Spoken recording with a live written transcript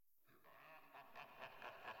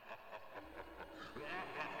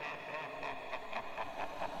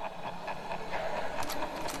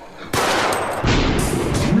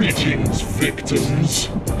victims,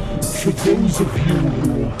 for those of you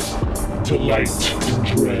who delight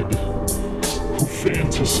in dread, who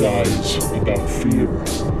fantasize about fear,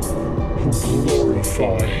 who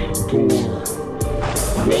glorify gore,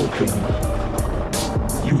 welcome.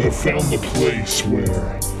 You have found the place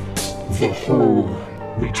where the horror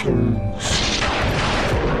returns.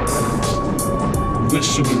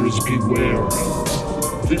 Listeners beware.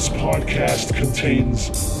 This podcast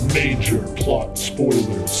contains major plot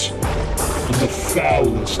spoilers and the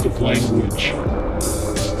foulest of language.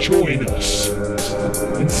 Join us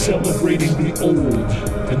in celebrating the old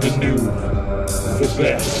and the new, the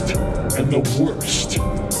best and the worst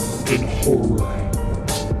in horror.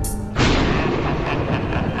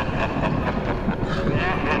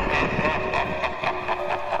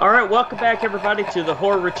 All right, welcome back, everybody, to The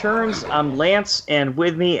Horror Returns. I'm Lance, and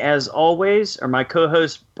with me, as always, are my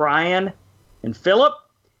co-hosts Brian and Philip.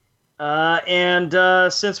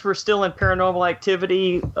 Since we're still in Paranormal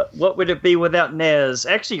Activity, what would it be without Nez?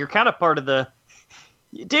 Actually, you're kind of part of the...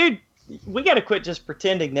 Dude, we got to quit just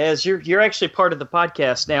pretending, Nez. You're actually part of the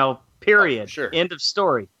podcast now, period. Oh, sure. End of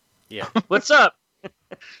story. Yeah. What's up?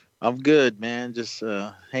 I'm good, man. Just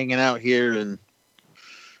hanging out here, and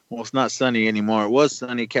well, it's not sunny anymore. It was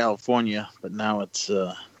sunny California, but now it's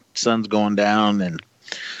sun's going down, and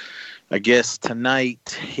I guess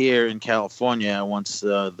tonight here in California, once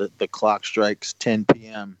the clock strikes 10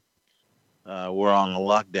 p.m., we're on a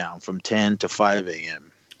lockdown from 10 to 5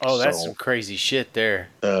 a.m. Oh, that's some crazy shit there.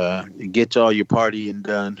 Get all your partying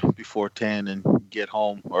done before 10 and get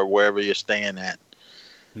home or wherever you're staying at.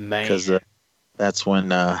 Man. Because that's when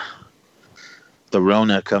the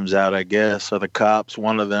Rona comes out, I guess, or the cops,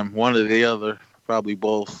 one of the other, probably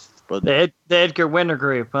both. But The Edgar Winter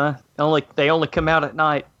group, huh? They only come out at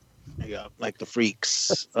night. Yeah, like the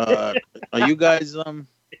freaks. Are you guys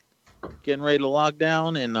getting ready to lock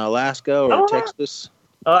down in Alaska or Texas?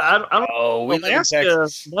 I don't. Oh, we live in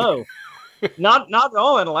Texas. No, not at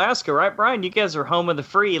all in Alaska, right, Brian? You guys are home of the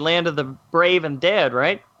free, land of the brave and dead,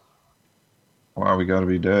 right? Why we gotta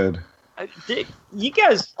be dead? You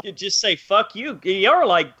guys just say fuck you. You're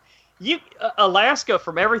like Alaska.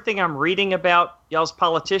 From everything I'm reading about y'all's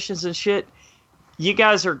politicians and shit, you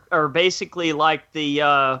guys are basically like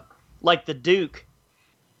the Duke.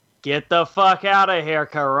 Get the fuck out of here,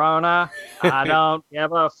 Corona. I don't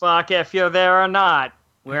give a fuck if you're there or not.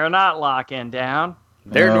 We're not locking down.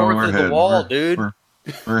 They're north of the wall, dude.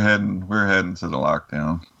 We're heading to the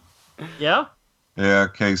lockdown. Yeah? Yeah,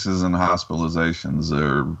 cases and hospitalizations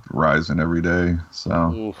are rising every day.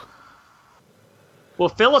 So. Oof. Well,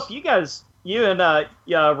 Philip, you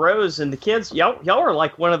and Rose and the kids, y'all are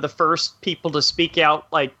like one of the first people to speak out,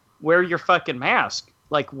 like, wear your fucking mask.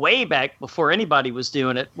 Like, way back before anybody was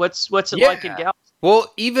doing it. What's it like in Galveston?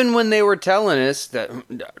 Well, even when they were telling us that,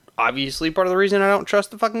 obviously part of the reason I don't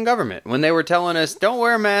trust the fucking government, when they were telling us, don't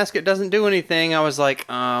wear a mask, it doesn't do anything, I was like,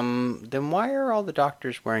 then why are all the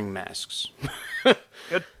doctors wearing masks?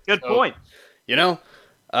 Good point. You know?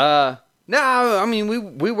 No, I mean,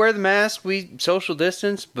 we wear the mask, we social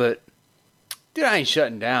distance, but, dude, I ain't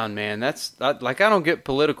shutting down, man. That's, I don't get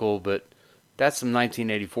political, but that's some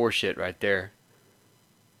 1984 shit right there.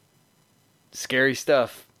 Scary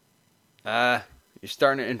stuff. You're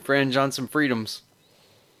starting to infringe on some freedoms.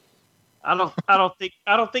 I don't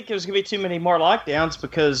think there's gonna be too many more lockdowns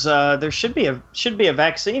because there should be a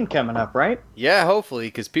vaccine coming up, right? Yeah, hopefully,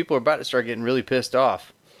 because people are about to start getting really pissed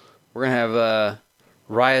off. We're gonna have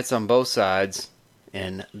riots on both sides,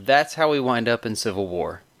 and that's how we wind up in civil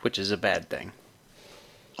war, which is a bad thing.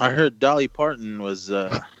 I heard Dolly Parton was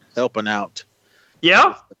helping out.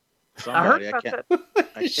 Yeah. Somebody. I heard about that.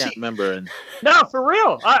 I can't remember. And No, for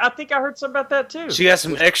real. I think I heard something about that too. She got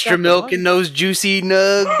some extra milk in those juicy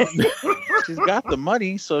nugs. she's got the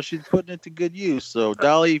money, so she's putting it to good use. So,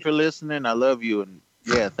 Dolly, if you're listening, I love you, and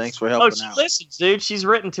yeah, thanks for helping she out. listens, dude. She's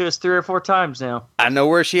written to us 3 or 4 times now. I know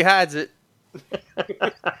where she hides it.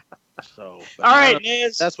 So, all right,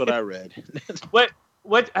 Nez. That's what I read.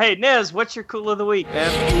 What? Hey, Nez, what's your cool of the week, man?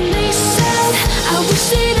 And they said, I wish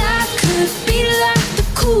that I could be like the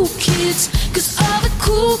cool kids, 'cause all the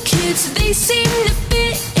cool kids, they seem to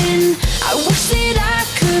fit in. I wish that I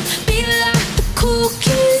could be like the cool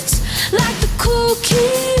kids, like the cool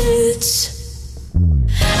kids.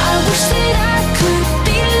 I wish that I could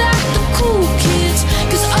be like the cool kids,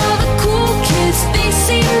 'cause all the cool kids, they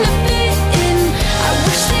seem to fit in. I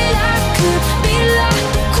wish that I could be like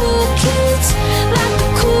the cool kids, like the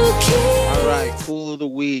cool kids. All right, cool of the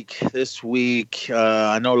week. This week,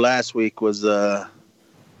 I know last week was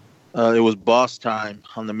it was boss time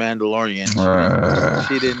on The Mandalorian.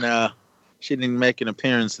 She didn't make an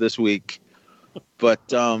appearance this week, but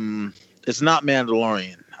it's not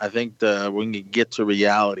Mandalorian. I think when you get to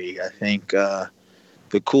reality, I think the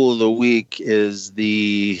cool of the week is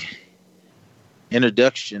the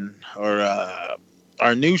introduction or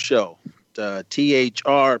our new show.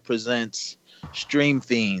 THR presents Stream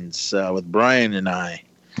Fiends with Brian and I.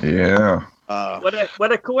 Yeah.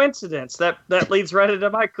 What a coincidence. That leads right into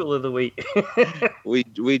my cool of the week.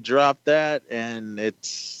 we dropped that, and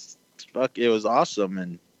it was awesome.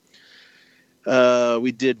 And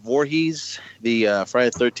we did Voorhees, the Friday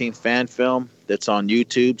the 13th fan film that's on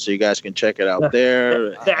YouTube, so you guys can check it out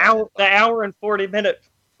there. The hour and 40-minute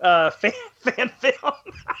fan film.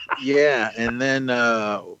 Yeah, and then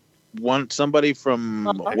somebody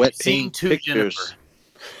from Wet Paint Pictures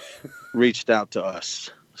reached out to us.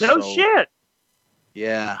 No shit.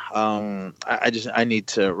 Yeah, I need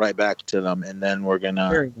to write back to them, and then we're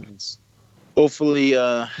gonna hopefully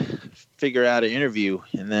figure out an interview,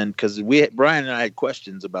 and then because Brian and I had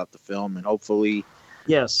questions about the film, and hopefully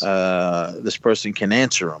yes, this person can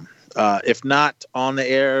answer them. If not on the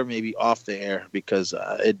air, maybe off the air, because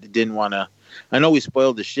it didn't want to. I know we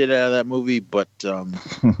spoiled the shit out of that movie, but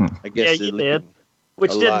I guess yeah, you did,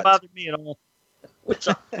 which didn't bother me at all. Which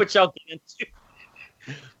I'll get into.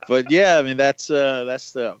 But yeah, I mean that's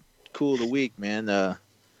the cool of the week, man.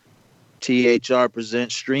 THR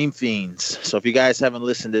presents Stream Fiends. So if you guys haven't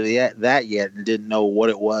listened to that yet and didn't know what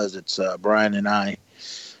it was, it's Brian and I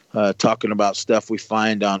talking about stuff we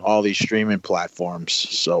find on all these streaming platforms.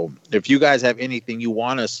 So if you guys have anything you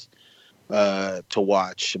want us to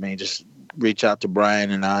watch, I mean, just reach out to Brian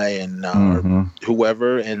and I and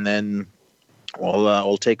whoever, and then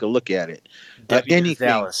we'll take a look at it.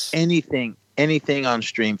 Anything on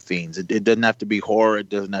Stream Fiends. It doesn't have to be horror. It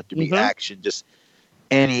doesn't have to be action. Just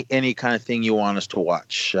any kind of thing you want us to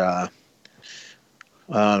watch.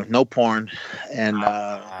 No porn. And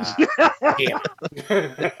but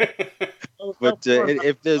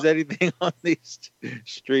if there's anything on these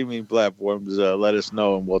streaming platforms, let us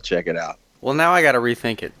know and we'll check it out. Well, now I got to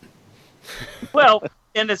rethink it. Well,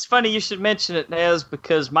 and it's funny you should mention it, Nez,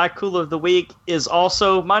 because my cool of the week is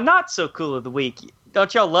also my not so cool of the week.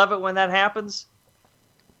 Don't y'all love it when that happens?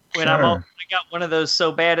 When sure. I got one of those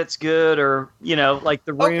so bad it's good, or like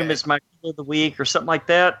The Room is my cool of the week, or something like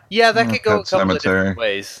that. Yeah, that could go Pet a couple Sematary. of different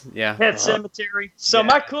ways. Yeah, Pet Cemetery. So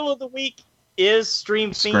my cool of the week is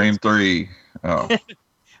Stream Fiends. Scream 3. Oh,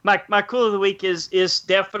 my cool of the week is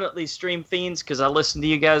definitely Stream Fiends, because I listened to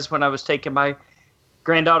you guys when I was taking my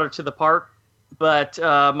granddaughter to the park. But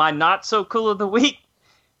my not so cool of the week,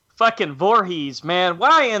 fucking Voorhees, man.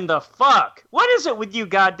 Why in the fuck? What is it with you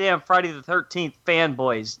goddamn Friday the 13th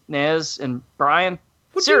fanboys, Nez and Brian?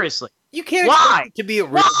 Seriously. You can't Why? expect it to be a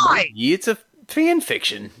real movie. It's a fan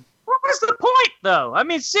fiction. What was the point, though? I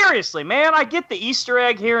mean, seriously, man. I get the Easter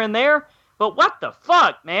egg here and there, but what the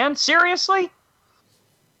fuck, man? Seriously?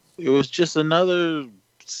 It was just another,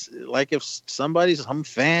 like if some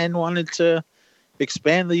fan wanted to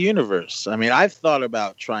expand the universe. I mean, I've thought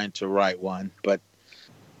about trying to write one, but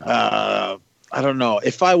I don't know.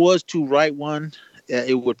 If I was to write one,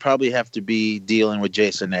 it would probably have to be dealing with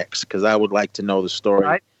Jason X, because I would like to know the story.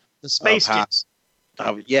 Right? The space kids.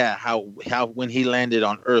 How when he landed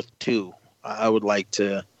on Earth 2, I would like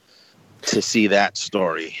to see that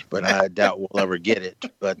story, but I doubt we'll ever get it.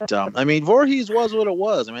 But I mean, Voorhees was what it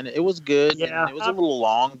was. I mean, it was good. Yeah. It was a little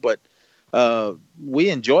long, but we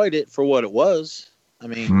enjoyed it for what it was. I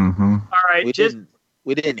mean, All right,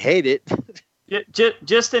 we didn't hate it.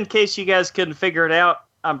 Just in case you guys couldn't figure it out,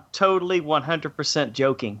 I'm totally 100%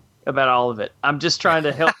 joking about all of it. I'm just trying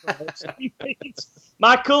to help.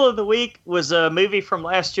 My cool of the week was a movie from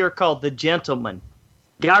last year called The Gentleman.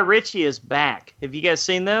 Guy Ritchie is back. Have you guys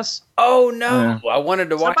seen this? Oh, no. I wanted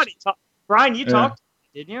to watch it. Brian, you talked,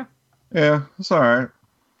 didn't you? yeah, it's all right.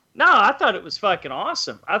 No, I thought it was fucking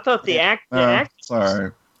awesome. I thought the act. It's all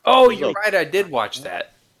right. Oh, you're right. I did watch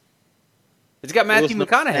that. It's got Matthew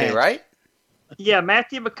McConaughey, right? Yeah,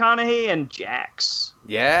 Matthew McConaughey and Jax.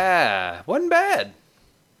 Yeah, wasn't bad.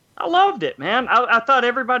 I loved it, man. I thought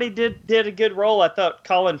everybody did a good role. I thought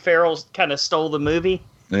Colin Farrell kind of stole the movie.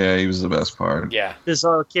 Yeah, he was the best part. Yeah. This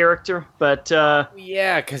character, but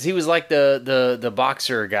yeah, because he was like the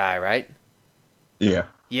boxer guy, right? Yeah.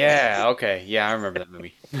 Yeah. Okay. Yeah, I remember that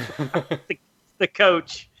movie. the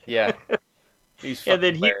coach. Yeah. He's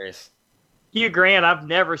fucking hilarious. Hugh Grant, I've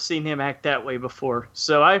never seen him act that way before,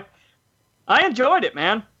 so I enjoyed it,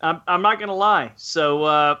 man. I'm not gonna lie. So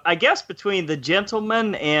I guess between The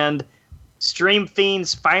Gentleman and Stream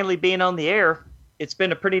Fiends finally being on the air, it's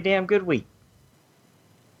been a pretty damn good week.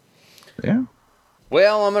 Yeah.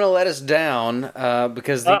 Well, I'm gonna let us down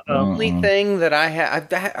because the Uh-oh. only thing that I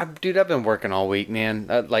have, dude, I've been working all week, man.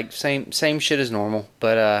 Like same shit as normal.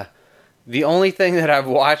 But the only thing that I've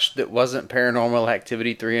watched that wasn't Paranormal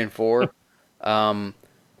Activity 3 and 4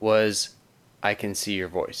 was I Can See Your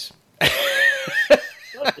Voice.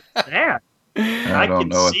 What is that? I don't can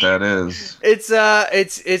know what see that is.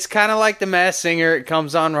 It's kind of like The Masked Singer. It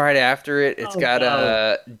comes on right after it. It's got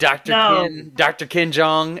no. Dr. No. Dr. Ken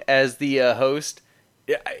Jong as the host.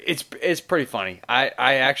 Yeah, it's pretty funny. I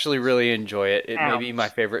actually really enjoy it. It may be my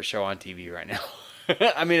favorite show on TV right now.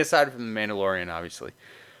 I mean, aside from The Mandalorian, obviously,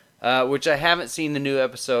 which I haven't seen the new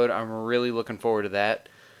episode. I'm really looking forward to that.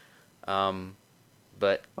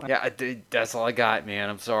 But yeah, that's all I got, man.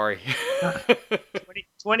 I'm sorry.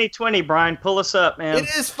 2020, Brian, pull us up, man. It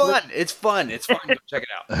is fun. It's fun. It's fun. Go check it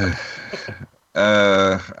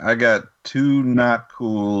out. I got 2 not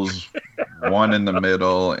cools, 1 in the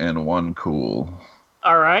middle, and 1 cool.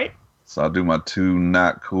 All right. So I'll do my 2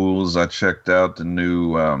 not cools. I checked out the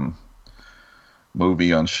new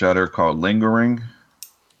movie on Shudder called Lingering.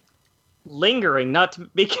 Lingering, not to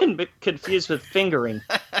be confused with fingering.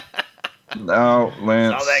 No,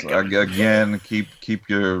 Lance. Saw that coming. Again, keep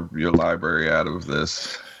your library out of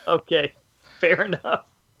this. Okay, fair enough.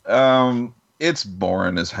 It's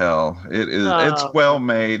boring as hell. It is. Oh. It's well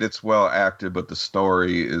made. It's well acted, but the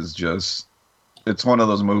story is just. It's one of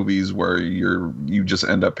those movies where you just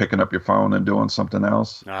end up picking up your phone and doing something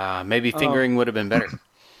else. Maybe fingering would have been better.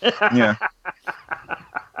 Yeah.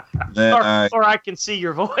 Then or I Can See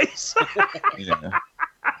Your Voice. yeah.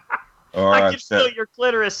 Or I can feel your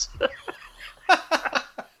clitoris.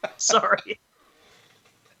 Sorry.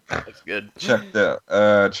 That's good. checked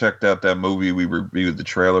out that movie we reviewed the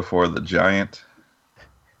trailer for, The Giant.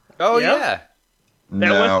 Oh Yeah. yeah.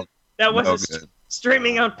 That No wasn't good.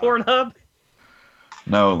 streaming on Pornhub.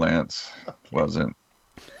 No, Lance, wasn't.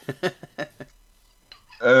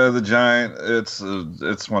 The Giant. It's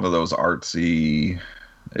one of those artsy.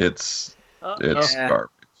 It's Uh-oh. garbage.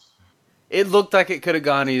 It looked like it could have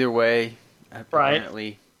gone either way.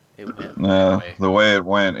 Apparently, it went The way it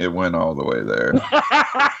went all the way there.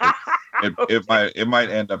 It might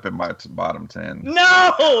end up in my bottom 10.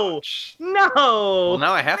 No. Well,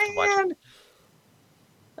 now I have to watch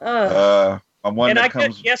it. One And that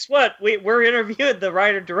comes guess what? We're interviewing the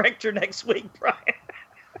writer director next week, Brian,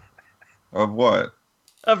 of what?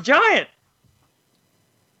 of Giant.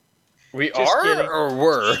 We Just are kidding. or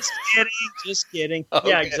were? Just kidding. Okay.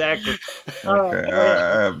 Yeah, exactly. Okay,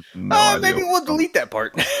 I have no idea. Maybe we'll delete that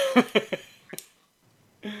part.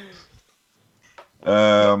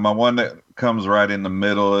 My one that comes right in the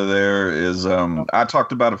middle of there is I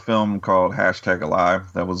talked about a film called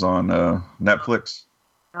 #Alive that was on Netflix.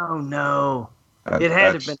 Oh no! I- It I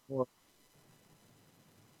had to ch- have been more.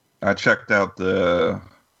 I checked out the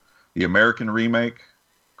American remake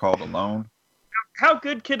called Alone. How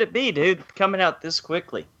good could it be, dude? Coming out this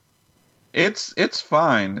quickly. It's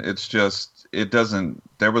fine. It's just it doesn't.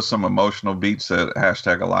 There was some emotional beats that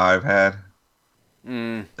 #Alive had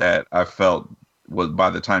that I felt was by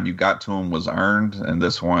the time you got to them was earned, and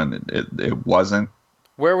this one it wasn't.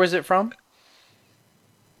 Where was it from?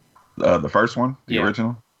 The first one, the Yeah.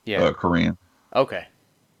 original, Yeah. Korean. Okay.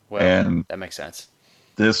 Well, And that makes sense.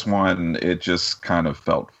 this one, it just kind of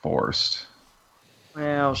felt forced.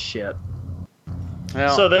 Well, shit.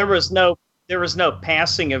 Well, So there was no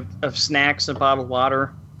passing of snacks and bottled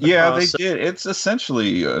water. Yeah, they across- did. It's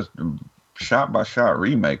essentially a shot-by-shot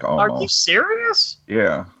remake Are you almost. serious?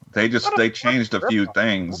 Yeah, they What a changed a few rip-off.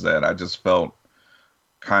 things that I just felt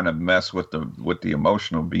kind of mess with the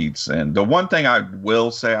emotional beats. And the one thing I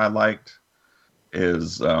will say I liked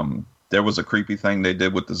is there was a creepy thing they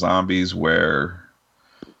did with the zombies where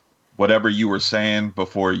whatever you were saying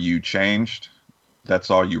before you changed, that's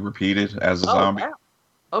all you repeated as a zombie. Wow.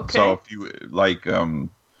 Okay. So if you like,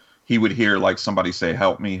 he would hear like somebody say,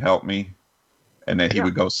 help me," and then he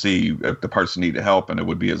would go see if the person needed help, and it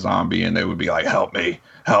would be a zombie, and they would be like, help me,"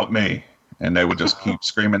 and they would just keep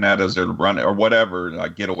screaming that as they're running or whatever,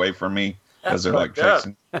 like get away from me as they're like fucked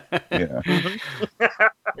chasing. Yeah,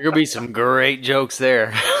 there could be some great jokes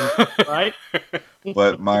there. Right?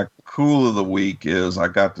 but my cool of the week is I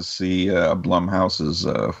got to see Blumhouse's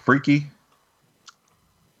Freaky.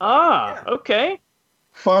 Okay.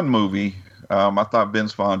 Fun movie. I thought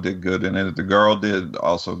Vince Vaughn did good in it. The girl did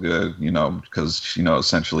also good, because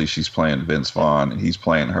essentially she's playing Vince Vaughn and he's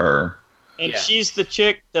playing her. And Yeah. she's the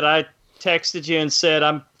chick that I texted you and said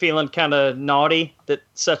I'm feeling kind of naughty that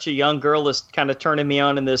such a young girl is kind of turning me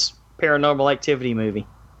on in this Paranormal Activity movie.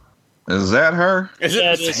 Is that her? Is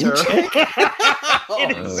Yeah, it it the is same her. chick?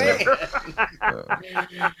 It is Oh,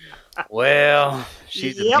 her. Well,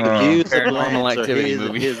 She's Yep. a Views of Paranormal Lance are Activity his,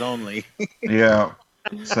 movie. his only. Yeah.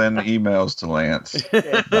 Send emails to Lance,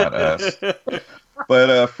 not us.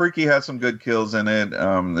 But Freaky had some good kills in it.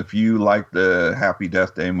 If you like the Happy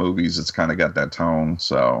Death Day movies, it's kind of got that tone.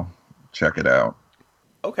 So check it out.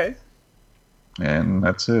 Okay. And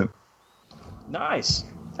that's it. Nice.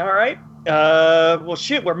 All right. Well,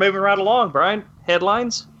 shit, we're moving right along, Brian.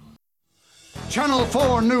 Headlines? Channel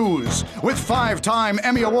 4 News with 5-time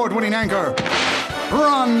Emmy Award-winning anchor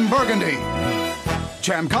Ron Burgundy.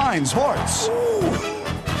 Chamkine Sports.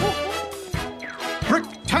 Rick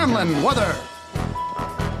Tamlin Weather.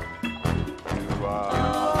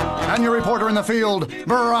 And your reporter in the field,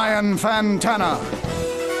 Brian Fantana.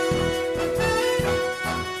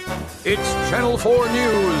 It's Channel 4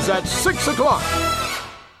 News at 6 o'clock.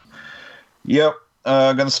 Yep.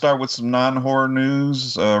 Going to start with some non-horror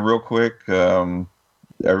news real quick.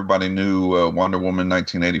 Everybody knew Wonder Woman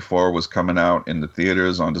 1984 was coming out in the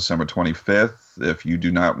theaters on December 25th. If you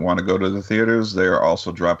do not want to go to the theaters, they are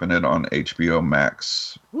also dropping it on HBO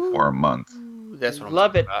Max for a month. That's what I'm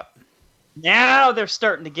Love talking it. about. Now they're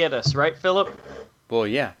starting to get us, right, Philip? Well,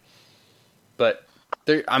 yeah. But,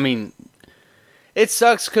 I mean, it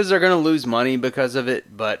sucks because they're going to lose money because of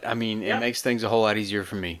it. But, I mean, it makes things a whole lot easier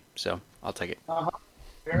for me. So, I'll take it.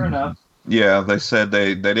 Fair enough. Yeah, they said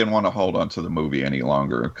they didn't want to hold on to the movie any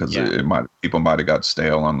longer because people might have got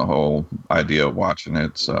stale on the whole idea of watching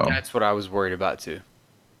it. So That's what I was worried about, too.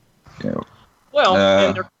 yeah. Well,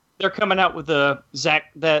 and they're coming out with the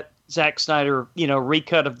Zack Snyder,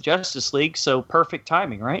 recut of Justice League, so perfect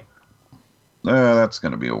timing, right? That's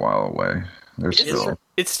going to be a while away.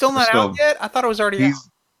 It's still not out yet? I thought it was already out.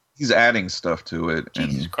 He's adding stuff to it.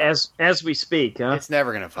 Jesus And Christ. As we speak, huh? It's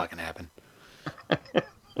never going to fucking happen.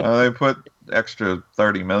 they put extra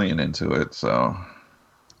 $30 million into it, so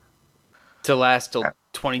To last till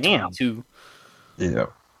 2022. yeah.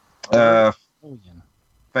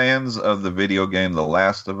 Fans of the video game The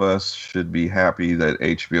Last of Us should be happy that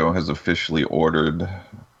HBO has officially ordered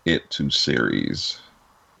it to series.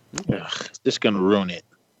 Ugh, it's just gonna ruin it.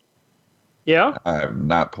 Yeah? I have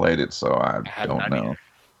not played it, so I don't not know. either.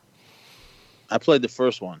 I played the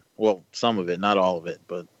first one. Well, some of it, not all of it,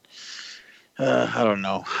 but I don't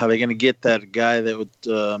know. Are they gonna get that guy that with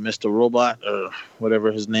Mr. Robot or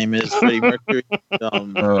whatever his name is, Freddie Mercury?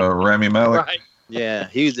 Rami Malek. Right. Yeah,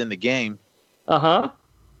 he was in the game. Uh-huh.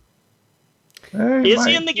 Is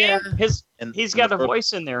he in the game? He's got a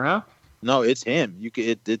voice in there, huh? No, it's him. You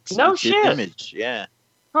could. It's No it's shit. His image. Yeah.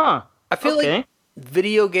 Huh. I feel like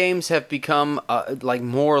video games have become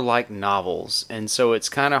more like novels, and so it's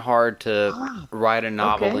kind of hard to write a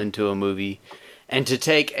novel into a movie, and to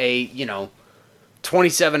take a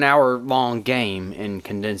 27-hour long game and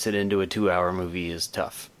condense it into a 2-hour movie is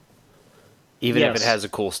tough. Even if it has a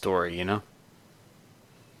cool story,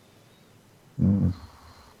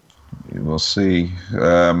 We'll see.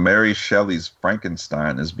 Mary Shelley's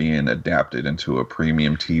Frankenstein is being adapted into a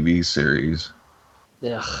premium TV series.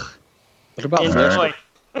 Ugh. What about Enjoy.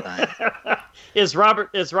 Is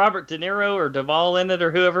Robert De Niro or Duvall in it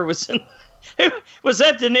or whoever was in? Was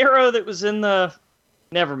that De Niro that was in the?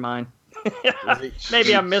 Never mind.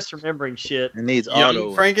 Maybe I'm misremembering shit. It needs Young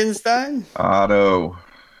Otto. Frankenstein? Otto.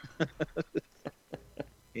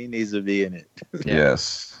 He needs to be in it.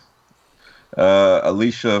 Yes.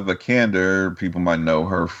 Alicia Vikander, people might know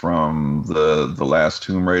her from the last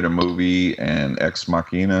Tomb Raider movie and Ex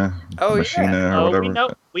Machina. Oh, Machina yeah. or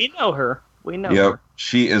whatever. We know her. We know Yep. her.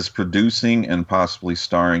 She is producing and possibly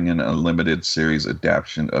starring in a limited series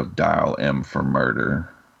adaptation of Dial M for Murder.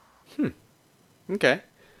 Okay.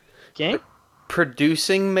 Okay.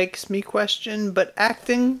 Producing makes me question, but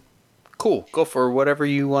acting, cool. Go for whatever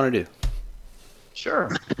you want to do. Sure.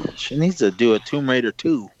 She needs to do a Tomb Raider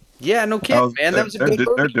 2. Yeah, no kidding, man. That was a good movie.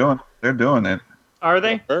 They're doing it. Are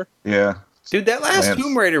they? Her? Yeah. Dude, that last Lance-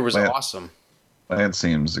 Tomb Raider was Lance- awesome. Lance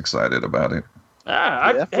seems excited about it.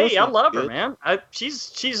 Yeah, first I one's love her, good. man.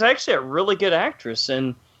 She's actually a really good actress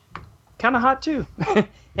and kind of hot too.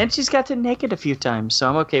 And she's got to naked a few times, so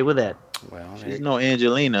I'm okay with that. Well, She's no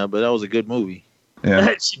Angelina, but that was a good movie.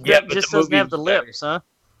 Yeah. She Yeah, but just the doesn't movie have the was better. lips, huh?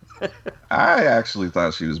 I actually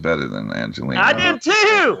thought she was better than Angelina. I did too.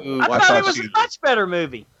 Ooh, I I thought thought it was she- a much better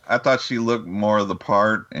movie. I thought she looked more of the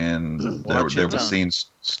part, and there Watch your were tongue.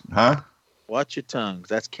 scenes. Huh? Watch your tongues.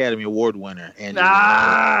 That's Academy Award winner.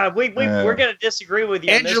 Angelina. We're gonna disagree with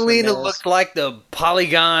you. on this one, Angelina Mills. looked like the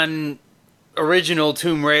polygon original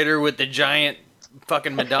Tomb Raider with the giant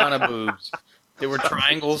fucking Madonna boobs. They were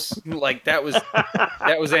triangles. Like that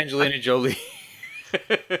was Angelina Jolie.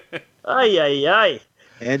 Ay ay ay.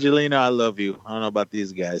 Angelina, I love you. I don't know about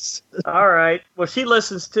these guys. All right. Well, she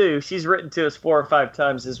listens too. She's written to us 4 or 5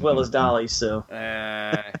 times as well as Dolly. So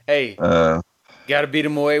Hey, got to beat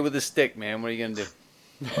him away with a stick, man. What are you gonna do?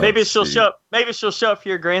 maybe she'll show up. Maybe she'll show up for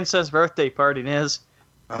your grandson's birthday party, Nez.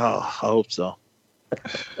 Oh, I hope so.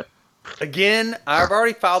 Again, I've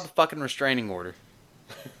already filed the fucking restraining order.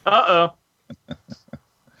 Uh-oh.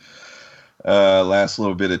 Last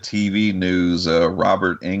little bit of TV news.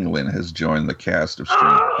 Robert Englund has joined the cast of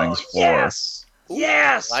Stranger Things 4. Yes.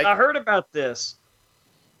 Yes. I heard about this.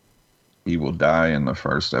 He will die in the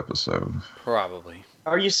first episode. Probably.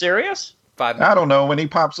 Are you serious? 5 minutes. I don't know. When he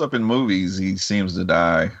pops up in movies, he seems to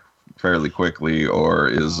die fairly quickly or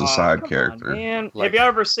is a side character. Man. Have you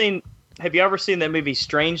ever seen that movie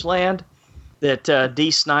Strangeland that D.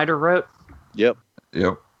 Snyder wrote? Yep.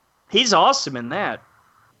 He's awesome in that.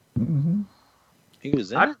 Mm-hmm. He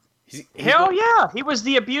was in it? Hell yeah. He was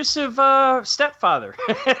the abusive stepfather.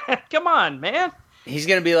 Come on, man. He's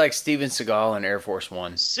gonna be like Steven Seagal in Air Force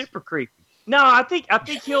One. Super creepy. No, I think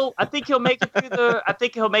he'll make it through the. I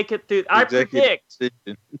think he'll make it through. I predict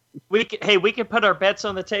we can put our bets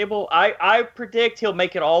on the table. I predict he'll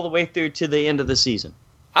make it all the way through to the end of the season.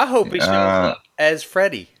 I hope he shows up as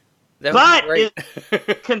Freddy. That would be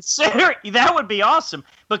great. Consider that would be awesome.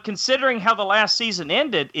 But considering how the last season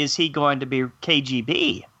ended, is he going to be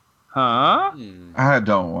KGB? Huh? I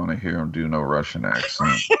don't want to hear him do no Russian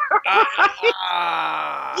accent. You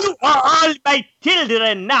are all my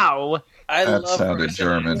children now. That sounded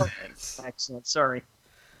German. Accent. Sorry.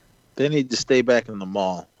 They need to stay back in the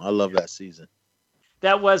mall. I love that season.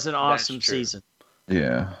 That was an awesome season.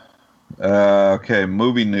 Yeah. Okay,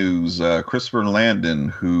 movie news. Christopher Landon,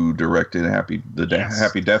 who directed Happy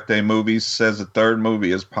Death Day movies, says a third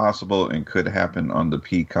movie is possible and could happen on the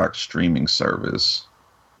Peacock streaming service.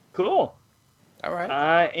 Cool. All right.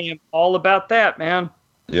 I am all about that, man.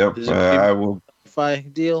 Yep. I will. Sci-fi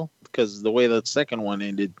deal because the way the second one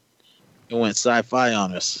ended, it went sci-fi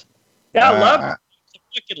on us. Yeah, I loved it. I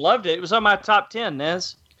fucking loved it. It was on my top 10,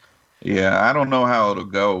 Nez. Yeah, I don't know how it'll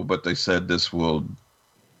go, but they said this will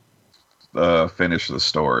finish the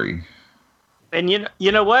story. And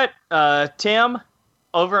you know what, Tim,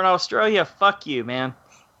 over in Australia, fuck you, man.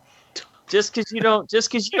 Just because you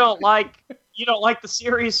don't like the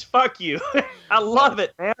series, fuck you. I love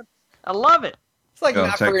it, man. I love it. It's like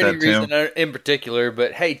not for any reason in particular,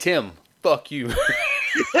 but hey, Tim, fuck you.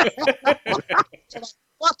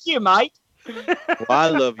 Fuck you, mate. Well, I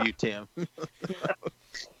love you, Tim.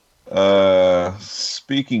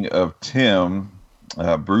 Speaking of Tim,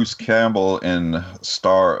 Bruce Campbell and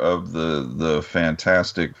star of the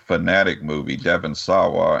fantastic Fanatic movie, Devon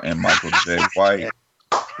Sawa, and Michael J. White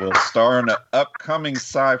will star in an upcoming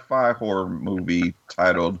sci-fi horror movie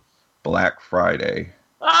titled Black Friday.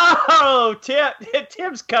 Oh,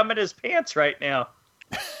 Tim's coming his pants right now.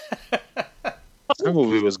 That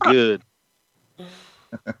movie was good.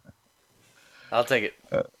 I'll take it.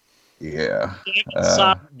 Yeah.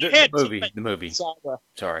 The movie. Sawa.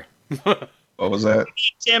 Sorry. What was that?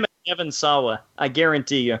 Tim and Devon Sawa. I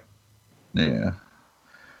guarantee you. Yeah.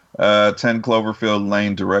 10 Cloverfield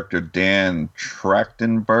Lane director Dan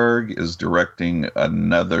Trachtenberg is directing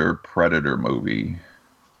another Predator movie.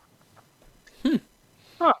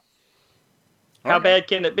 Huh. How bad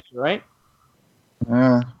can it be, right?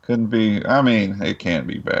 Couldn't be. I mean, it can't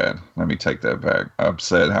be bad. Let me take that back. I've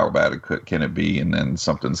said how bad can it be, and then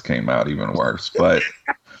something's came out even worse. But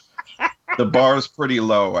the bar's pretty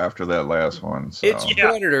low after that last one. So. It's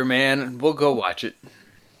Predator, man. We'll go watch it.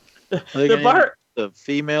 The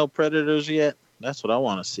female predators yet? That's what I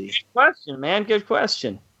want to see. Good question, man. Good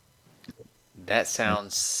question. That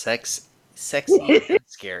sounds sexy and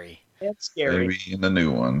scary. That's scary. Maybe in the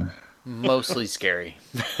new one. Mostly scary.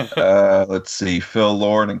 Let's see. Phil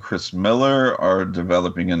Lord and Chris Miller are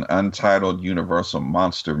developing an untitled Universal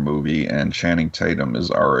Monster movie, and Channing Tatum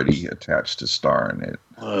is already attached to star in it.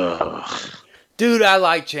 Dude, I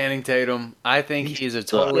like Channing Tatum. I think he's a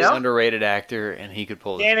totally underrated actor, and he could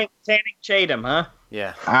pull it. Channing Tatum, huh?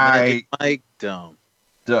 Yeah. I liked him.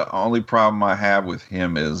 The only problem I have with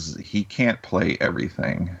him is he can't play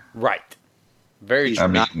everything. Right. Very true. I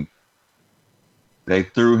mean, they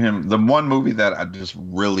threw him. The one movie that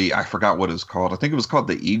I forgot what it's called. I think it was called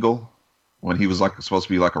The Eagle, when he was supposed to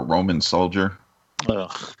be like a Roman soldier.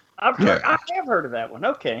 Ugh. I have heard of that one.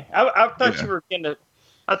 Okay, I thought you were gonna.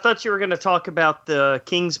 I thought you were gonna talk about the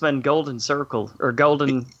Kingsman Golden Circle or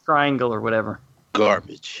Golden Triangle or whatever.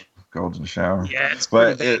 Garbage. Golden Shower. Yeah, it's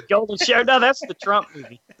Golden Shower. No, that's the Trump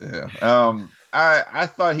movie. Yeah. I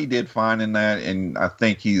thought he did fine in that, and I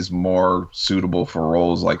think he's more suitable for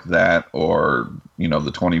roles like that, or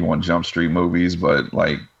the 21 Jump Street movies. But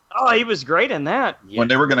like, Oh, he was great in that. when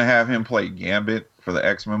they were going to have him play Gambit for the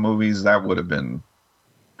X-Men movies, that would have been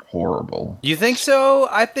horrible. You think so?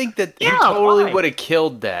 I think that he totally would have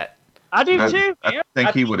killed that. I do too. I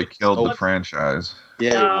think he would have killed the franchise.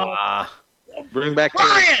 Yeah. Bring back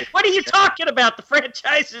Brian, what are you talking about? The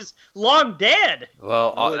franchise is long dead.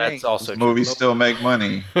 Well, that's also true. Movies still make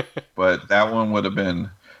money, but that one would have been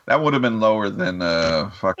lower than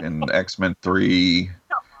fucking X-Men 3,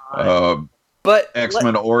 but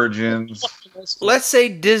X-Men Origins. Let's say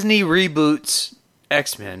Disney reboots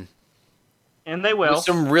X-Men, and they will. With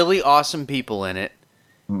some really awesome people in it.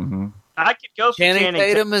 Mm-hmm. I could go for Channing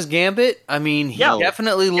Tatum as Gambit. I mean, he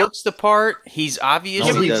definitely looks the part. He's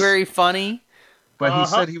obviously very funny. But he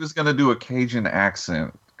said he was going to do a Cajun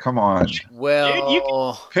accent. Come on. Well,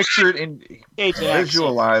 you picture it in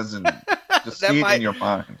visualize and just see it in your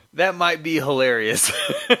mind. That might be hilarious.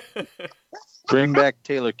 Bring back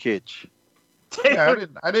Taylor Kitsch. Yeah,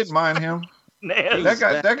 I didn't mind him.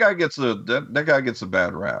 That guy gets a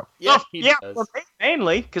bad rap. Yeah, well,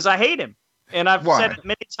 mainly because I hate him, and I've said it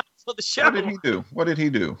many times on the show. What did he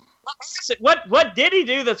do? What did he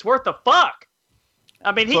do that's worth a fuck?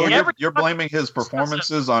 I mean, you're blaming his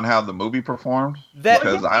performances on how the movie performed,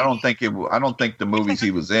 because I don't think the movies he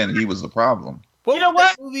was in, he was the problem. You know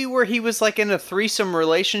what? That movie where he was like in a threesome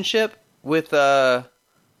relationship with Savages?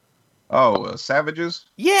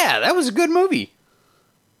 Yeah, that was a good movie.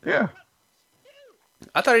 Yeah.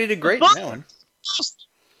 I thought he did great in that one.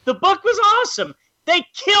 The book was awesome. They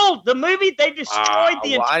killed the movie. They destroyed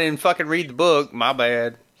the entire... I didn't fucking read the book. My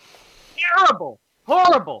bad. Terrible.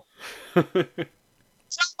 Horrible. Salma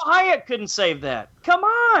Hayek couldn't save that. Come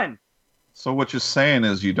on. So what you're saying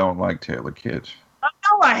is you don't like Taylor Kitsch?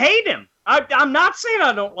 No, I hate him. I'm not saying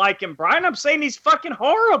I don't like him, Brian. I'm saying he's fucking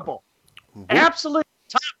horrible. Absolute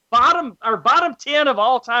bottom 10 of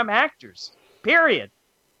all time actors. Period.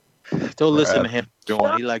 Don't listen to him,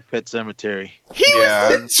 John. He liked Pet Sematary. He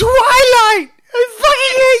was in Twilight. I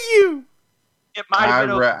fucking hate you. It might have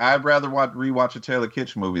been. I'd rather rewatch a Taylor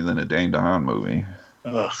Kitsch movie than a Dane DeHaan movie.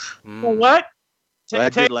 Well, what? I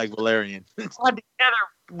did like Valerian. Together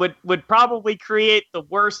would probably create the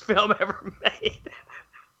worst film ever made.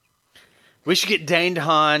 We should get Dane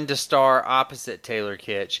DeHaan to star opposite Taylor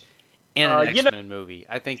Kitsch in an X-Men movie.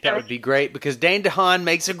 I think that would be great, because Dane DeHaan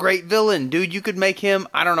makes a great villain. Dude, you could make him,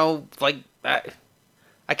 I don't know, like...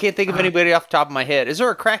 I can't think of anybody off the top of my head. Is there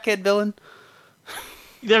a crackhead villain?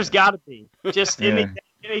 There's got to be. Just any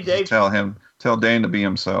day. Tell Dane to be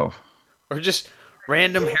himself. Or just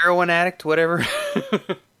random heroin addict, whatever.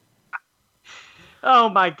 Oh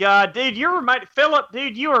my God, dude! Philip,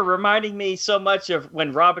 dude, you are reminding me so much of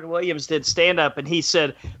when Robin Williams did stand up, and he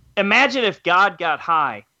said, "Imagine if God got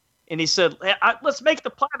high," and he said, "Let's make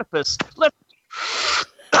the platypus.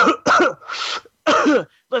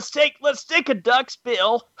 Let's take a duck's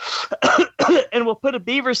bill, and we'll put a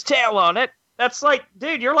beaver's tail on it." That's like,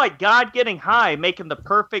 dude, you're like God getting high, making the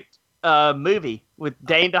perfect movie with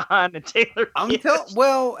Dane DeHaan and Taylor Kitsch.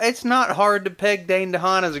 Well, it's not hard to peg Dane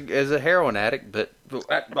DeHaan as a heroin addict, but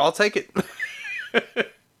I'll take it.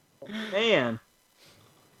 Man.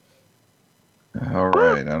 All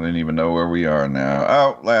right, I don't even know where we are now.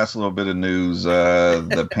 Oh, last little bit of news.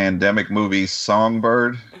 The pandemic movie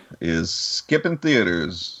Songbird is skipping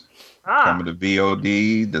theaters. Coming to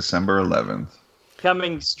VOD December 11th.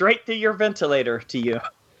 Coming straight to your ventilator to you.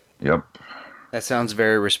 Yep. That sounds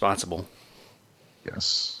very responsible.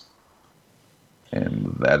 Yes.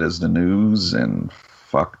 And that is the news, and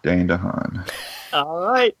fuck Dane DeHaan. All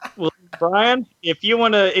right. Well, Brian, if you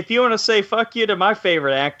wanna say fuck you to my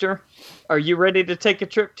favorite actor, are you ready to take a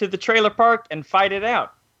trip to the trailer park and fight it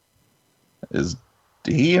out? Is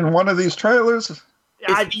he in one of these trailers? Is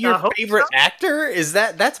he your favorite actor?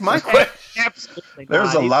 That's my question. Absolutely.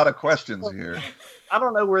 There's a lot of questions here. I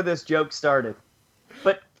don't know where this joke started,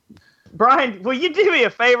 but Brian, will you do me a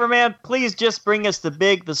favor, man? Please just bring us the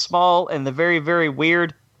big, the small, and the very, very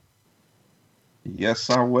weird. Yes,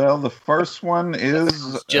 I will. The first one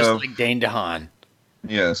is just like Dane DeHaan.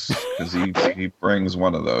 Yes, because he brings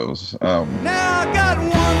one of those. Now I got one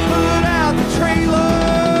foot out the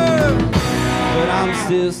trailer, but I'm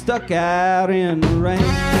still stuck out in the rain.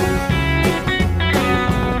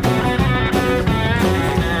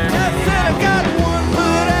 I said I got one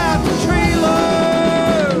foot out the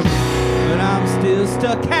trailer, but I'm still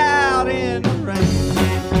stuck out in the rain.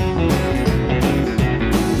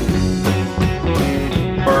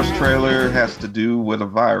 First trailer has to do with a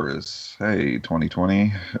virus. Hey,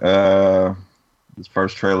 2020. This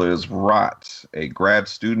first trailer is Rot. A grad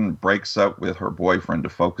student breaks up with her boyfriend to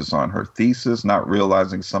focus on her thesis, not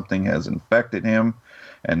realizing something has infected him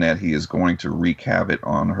and that he is going to wreak havoc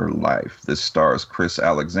on her life. This stars Chris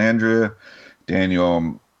Alexandria,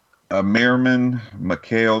 Daniel Merriman,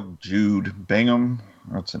 Mikhail Jude Bingham.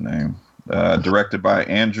 What's the name? Directed by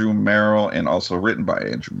Andrew Merrill and also written by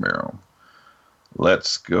Andrew Merrill.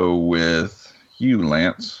 Let's go with you,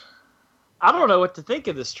 Lance. I don't know what to think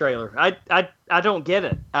of this trailer. I don't get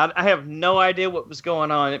it. I have no idea what was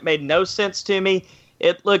going on. It made no sense to me.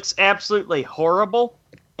 It looks absolutely horrible,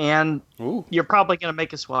 and you're probably going to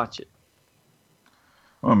make us watch it.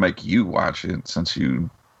 I'm going to make you watch it since you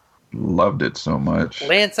loved it so much.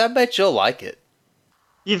 Lance, I bet you'll like it.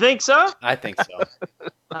 You think so? I think so.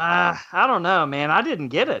 I don't know, man. I didn't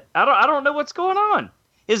get it. I don't know what's going on.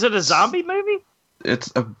 Is it a zombie movie?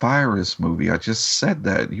 It's a virus movie. I just said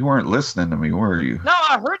that. You weren't listening to me, were you? No,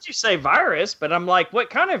 I heard you say virus, but I'm like,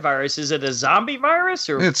 what kind of virus? Is it a zombie virus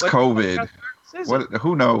or it's COVID?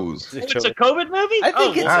 Who knows? It's a COVID movie? I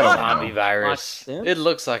think it's a zombie know. virus. It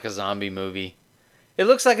looks like a zombie movie. It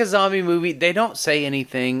looks like a zombie movie. They don't say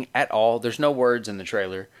anything at all. There's no words in the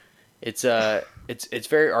trailer. It's very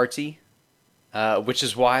artsy, which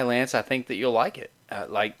is why, Lance, I think that you'll like it.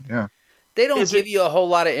 Yeah. They don't give you a whole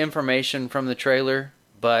lot of information from the trailer,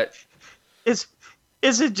 but is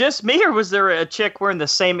it just me, or was there a chick wearing the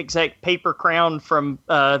same exact paper crown from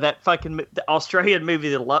that fucking the Australian movie,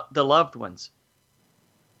 The Loved Ones?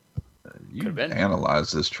 You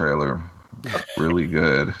analyze this trailer really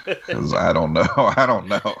good, because I don't know. I don't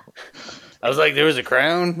know. I was like, there was a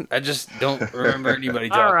crown. I just don't remember anybody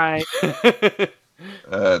talking. All right.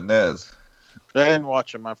 Nez. I didn't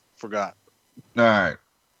watch them. I forgot. All right,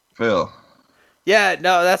 Phil. Yeah,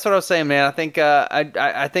 no, that's what I was saying, man. I think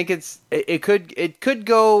I think it could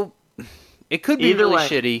go, it could be either really way.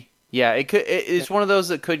 shitty. Yeah, it's one of those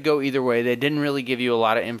that could go either way. They didn't really give you a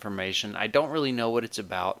lot of information. I don't really know what it's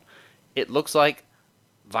about. It looks like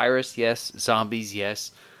virus, yes. Zombies,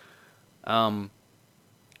 yes.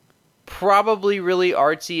 Probably really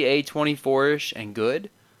artsy, A24-ish and good.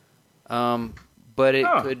 But it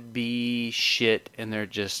could be shit, and they're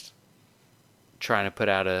just trying to put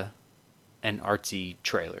out an artsy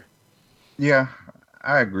trailer. Yeah,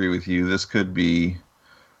 I agree with you. This could be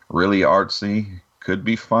really artsy, could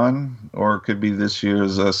be fun, or it could be this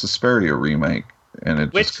year's Suspiria remake. And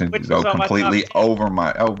it just could go completely over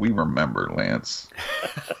my... Oh, we remember, Lance.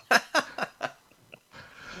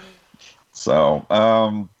 So,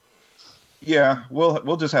 yeah,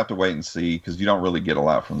 we'll just have to wait and see, because you don't really get a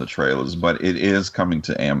lot from the trailers. But it is coming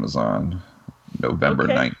to Amazon November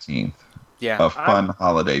 19th. Yeah. A fun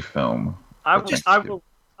holiday film. I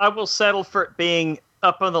will settle for it being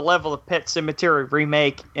up on the level of Pet Sematary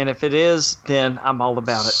remake, and if it is, then I'm all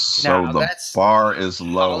about it. So the bar is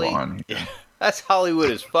low on here. That's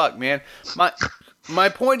Hollywood as fuck, man. My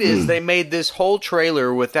point is, they made this whole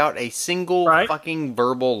trailer without a single fucking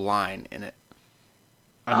verbal line in it.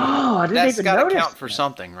 I didn't even notice. That's got to count for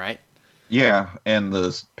something, right? Yeah, and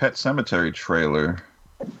the Pet Sematary trailer,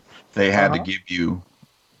 they had to give you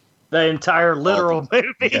the entire literal movie.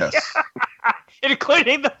 Yes.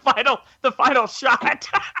 Including the final shot.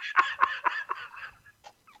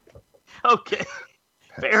 Okay.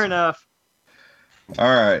 Fair enough. All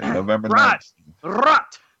right, November 19th.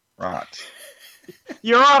 Rot.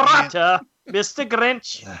 You're a rotter, Mr.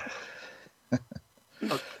 Grinch.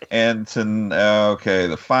 Okay. And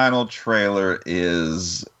the final trailer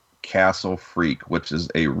is Castle Freak, which is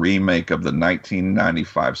a remake of the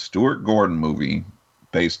 1995 Stuart Gordon movie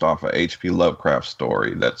based off a H.P. Lovecraft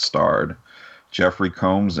story that starred Jeffrey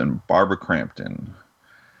Combs and Barbara Crampton.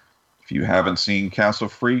 If you haven't seen Castle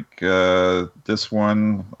Freak, this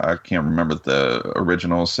one, I can't remember the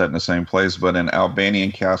original set in the same place, but an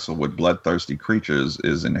Albanian castle with bloodthirsty creatures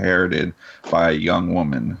is inherited by a young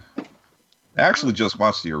woman. I actually just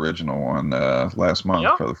watched the original one last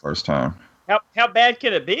month for the first time. How bad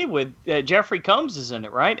could it be with Jeffrey Combs is in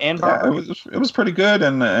it, right? And it was pretty good,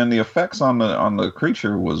 and the effects on the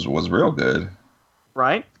creature was real good.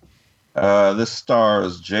 Right. This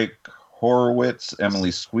stars Jake Horowitz,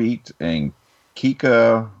 Emily Sweet, and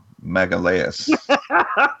Kika Magalhaes.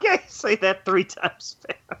 Okay, say that 3 times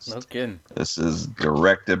fast. No kidding. This is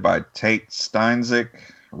directed by Tate Steinzik,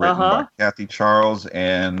 written by Kathy Charles,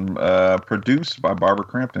 and produced by Barbara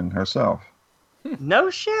Crampton herself. No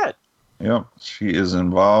shit. Yep, she is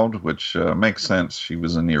involved, which makes sense. She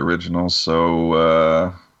was in the original,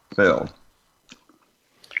 so Phil.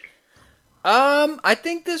 I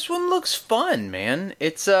think this one looks fun, man.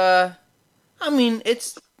 It's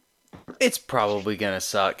it's probably gonna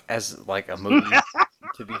suck as like a movie,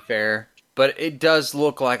 to be fair. but it does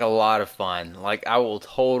look like a lot of fun. Like, I will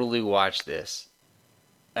totally watch this.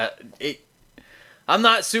 I'm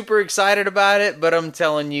not super excited about it, but I'm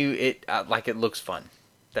telling you, it looks fun.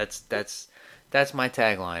 That's my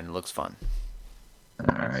tagline. It looks fun.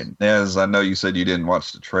 All right, Nez, I know you said you didn't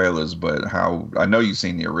watch the trailers, but I know you've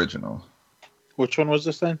seen the original. Which one was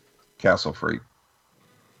this then? Castle Freak.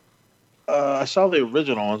 I saw the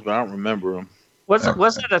original ones, but I don't remember them.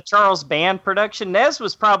 Wasn't it a Charles Band production? Nez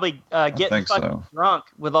was probably getting fucking drunk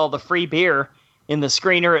with all the free beer in the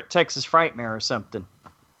screener at Texas Frightmare or something.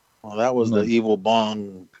 Well, that was the Evil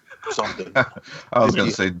Bong something. I was going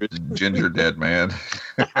to say Ginger Dead Man.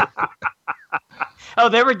 Oh,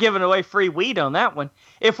 they were giving away free weed on that one.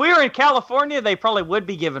 If we were in California, they probably would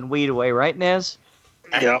be giving weed away, right, Nez?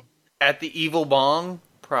 Yeah. At the Evil Bong?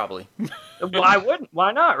 Probably. Why wouldn't?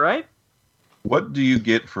 Why not, right? What do you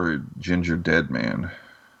get for Ginger Dead Man?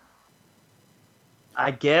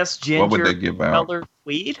 I guess ginger What would they give out? colored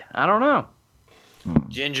weed? I don't know.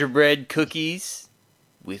 Gingerbread cookies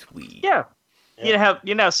with weed. Yeah.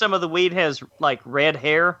 You know some of the weed has like red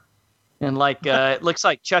hair and like it looks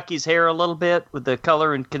like Chucky's hair a little bit with the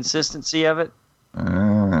color and consistency of it.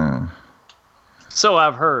 So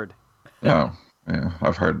I've heard. Oh, yeah,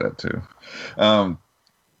 I've heard that too.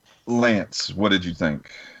 Lance, what did you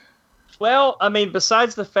think? Well, I mean,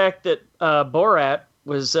 besides the fact that Borat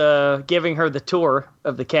was giving her the tour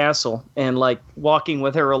of the castle and like walking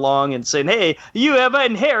with her along and saying, "Hey, you have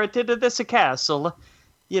inherited this castle."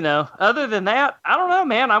 You know, other than that, I don't know,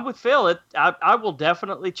 man. I'm with Phil. I will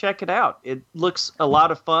definitely check it out. It looks a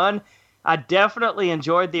lot of fun. I definitely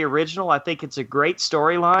enjoyed the original. I think it's a great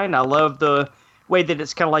storyline. I love the way that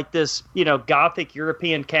it's kind of like this, you know, Gothic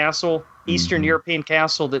European castle, Eastern European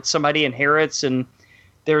castle that somebody inherits, and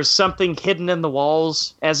there's something hidden in the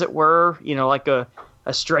walls, as it were. You know, like a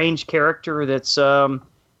strange character that's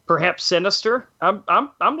perhaps sinister.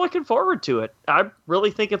 I'm looking forward to it. I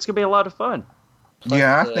really think it's gonna be a lot lot of fun.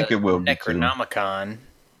 Yeah, I think it will be Necronomicon.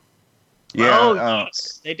 Yeah. Oh,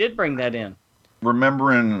 yes. They did bring that in.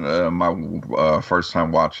 Remembering my first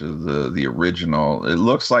time watching the original, it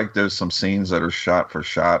looks like there's some scenes that are shot for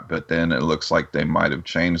shot, but then it looks like they might have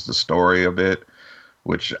changed the story a bit,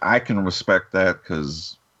 which I can respect that,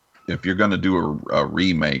 because if you're going to do a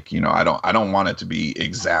remake, you know, I don't want it to be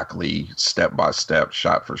exactly step by step,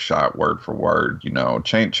 shot for shot, word for word. You know,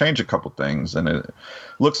 change a couple things, and it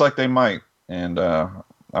looks like they might. And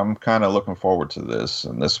I'm kind of looking forward to this.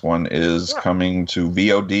 And this one is coming to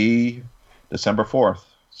VOD December 4th,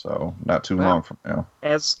 so not too long from now.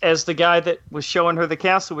 As the guy that was showing her the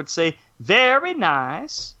castle would say, very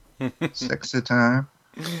nice. Sexy time.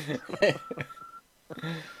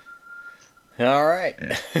 All right.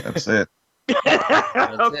 Yeah, that's it.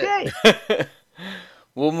 Okay.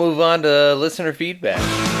 We'll move on to listener feedback.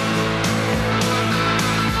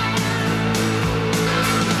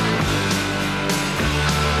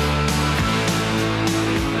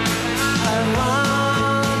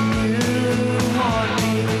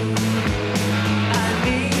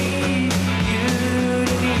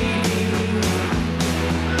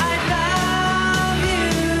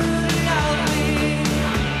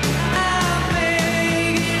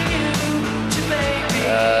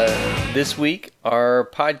 This week, our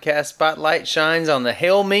podcast spotlight shines on the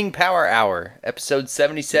Hail Ming Power Hour, episode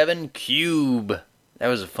 77, Cube. That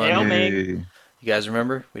was a fun Hail one. Ming. You guys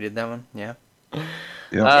remember? We did that one? Yeah.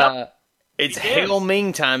 Yep. It's Hail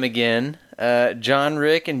Ming time again. John,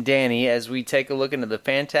 Rick, and Danny, as we take a look into the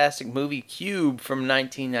fantastic movie Cube from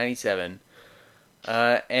 1997.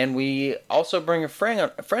 And we also bring a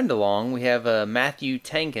friend along. We have Matthew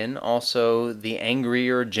Tankin, also the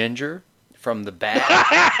Angrier Ginger from The Bad.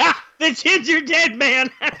 The Ginger Dead Man.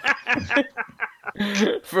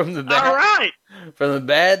 From The Bad. All right. From The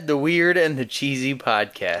Bad, the Weird, and the Cheesy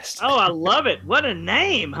podcast. Oh, I love it. What a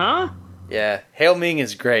name, huh? Yeah, Hail Ming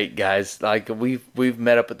is great, guys. Like we've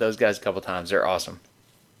met up with those guys a couple times. They're awesome.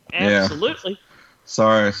 Absolutely.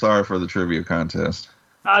 Sorry for the trivia contest.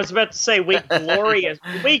 I was about to say we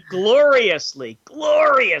gloriously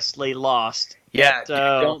lost. Yeah, at,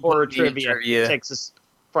 horror trivia. Texas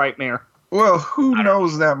Frightmare. Well, who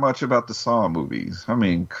knows that much about the Saw movies? I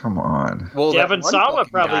mean, come on. Well, Devin Sawa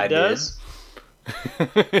probably does.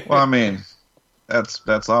 Well, I mean,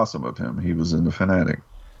 that's awesome of him. He was in The Fanatic.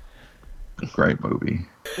 Great movie.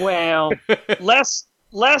 Well,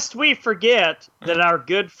 lest we forget that our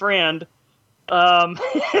good friend, help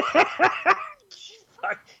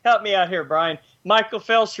me out here, Brian. Michael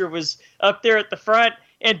Felcher was up there at the front,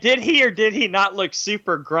 and did he or did he not look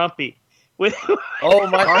super grumpy? Oh,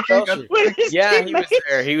 Michael Felcher. Yeah, he was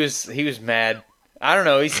there. He was mad. I don't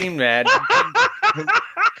know. He seemed mad.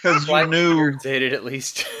 because you knew irritated at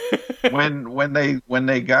least. when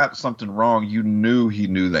they got something wrong, you knew he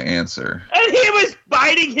knew the answer. And he was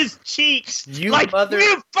biting his cheeks. You like,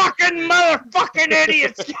 you fucking motherfucking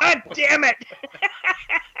idiots. God damn it.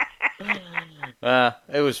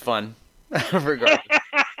 It was fun. Regardless.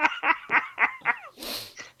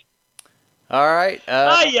 All right.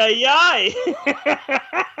 Ay.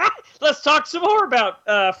 Let's talk some more about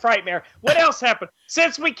Frightmare. What else happened?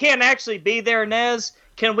 Since we can't actually be there, Nez,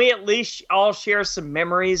 can we at least all share some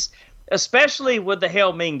memories, especially with the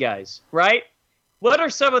Hail Mean guys, right? What are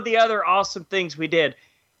some of the other awesome things we did?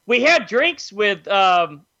 We had drinks with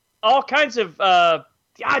all kinds of, God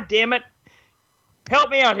damn it. Help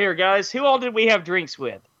me out here, guys. Who all did we have drinks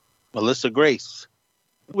with? Melissa Grace.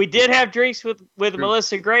 We did have drinks with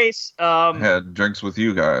Melissa Grace. Had drinks with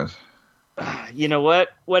you guys. You know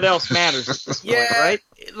what? What else matters at this point, right?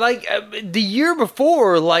 Like the year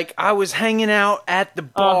before, like I was hanging out at the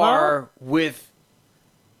bar with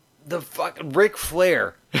the fucking Ric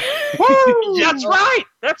Flair. Woo! That's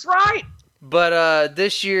right. But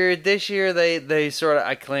this year they sort of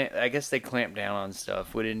I guess they clamped down on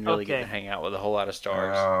stuff. We didn't really get to hang out with a whole lot of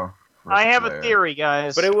stars. I have a theory,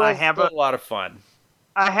 guys. But it was a lot of fun.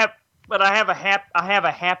 I have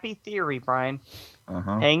a happy theory, Brian.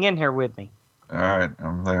 Hang in here with me. All right,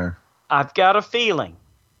 I'm there. I've got a feeling.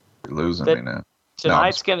 You're losing me now.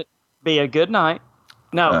 Tonight's going to be a good night.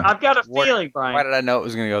 No, I've got a feeling, Brian. Why did I know it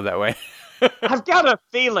was going to go that way? I've got a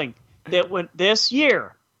feeling that this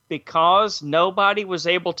year, because nobody was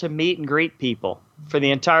able to meet and greet people for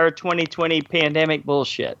the entire 2020 pandemic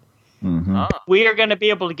bullshit, we are going to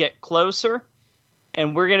be able to get closer.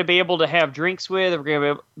 And we're going to be able to have drinks with, we're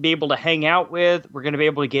going to be able to hang out with, we're going to be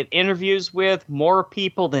able to get interviews with more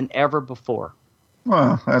people than ever before.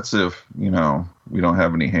 Well, that's if, we don't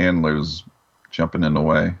have any handlers jumping in the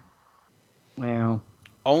way. Well,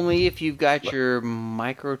 only if you've got your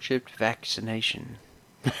microchipped vaccination.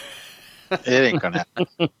 It ain't going to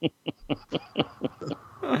happen.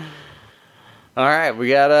 All right, we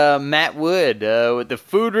got Matt Wood with the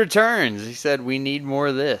food returns. He said, we need more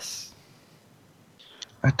of this.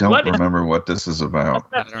 I don't remember what this is about.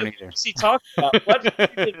 I don't either. What's he talking about?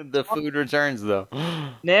 The food returns, though.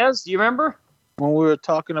 Nez, do you remember? When we were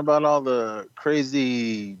talking about all the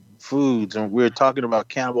crazy foods, and we were talking about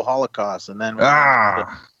Cannibal Holocaust, and then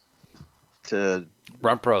to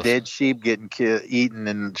rump roast, dead sheep getting eaten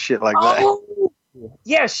and shit like that.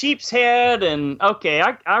 Yeah, sheep's head, and okay,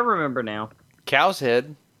 I remember now. Cow's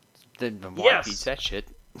head. The wife eats that shit.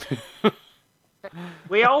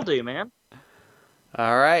 We all do, man.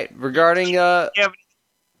 All right, regarding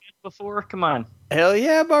before, come on. Hell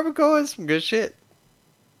yeah, barbacoa is some good shit.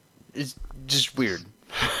 It's just weird.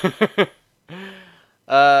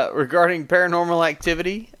 Regarding Paranormal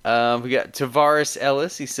Activity, we got Tavares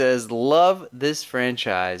Ellis. He says, love this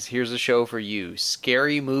franchise. Here's a show for you.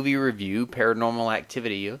 Scary movie review, Paranormal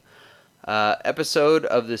Activity. Episode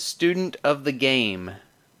of The Student of the Game.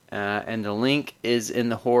 And the link is in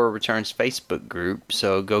the Horror Returns Facebook group,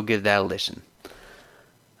 so go give that a listen.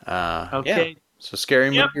 Okay. Yeah. So Scary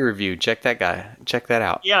Movie Review. Check that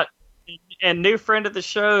out. Yeah. And new friend of the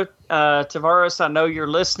show, Tavares, I know you're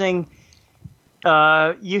listening.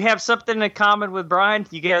 You have something in common with Brian.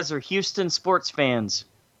 You guys are Houston sports fans.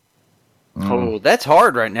 Oh, that's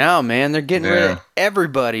hard right now, man. They're getting rid of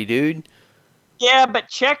everybody, dude. Yeah, but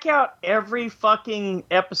check out every fucking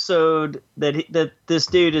episode that this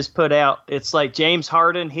dude has put out. It's like James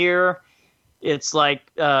Harden here. It's like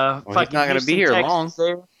he's not going to be here Texas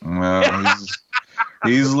long. Well,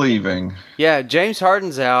 he's leaving. Yeah, James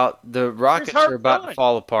Harden's out. The Rockets are about to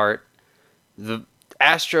fall apart. The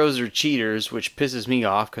Astros are cheaters, which pisses me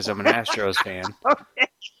off because I'm an Astros fan.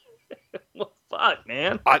 Well, fuck,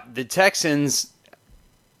 man. The Texans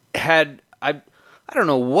had I don't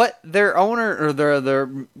know what their owner or their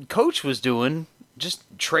coach was doing, just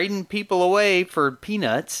trading people away for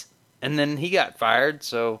peanuts, and then he got fired.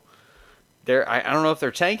 So I don't know if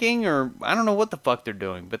they're tanking or I don't know what the fuck they're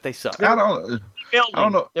doing, but they suck. I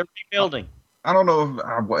don't know. They're rebuilding. I don't know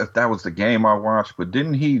if that was the game I watched, but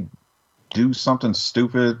didn't he do something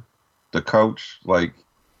stupid? The coach, like,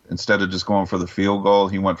 instead of just going for the field goal,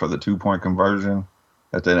 he went for the 2-point conversion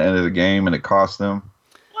at the end of the game, and it cost them.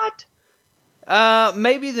 What?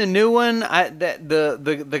 Maybe the new one.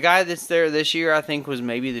 The guy that's there this year, I think, was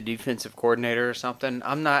maybe the defensive coordinator or something.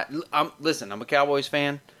 Listen, I'm a Cowboys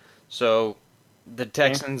fan, so the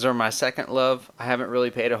Texans are my second love. I haven't really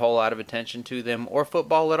paid a whole lot of attention to them or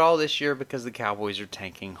football at all this year because the Cowboys are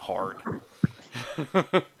tanking hard.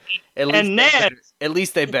 At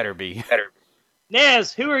least they better be.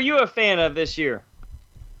 Nez, who are you a fan of this year?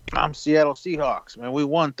 I'm Seattle Seahawks, man. We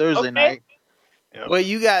won Thursday night. Yep. Well,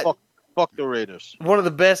 you got fuck the Raiders. one of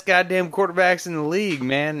the best goddamn quarterbacks in the league,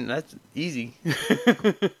 man. That's easy.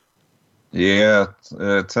 Yeah,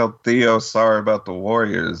 tell Theo sorry about the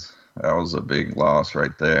Warriors. That was a big loss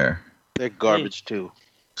right there. They're garbage too.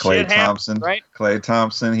 Klay Shit Thompson, happens, right? Klay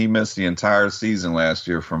Thompson, he missed the entire season last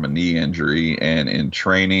year from a knee injury, and in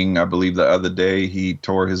training, I believe the other day he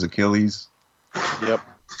tore his Achilles. Yep.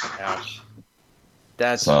 Ouch.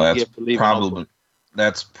 That's probably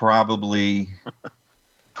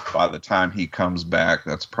by the time he comes back,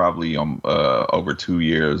 that's probably over 2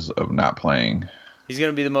 years of not playing. he's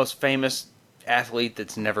gonna be the most famous athlete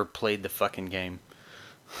that's never played the fucking game.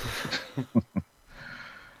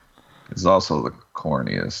 He's also the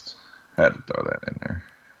corniest. Had to throw that in there.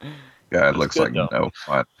 God, looks like no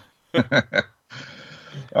fun.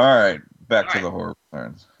 All right, back to the horror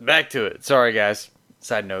returns. Back to it. Sorry, guys.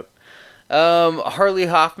 Side note. Harley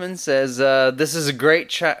Hoffman says, this is a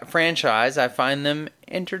great franchise. I find them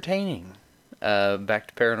entertaining. Back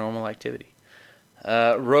to Paranormal Activity.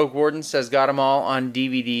 Rogue Warden says, got them all on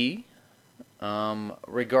DVD.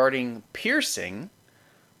 Regarding piercing,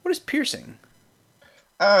 what is piercing?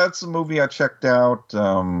 It's a movie I checked out.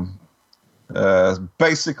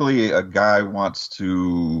 Basically, a guy wants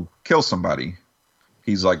to kill somebody.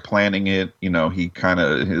 He's like planning it. You know, he kind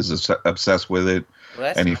of is obsessed with it.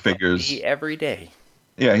 Well, and he figures every day.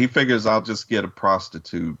 Yeah, he figures I'll just get a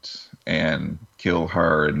prostitute and kill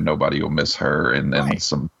her, and nobody will miss her, and then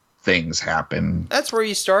some things happen. That's where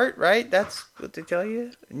you start, right? That's what they tell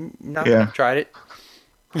you. Not Yeah. tried it.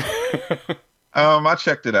 I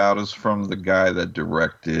checked it out. It's from the guy that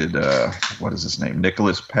directed what is his name?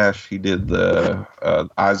 Nicholas Pesh. He did the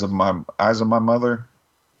Eyes of My Mother.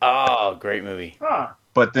 Oh, great movie. Huh.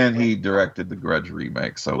 But then he directed the Grudge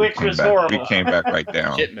remake, so Which was we horrible. came back right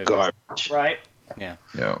down. Shit movie. Garbage. Right. Yeah.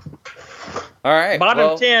 Yeah. All right.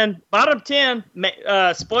 Bottom 10. Bottom 10.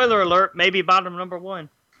 Spoiler alert. Maybe bottom number 1.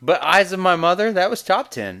 But Eyes of My Mother, that was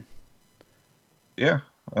top 10. Yeah.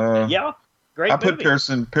 Yeah. Great I put movie.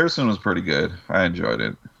 Pearson. Pearson was pretty good. I enjoyed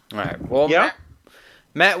it. All right. Well, Yeah.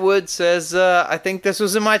 Matt Wood says, I think this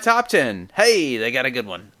was in my top 10. Hey, they got a good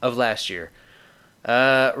one of last year.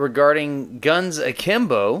 Regarding Guns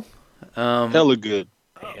Akimbo. Hella good.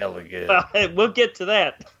 Hella good. We'll get to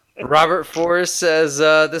that. Robert Forrest says,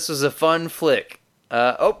 this was a fun flick.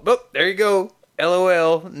 There you go.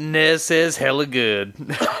 LOL. Nez says hella good.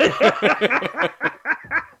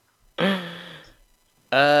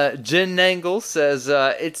 Jen Nangle says,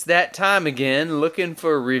 it's that time again, looking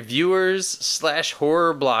for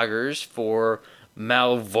reviewers/horror bloggers for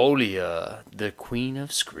Malvolia, the Queen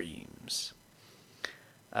of Screams.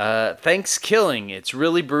 Thanks killing. It's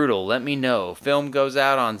really brutal. Let me know. Film goes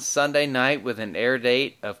out on Sunday night with an air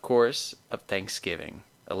date, of course, of Thanksgiving,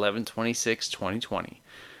 11/26/2020.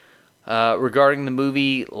 Regarding the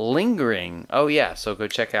movie Lingering. Oh, yeah. So go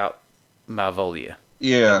check out Malvolia.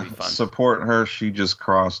 Yeah, support her. She just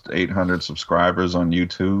crossed 800 subscribers on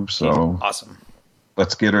YouTube, so awesome.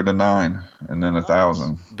 Let's get her to 9, and then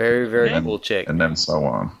 1,000. Very, very cool chick. And then so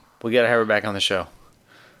on. We got to have her back on the show.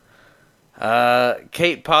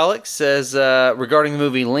 Kate Pollock says, regarding the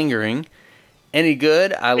movie Lingering, any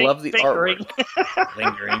good? I love the artwork.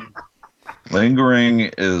 Lingering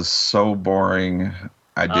is so boring.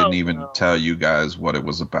 I didn't even tell you guys what it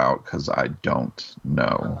was about because I don't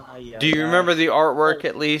know. Do you remember the artwork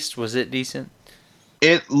at least? Was it decent?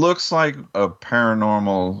 It looks like a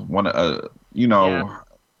paranormal one. And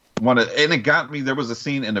it got me. There was a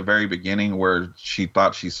scene in the very beginning where she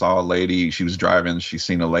thought she saw a lady. She was driving. She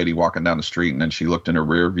seen a lady walking down the street, and then she looked in her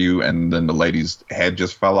rear view, and then the lady's head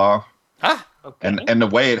just fell off. Okay. And the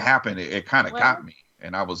way it happened, it kind of got me,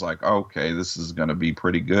 and I was like, okay, this is going to be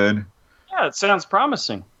pretty good. Yeah, it sounds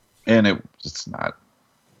promising. And it's not.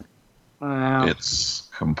 Wow. It's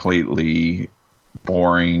completely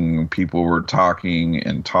boring. People were talking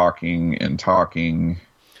and talking and talking.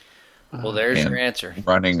 Well, there's your answer.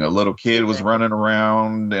 Running. A little kid was running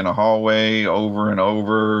around in a hallway over and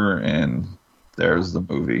over, and there's the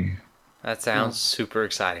movie. That sounds super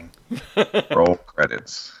exciting. Roll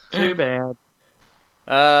credits. Too bad.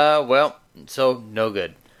 Well, so no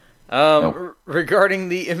good. Nope. Regarding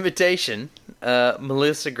The Invitation,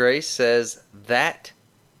 Melissa Grace says that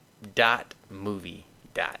movie.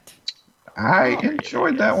 I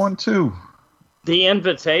enjoyed that one too. The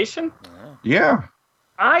Invitation? Yeah.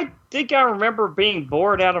 I think I remember being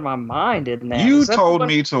bored out of my mind in that. You Is that told the one-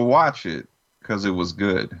 me to watch it because it was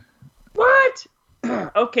good. What?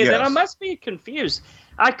 Okay, then I Yes. must be confused.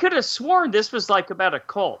 I could have sworn this was like about a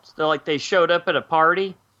cult. They showed up at a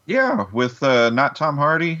party. Yeah, with not Tom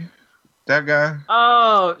Hardy. that guy?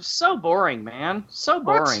 Oh, so boring, man. So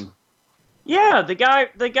boring. Yeah, the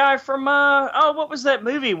guy from what was that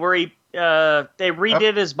movie where he they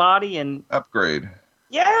redid his body and Upgrade.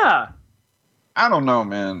 Yeah. I don't know,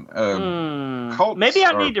 man. Cults Maybe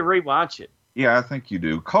I need to rewatch it. Yeah, I think you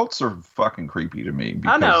do. Cults are fucking creepy to me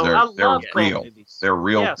because I know. I love they're cult real. movies. They're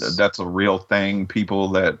real. Yes. That's a real thing. People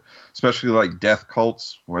that, especially like death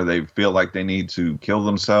cults, where they feel like they need to kill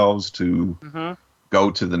themselves to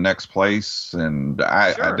go to the next place, and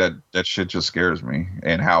that shit just scares me.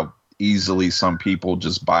 And how easily some people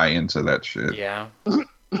just buy into that shit. Yeah.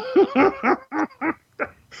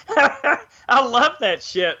 I love that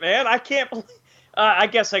shit, man. I can't believe. I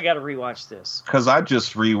guess I got to rewatch this. Because I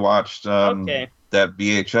just rewatched that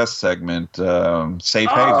VHS segment, Safe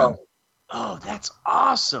Haven. Oh, that's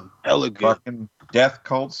awesome. Hella good. Fucking death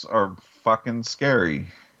cults are fucking scary.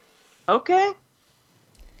 Okay.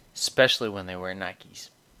 Especially when they wear Nikes.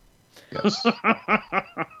 Yes.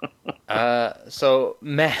 So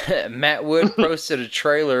Matt Wood posted a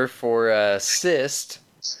trailer for Cyst.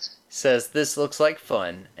 Says this looks like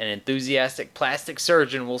fun. An enthusiastic plastic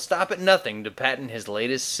surgeon will stop at nothing to patent his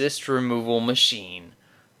latest cyst removal machine.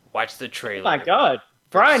 Watch the trailer. Oh my God,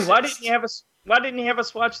 Brian, why didn't you have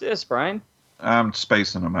us watch this, Brian? I'm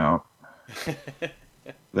spacing them out.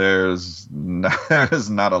 There's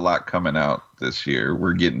not a lot coming out this year.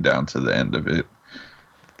 We're getting down to the end of it.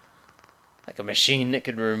 Like a machine that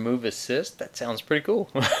could remove a cyst? That sounds pretty cool.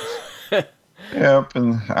 Yep,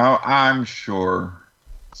 and I'm sure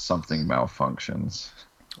something malfunctions.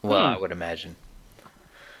 Well, I would imagine.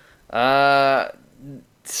 So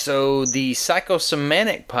the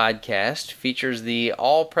Psychosemantic podcast features the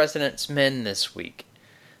All President's Men this week.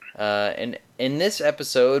 And in this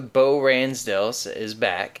episode, Bo Ransdell is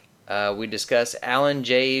back. We discuss Alan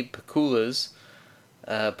J. Pakula's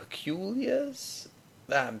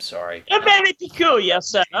I'm sorry. Very peculiar,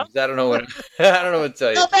 sir. I don't know what to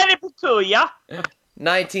tell you. Very peculiar.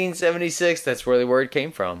 1976. That's where the word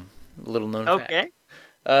came from. Little known fact. Okay.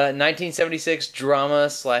 1976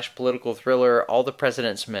 drama/political thriller All the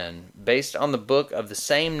President's Men, based on the book of the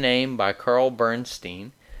same name by Carl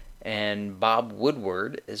Bernstein and Bob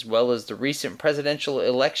Woodward, as well as the recent presidential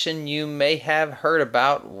election you may have heard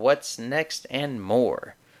about, what's next, and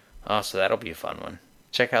more. Oh, so that'll be a fun one.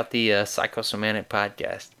 Check out the Psychosemantic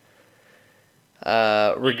podcast.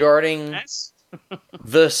 Regarding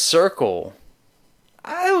The Circle,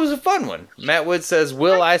 it was a fun one. Matt Wood says,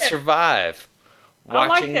 "Will I survive?" I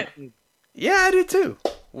like it. Yeah, I do too.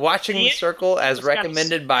 Watching The Circle as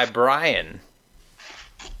recommended by Brian.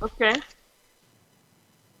 Okay.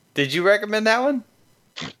 Did you recommend that one?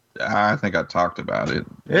 I think I talked about it.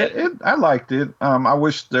 I liked it. I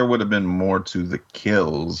wish there would have been more to the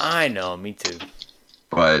kills. I know, me too.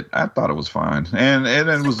 But I thought it was fine, and it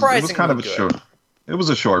was kind of a short. It was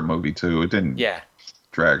a short movie too. It didn't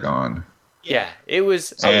drag on. Yeah, it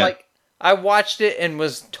was. I watched it and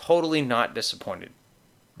was totally not disappointed.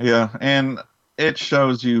 Yeah, and it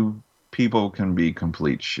shows you people can be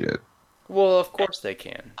complete shit. Well, of course they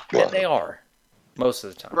can, and they are most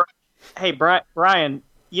of the time. Hey, Brian,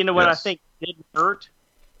 you know what I think didn't hurt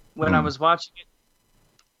when I was watching it?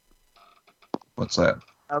 What's that?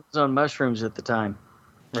 I was on mushrooms at the time.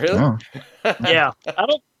 Really? Oh. Yeah, I don't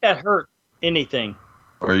think that hurt anything.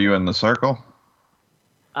 Were you in the circle?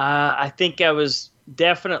 I think I was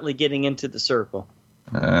definitely getting into the circle.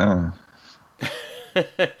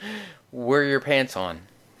 Were your pants on?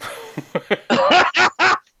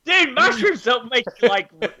 Dude, mushrooms don't make you like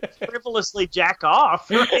frivolously jack off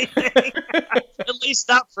or anything. At least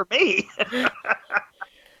not for me.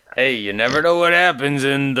 Hey, you never know what happens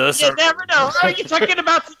in the circle. You never know. Are you talking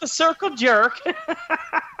about the circle jerk?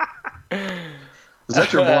 Is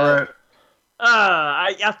that your Borat?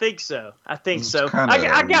 I think so. I think so.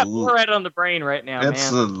 I got Borat on the brain right now, man.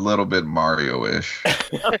 It's a little bit Mario-ish.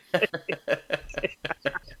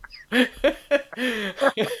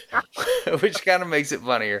 Which kind of makes it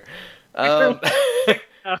funnier. All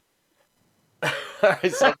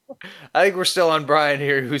right, so I think we're still on Brian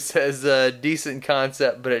here, who says decent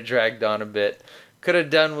concept, but it dragged on a bit. Could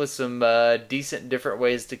have done with some decent different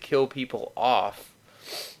ways to kill people off.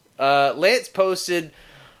 Lance posted,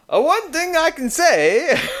 one thing I can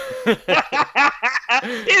say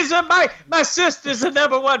is my sister's the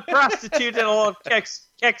 #1 prostitute in all of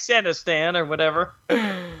Kexanistan or whatever.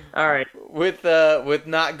 All right. With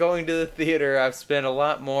not going to the theater, I've spent a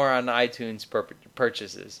lot more on iTunes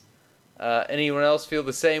purchases. Anyone else feel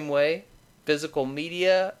the same way? Physical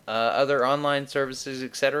media, other online services,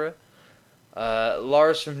 etc.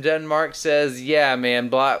 Lars from Denmark says, "Yeah, man,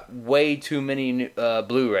 bought way too many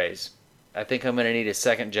Blu-rays. I think I'm gonna need a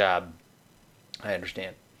second job." I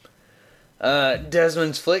understand.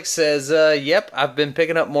 Desmond's Flick says, yep, I've been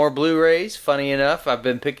picking up more Blu-rays. Funny enough, I've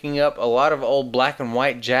been picking up a lot of old black and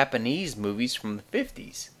white Japanese movies from the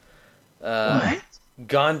 50s. What?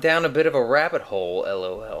 Gone down a bit of a rabbit hole,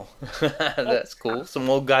 LOL. That's cool. Some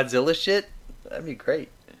old Godzilla shit? That'd be great.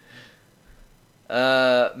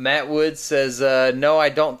 Matt Woods says, no, I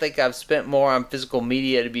don't think I've spent more on physical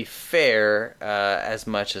media, to be fair, as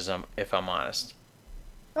much as if I'm honest.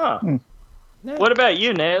 Huh. What about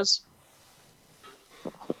you, Nez?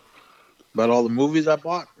 About all the movies I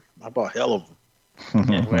bought hell of them.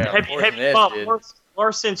 Well, Have you bought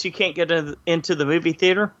more since you can't get into the movie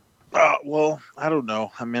theater? Well, I don't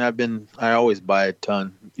know. I mean, I always buy a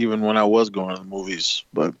ton, even when I was going to the movies.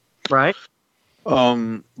 But Right.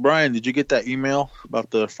 Brian, did you get that email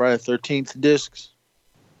about the Friday 13th discs?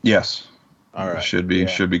 Yes. All right. Should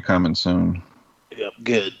be coming soon. Yep,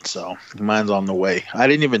 good. So mine's on the way. I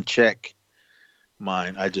didn't even check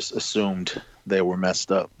mine. I just assumed they were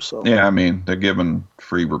messed up. So Yeah, I mean, they're giving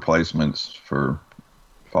free replacements for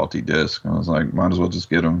faulty discs. I was like, might as well just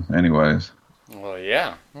get them anyways. Well,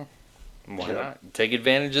 yeah. Why not? Take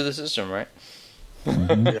advantage of the system, right?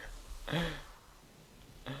 Mm-hmm.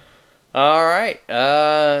 All right.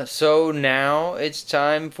 So now it's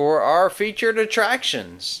time for our featured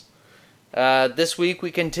attractions. This week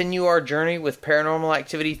we continue our journey with Paranormal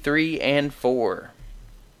Activity 3 and 4.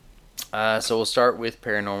 So we'll start with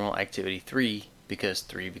Paranormal Activity 3 because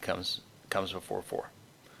 3 comes before 4.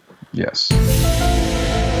 Yes.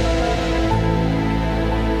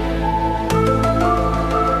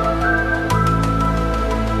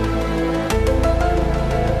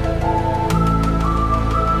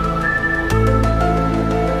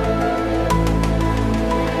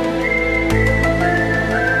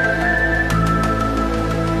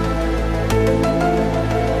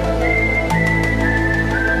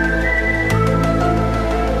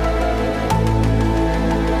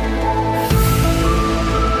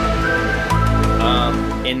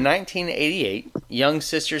 In 1988, young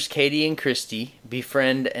sisters Katie and Christy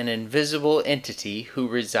befriend an invisible entity who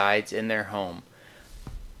resides in their home.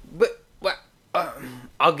 But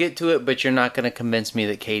I'll get to it, but you're not going to convince me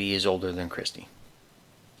that Katie is older than Christy.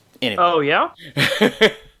 Anyway. Oh, yeah?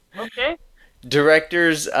 Okay.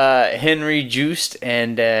 Directors Henry Joost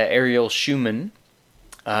and Ariel Schumann.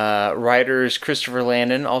 Writers Christopher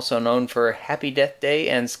Landon, also known for Happy Death Day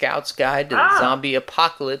and Scout's Guide to the Zombie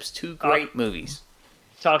Apocalypse, two great movies.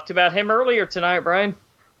 Talked about him earlier tonight, Brian.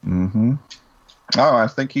 Mm-hmm. Oh, I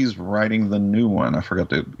think he's writing the new one. I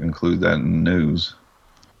forgot to include that in the news.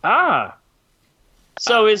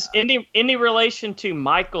 So is any relation to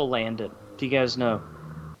Michael Landon? Do you guys know?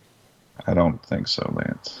 I don't think so,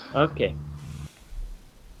 Lance. Okay.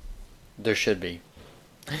 There should be.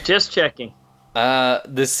 Just checking.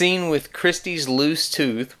 The scene with Christy's loose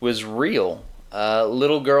tooth was real.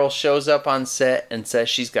 Little girl shows up on set and says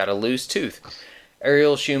she's got a loose tooth.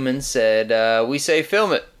 Ariel Schumann said, we say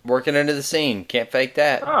film it. Working into the scene. Can't fake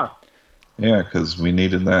that. Yeah, because we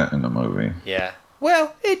needed that in the movie. Yeah.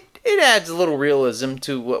 Well, it adds a little realism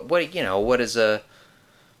to what is a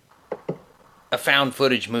found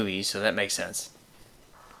footage movie, so that makes sense.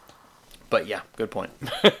 But yeah, good point.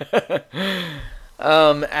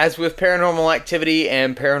 As with Paranormal Activity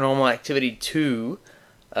and Paranormal Activity 2,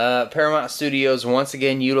 Paramount Studios once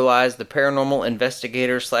again utilized the paranormal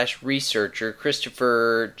investigator/researcher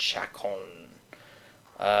Christopher Chacon,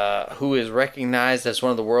 who is recognized as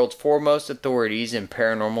one of the world's foremost authorities in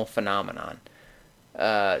paranormal phenomenon,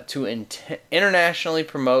 to internationally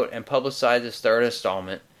promote and publicize the third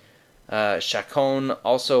installment. Chacon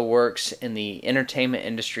also works in the entertainment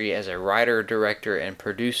industry as a writer, director, and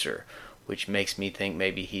producer, which makes me think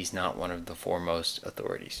maybe he's not one of the foremost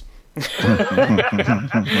authorities.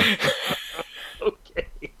 Okay.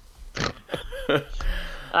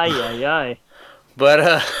 Aye.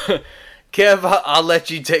 But, Kev, I'll let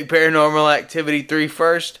you take Paranormal Activity 3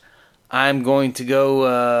 first. I'm going to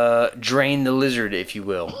go drain the lizard, if you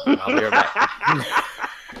will. I'll be right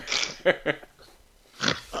back.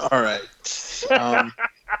 All right.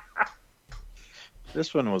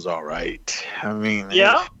 This one was all right. I mean,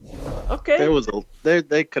 yeah. Okay.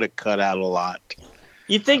 They could have cut out a lot.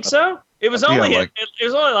 You think so? It was only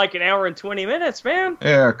like an hour and 20 minutes, man.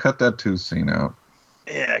 Yeah, cut that tooth scene out.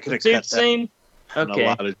 Yeah, I could have Tooth cut that. scene. Okay. A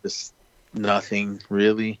lot of just nothing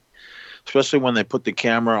really. Especially when they put the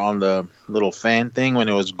camera on the little fan thing when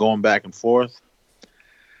it was going back and forth.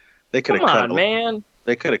 They could have cut. Man.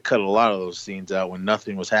 They could have cut a lot of those scenes out when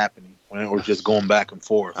nothing was happening, when it was just going back and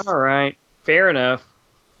forth. All it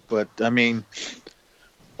But I mean,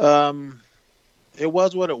 it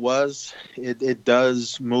was what it was. It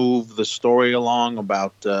does move the story along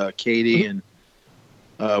about Katie and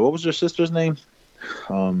what was her sister's name?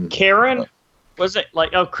 Karen? Was it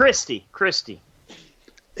like Christy? Christy.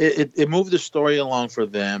 It moved the story along for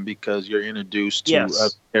them because you're introduced to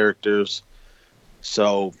Yes. characters.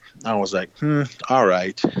 So I was like, all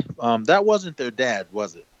right. That wasn't their dad,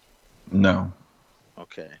 was it? No.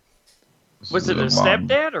 Okay. Was it The a mom.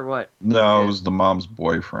 stepdad or what? No, it was the mom's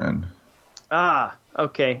boyfriend. Ah,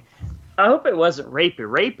 okay. I hope it wasn't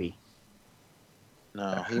rapey.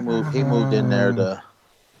 No, he moved in there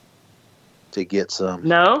to get some.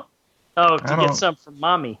 No? Oh, to I get don't- some from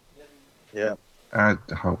mommy. Yeah. I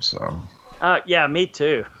hope so. Yeah, me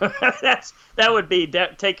too. That would be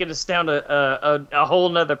taking us down a whole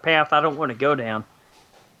nother path I don't want to go down.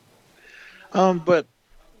 But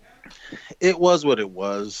it was what it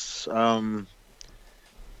was.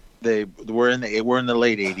 They were in the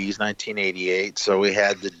late '80s, 1988, so we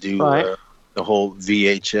had to do Right. the whole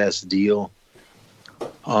VHS deal.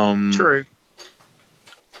 True.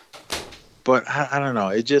 But I don't know.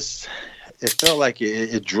 It felt like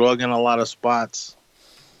it drug in a lot of spots,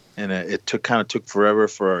 and it took forever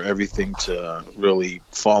for everything to really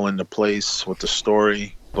fall into place with the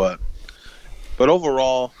story. But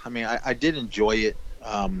overall, I mean, I did enjoy it.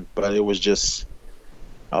 But it was just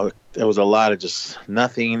there was a lot of just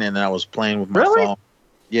nothing, and I was playing with my phone.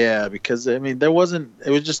 Yeah, because I mean, it was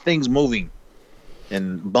just things moving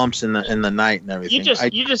and bumps in the night and everything.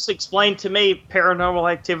 You just explained to me Paranormal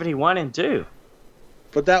Activity 1 and 2.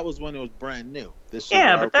 But that was when it was brand new.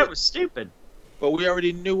 But that was stupid. But we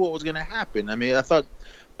already knew what was going to happen. I mean, I thought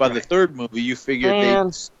by the third movie, you figured Man.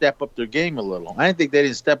 they'd step up their game a little. I didn't think they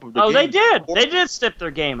didn't step up their game. Oh, they did. They did step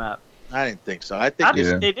their game up. I didn't think so. I think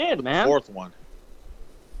They did, man. fourth one.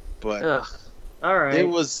 But Ugh. All right. it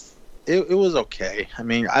was okay. I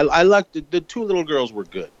mean, I liked the two little girls were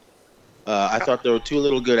good. I thought there were two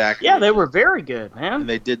little good actors. Yeah, they were very good, man. And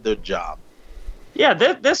they did their job. Yeah,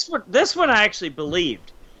 this one I actually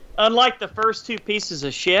believed. Unlike the first two pieces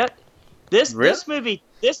of shit, this movie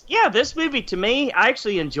to me I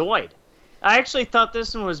actually enjoyed. I actually thought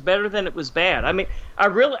this one was better than it was bad. I mean, I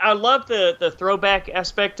love the throwback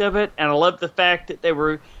aspect of it, and I love the fact that they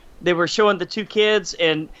were showing the two kids.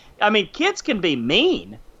 And I mean, kids can be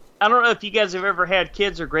mean. I don't know if you guys have ever had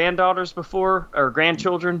kids or granddaughters before, or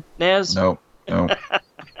grandchildren, Nez. No.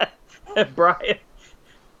 Brian.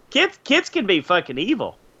 Kids can be fucking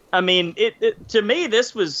evil. I mean, to me,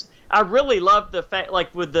 this was. I really loved the fact,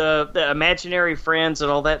 like with the imaginary friends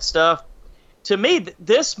and all that stuff. To me,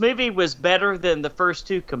 this movie was better than the first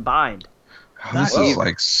two combined. This is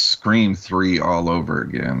like Scream 3 all over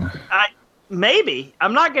again. Maybe.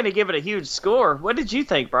 I'm not going to give it a huge score. What did you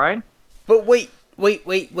think, Brian? But wait. I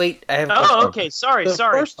have. Okay. Sorry. The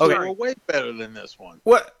first two were way better than this one.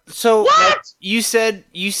 What? So What? You said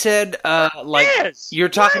like Yes. you're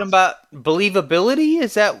talking about believability?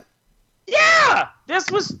 Is that Yeah.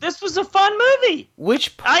 This was a fun movie.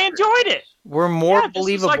 which I enjoyed it. were more This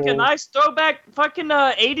believable? was like a nice throwback fucking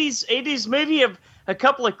 80s movie of a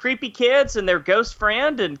couple of creepy kids and their ghost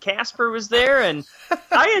friend, and Casper was there, and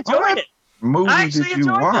I enjoyed it. Movie I did actually you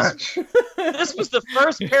enjoyed watch? This was the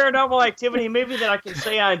first Paranormal Activity movie that I can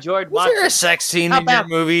say I enjoyed Was watching. there a sex scene How in your about-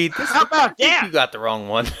 movie? How about that? You got the wrong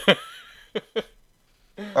one.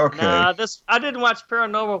 Okay. Nah, I didn't watch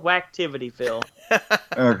Paranormal Activity, Phil.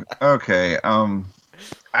 Okay.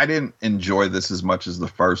 I didn't enjoy this as much as the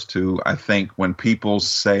first two. I think when people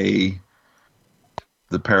say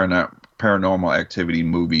the Paranormal Activity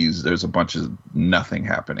movies, there's a bunch of nothing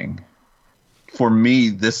happening. For me,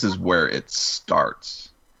 this is where it starts.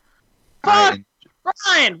 Fuck!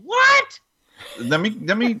 Brian, what? Let me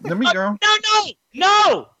go.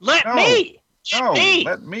 No! Let No. me! No, me!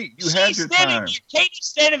 let me. You had your time. Katie's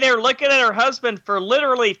standing there looking at her husband for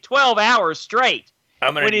literally 12 hours straight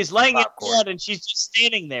when he's laying in bed, and she's just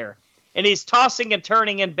standing there. And he's tossing and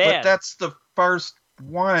turning in But bed. that's the first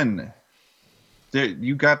one.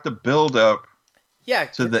 You got the build up Yeah,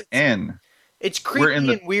 to the end. It's creepy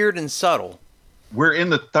and weird and subtle. We're in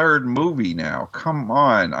the third movie now. Come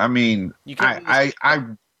on. I mean, I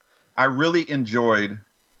really enjoyed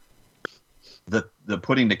the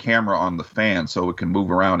putting the camera on the fan so it can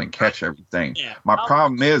move around and catch everything. Yeah. My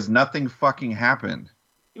problem is nothing fucking happened.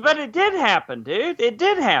 But it did happen, dude. It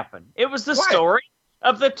did happen. It was the What? story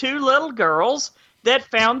of the two little girls that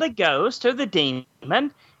found the ghost or the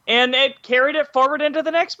demon, and it carried it forward into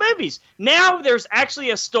the next movies. Now there's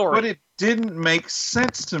actually a story. But it didn't make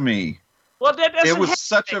sense to me. Well, that doesn't It was have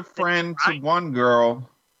such to a make sense, friend to right? one girl,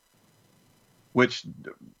 which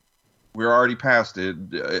we're already past it.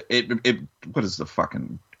 What is the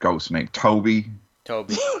fucking ghost name? Toby.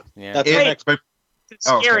 Toby. Yeah. That's the Hey. next. But It's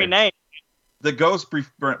a scary Okay. name. the ghost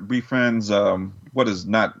befriends what is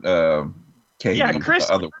not Katie? Yeah, Chris.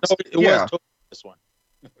 The other one. No, it Yeah. was totally this one.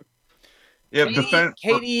 It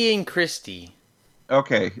Katie and Christy.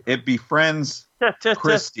 Okay, it befriends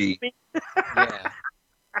Christy. Yeah.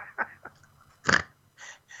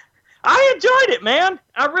 I enjoyed it, man.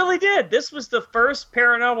 I really did. This was the first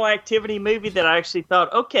Paranormal Activity movie that I actually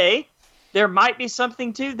thought, okay, there might be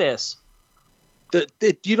something to this.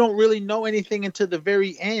 You don't really know anything until the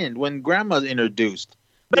very end when Grandma's introduced.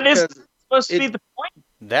 But it's Because supposed to be the point.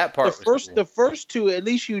 That part the first two, at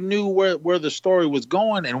least you knew where the story was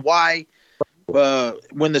going and why.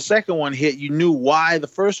 When the second one hit, you knew why the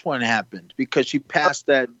first one happened because she passed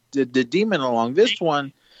the demon along. This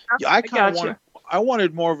one, I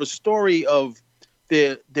wanted more of a story of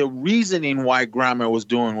the reasoning why Grandma was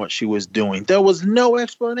doing what she was doing. There was no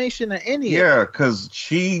explanation of any of it. Yeah, because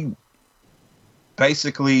she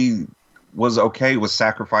basically was okay with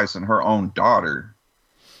sacrificing her own daughter.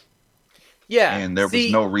 Yeah. And there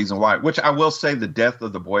was no reason why. Which I will say the death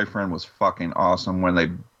of the boyfriend was fucking awesome when they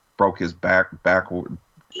broke his backward,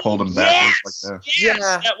 pulled him backwards like that. Yes,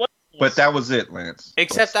 Yeah. that was But that was it, Lance.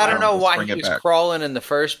 Except I don't know Let's why bring he it was back. crawling in the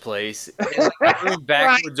first place. He moved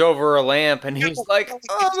backwards over a lamp, and he's like,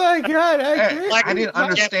 "Oh my god, I didn't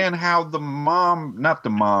understand how the mom, not the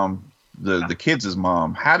mom, the kid's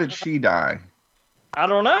mom. How did she die? I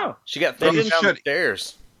don't know. She got They thrown down should- the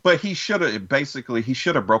stairs." But he should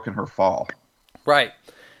have broken her fall. Right.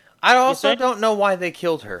 I also think? don't know why they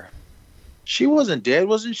killed her. She wasn't dead,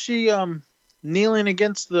 wasn't she? Kneeling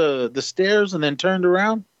against the stairs and then turned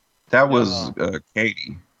around. That was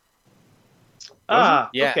Katie. Yeah.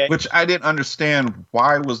 Okay. Which I didn't understand.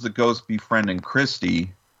 Why was the ghost befriending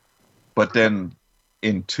Christy, but then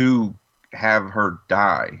in 2 have her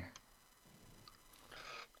die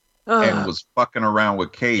and was fucking around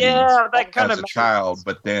with Katie Yeah, that kind as of a child,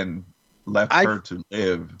 but then left her to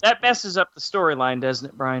live. that messes up the storyline, doesn't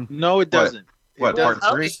it, Brian? No, it doesn't. What, It part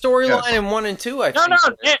doesn't. 3? The storyline Yes. in 1 and 2, I No,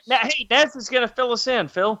 think. hey, Nez is going to fill us in,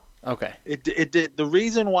 Phil. Okay. It did. The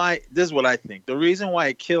reason why, this is what I think. The reason why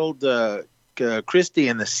it killed Christy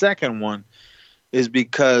in the second one is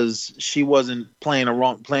because she wasn't playing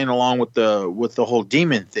along with the whole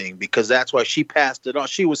demon thing. Because that's why she passed it on.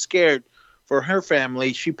 She was scared for her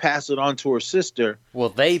family. She passed it on to her sister. Well,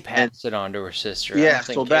 they passed it on to her sister. I Yeah, don't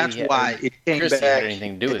think so that's Katie why it came Christy back. had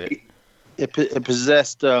anything to do with it. It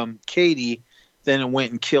possessed Katie. Then it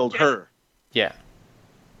went and killed her. Yeah.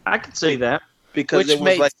 I could see that. Because Which it was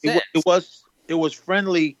made like sense. it was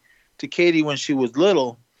friendly to Katie when she was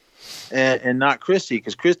little, and not Christy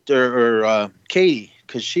because Katie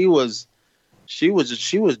because she was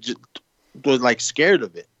just was like scared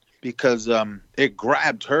of it because it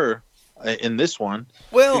grabbed her in this one.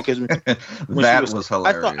 Well, because when That she was I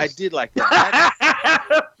hilarious. thought I did like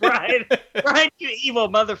that. Brian, you evil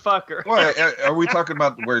motherfucker. What, are we talking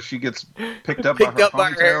about where she gets picked up Picked by her up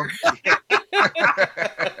by her ponytail?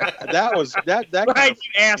 that was that Brian,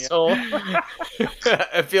 you asshole.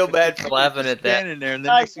 I feel bad for laughing at that. standing there, and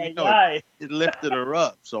then next thing you know, it lifted her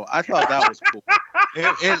up. So I thought that was cool.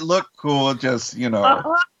 It looked cool, just,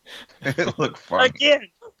 it looked funny. Again,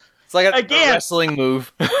 It's like a Again. wrestling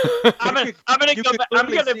move. I'm gonna You go could back. I'm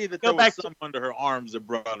clearly gonna see that go there back was some under her arms that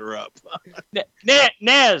brought her up.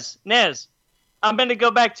 Nez. I'm gonna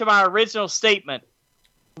go back to my original statement.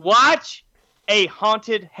 Watch a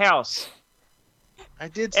haunted house I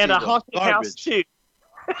did see and a those. haunted house too.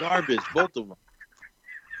 Garbage, both of them.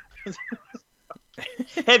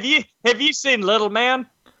 Have you seen Little Man?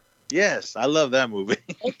 Yes, I love that movie.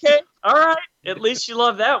 Okay, all right. At least you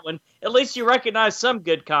love that one. At least you recognize some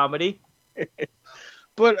good comedy.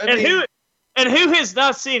 But I mean, who has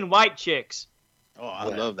not seen White Chicks? oh, I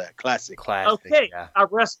love that classic. Classic. Okay, Yeah. I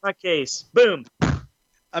rest my case. Boom.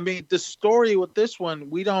 I mean, the story with this one,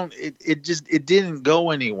 it didn't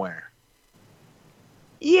go anywhere.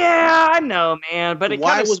 Yeah, I know, man. But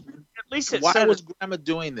Why at least it why said was it, Grandma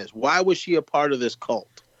doing this? Why was she a part of this cult?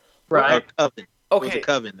 right. Or coven. It was Okay. a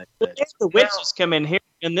coven. That Well, said. the witches come in here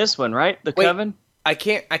in this one, right? The Wait. coven. I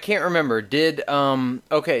can't remember. Did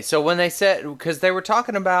okay, so when they said, because they were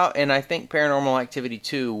talking about, and I think Paranormal Activity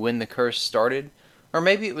 2 when the curse started, or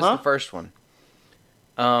maybe it was the first one.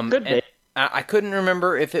 Could be. and I couldn't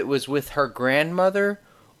remember if it was with her grandmother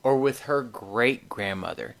or with her great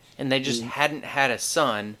grandmother, and they just hadn't had a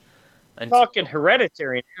son. Talking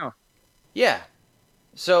hereditary now. Yeah.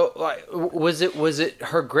 So like, was it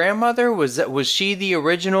her grandmother? Was she the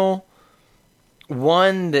original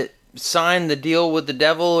one that signed the deal with the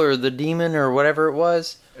devil or the demon or whatever it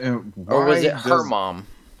was? Or was it her mom?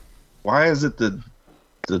 Why is it the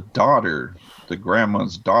daughter, the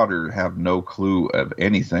grandma's daughter have no clue of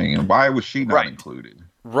anything, and why was she not Right. included?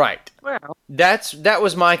 Right. Well, That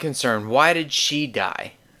was my concern. Why did she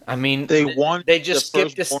die? I mean, they just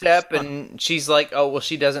skipped a step, and she's like, "Oh, well,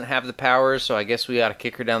 she doesn't have the powers, so I guess we got to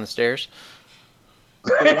kick her down the stairs."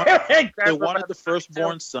 They wanted Grandpa- the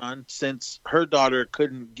firstborn son, since her daughter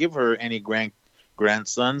couldn't give her any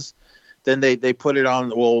grandsons. Then they put it on.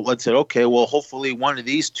 Well, let's say, okay, well, hopefully one of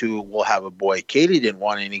these two will have a boy. Katie didn't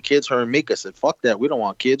want any kids. Her and Mika said, "Fuck that, we don't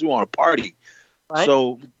want kids. We want a party." Right.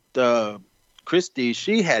 So the Christy,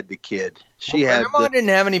 she had the kid. She had. Grandma didn't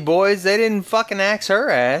have any boys. They didn't fucking axe her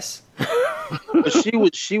ass. But she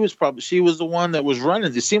was the one that was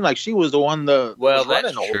running. It seemed like she was the one that was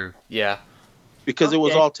running the whole- true. Yeah. because it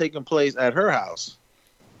was Okay. all taking place at her house.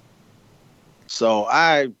 So Or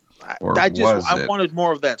I was it? wanted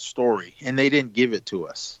more of that story, and they didn't give it to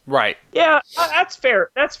us. Right. Yeah, that's fair.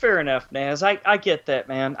 That's fair enough, Naz. I get that,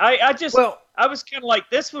 man. I just I was kind of like,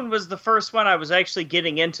 this one was the first one I was actually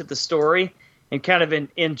getting into the story and kind of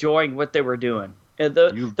enjoying what they were doing.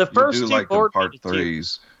 The first you do two like the bored part me to tears.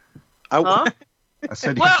 threes. Huh? I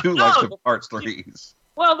said you Well, do like no, the part threes.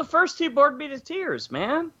 Well, the first two bored me to tears,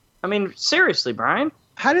 man. I mean, seriously, Brian.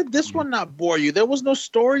 How did this one not bore you? There was no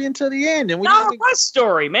story until the end, and we No, it was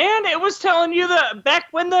story, man. It was telling you back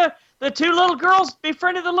when the two little girls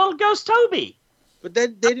befriended the little ghost Toby. But they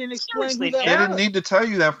didn't explain who Seriously, that They man. didn't need to tell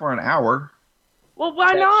you that for an hour. Well,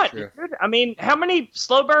 why That's not? true. Dude? I mean, how many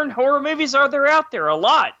slow burn horror movies are there out there? A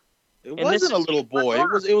lot. It And this wasn't a is little boy.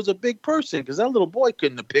 horror. It was a big person, because that little boy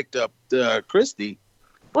couldn't have picked up Christy.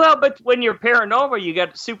 Well, but when you're paranormal, you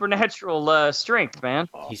got supernatural strength, man.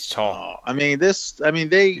 He's tall.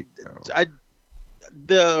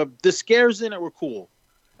 The scares in it were cool.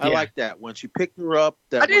 I Yeah. like that when she picked her up.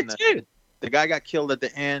 That I did when too. the guy got killed at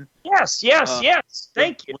the end. Yes.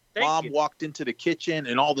 Thank you. When Thank Mom you. walked into the kitchen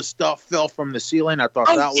and all the stuff fell from the ceiling. I thought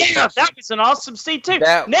Oh, that was yeah, that was an awesome scene, too.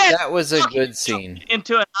 That Ned, was a good scene.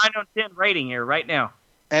 into a 9 on 10 rating here right now.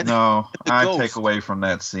 and No, the I ghost. take away from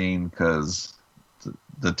that scene because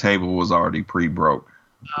the table was already pre-broke.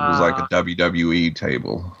 It was like a WWE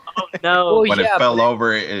table. Oh, no. When yeah, it fell but-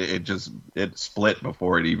 over, it split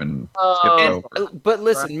before it even Oh. tipped over. But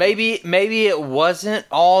listen, maybe it wasn't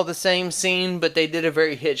all the same scene, but they did a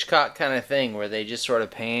very Hitchcock kind of thing where they just sort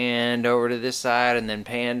of panned over to this side and then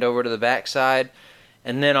panned over to the back side,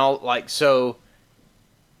 and then all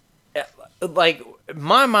like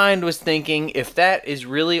my mind was thinking, if that is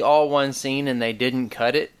really all one scene and they didn't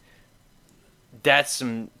cut it, that's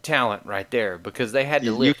some talent right there, because they had to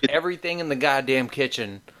You lift could- everything in the goddamn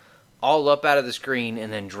kitchen all up out of the screen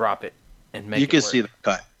and then drop it and make you it can work. see the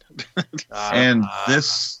cut. And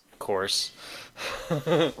this, Of course.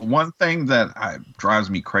 one thing that drives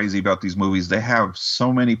me crazy about these movies, they have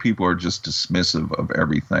so many people are just dismissive of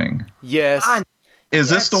everything. Yes. I- Is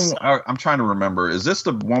this the Yes. one? I'm trying to remember. Is this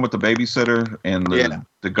the one with the babysitter and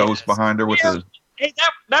the ghost Yes. behind her with Yeah. the? Hey,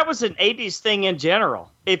 that was an 80s thing in general.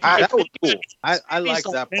 If That was you- cool. I like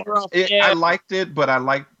that part. Yeah. I liked it, but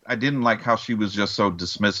I didn't like how she was just so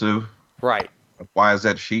dismissive. Right. Why is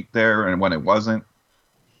that sheet there? And when it wasn't,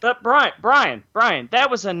 But Brian, that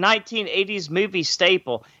was a 1980s movie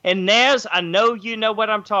staple. And Naz, I know you know what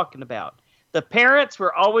I'm talking about. The parents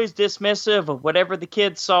were always dismissive of whatever the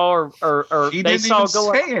kids saw or she they didn't saw even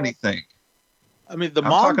go say anything. I mean, the I'm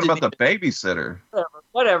mom talking didn't about the babysitter.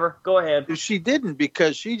 Whatever. Go ahead. She didn't,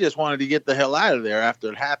 because she just wanted to get the hell out of there after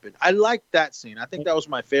it happened. I liked that scene. I think that was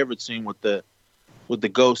my favorite scene with the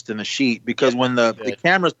ghost in the sheet, because when the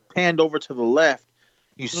camera's panned over to the left,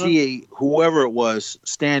 you see whoever it was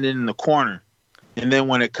standing in the corner, and then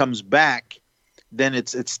when it comes back, then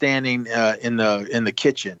it's standing in the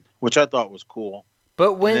kitchen, which I thought was cool.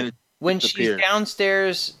 But And then when it she's disappeared.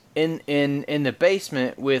 downstairs in the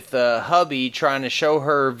basement with hubby trying to show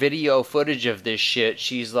her video footage of this shit,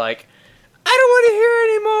 she's like, "I don't want to hear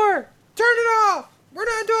anymore. Turn it off. We're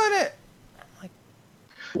not doing it."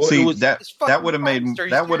 Well, See, it was- that it's fucking would have made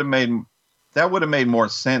monsters, that would have made more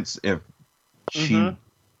sense if she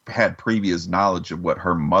had previous knowledge of what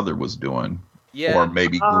her mother was doing, Yeah. or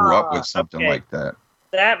maybe grew up with something okay. like that.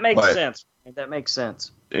 That makes But- sense. That makes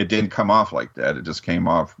sense. It didn't come off like that. It just came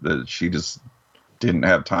off that she just didn't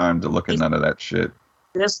have time to look at none of that shit.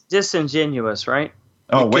 Disingenuous, right?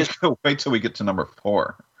 Oh, Because- wait till we get to number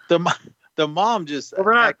 4. the mom just Well,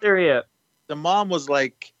 we're not there yet. the mom was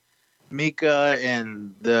like Mika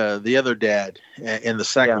and the other dad in the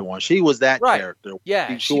second one. She was that Right. character.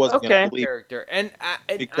 Yeah, she wasn't okay. gonna believe. character, and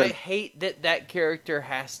I Because- hate that character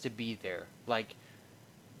has to be there, like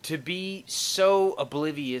to be so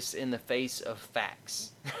oblivious in the face of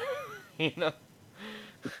facts, you know.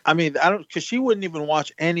 I mean, I don't, because she wouldn't even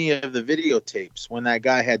watch any of the videotapes when that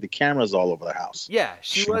guy had the cameras all over the house. Yeah,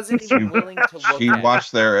 she wasn't even willing to look She at it.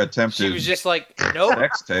 watched their attempted She was just like, nope,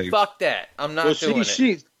 sex tape. fuck that. I'm not Well, doing it.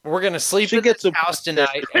 she We're going to sleep she in gets this a- house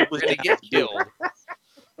tonight and we're going to get killed.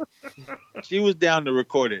 she was down to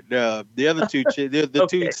record it. The other two, the Okay.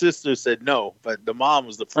 two sisters said no, but the mom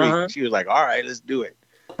was the freak. Uh-huh. She was like, "All right, let's do it."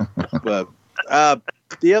 But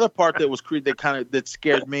the other part that was that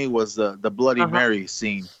scared me was the Bloody Uh-huh. Mary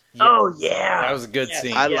scene. Oh yeah, That was a good Yes.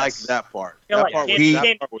 scene. I Yes. liked that part. Feel That like part, Candy that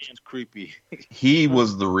Cane part was Man. creepy. He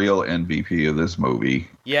was the real MVP of this movie.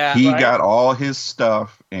 Yeah. He Right. got all his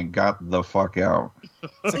stuff and got the fuck out.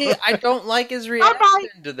 See, I don't like his reaction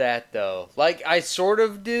to that though. Like, I sort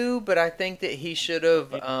of do, but I think that he should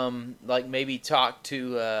have, like, maybe talked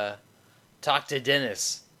to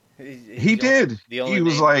Dennis. He did. The only He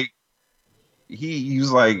was name. like, he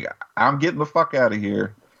was like, I'm getting the fuck out of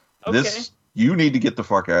here. Okay. You need to get the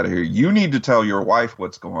fuck out of here. You need to tell your wife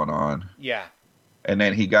what's going on. Yeah, And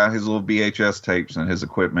then he got his little VHS tapes and his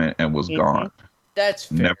equipment and was Mhm. gone. that's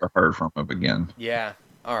fair. Never heard from him again. Yeah,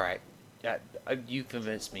 all right. Yeah, you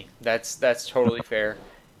convinced me. That's totally fair,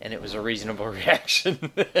 and it was a reasonable reaction.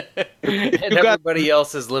 And everybody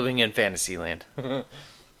else is living in Fantasyland.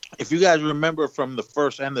 If you guys remember from the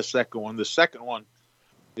first and the second one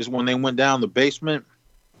is when they went down the basement.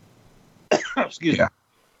 Excuse Yeah. me.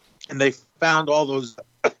 And they found all those.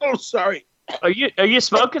 Oh, sorry. Are you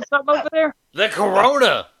smoking something over there? The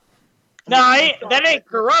Corona. No, that ain't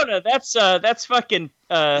Corona. That's fucking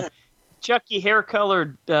Chucky hair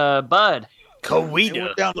colored Bud. They Coeda.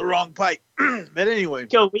 went down the wrong pipe. But anyway,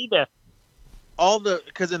 Coeda.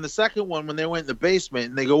 because in the second one when they went in the basement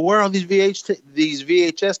and they go, where are these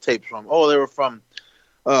VHS tapes from? Oh, they were from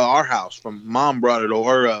our house. From mom brought it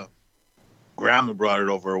over. Grandma brought it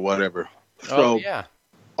over or whatever. So Oh yeah.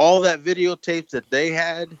 all that videotapes that they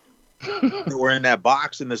had that were in that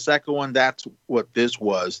box in the second one, that's what this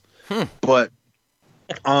was. But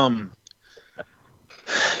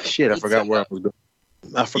shit, I forgot where I was going.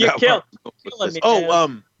 I forgot. killing This. me, Oh,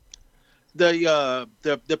 man.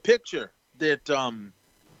 the picture that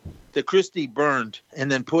that Christy burned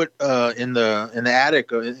and then put in the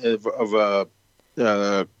attic of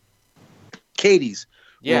Katie's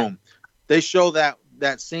Yeah. room. They show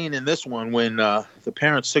that scene in this one when the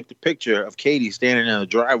parents took the picture of Katie standing in the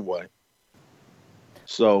driveway.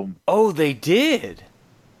 So Oh, they did.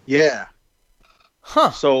 yeah.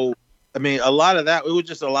 Huh. So I mean, a lot of that, it was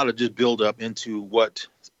just a lot of just build up into what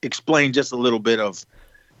explained just a little bit of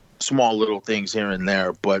small little things here and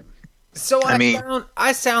there. But So I mean-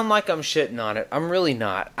 I sound like I'm shitting on it. I'm really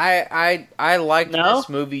not. I liked No? this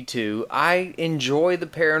movie too. I enjoy the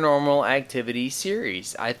Paranormal Activity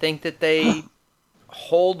series. I think that they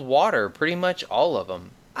hold water, pretty much all of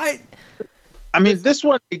them. I mean, this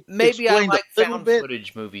one Maybe I explained like a little found bit.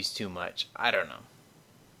 footage movies too much. I don't know.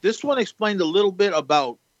 This one explained a little bit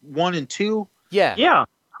about 1 and 2. Yeah, Yeah,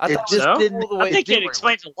 I It thought just so. didn't. all the way I think through it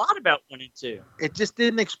explains a lot about 1 and 2. It just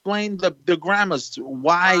didn't explain the grandma's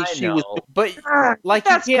why I she know, was. but like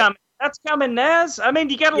That's you can't, coming. That's coming, Nez. I mean,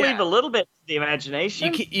 you got to Yeah. leave a little bit to the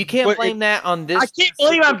imagination. you can't But blame that on this. I can't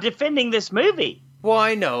believe I'm defending this movie. Well,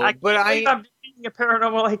 I know, I but can't believe I'm defending a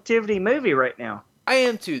Paranormal Activity movie right now. I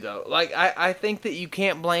am too, though. Like, I think that you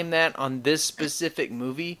can't blame that on this specific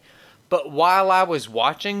movie. But while I was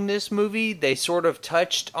watching this movie, they sort of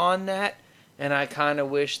touched on that, and I kind of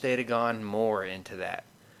wish they'd have gone more into that.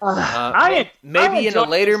 Maybe in a enjoyed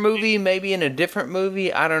later this movie, maybe in a different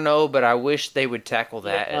movie. I don't know, but I wish they would tackle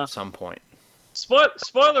that Yeah. at some point.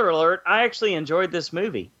 Spoiler alert! I actually enjoyed this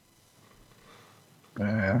movie.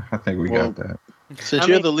 Yeah, I think we Well, got that. Since I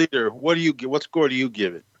you're mean- the leader, what score do you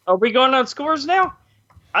give it? Are we going on scores now?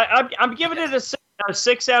 I'm giving it a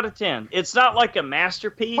 6 out of 10. It's not like a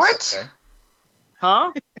masterpiece. What?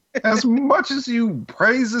 Huh? As much as you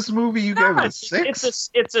praise this movie, you gave it a 6?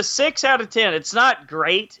 It's a 6 out of 10. It's not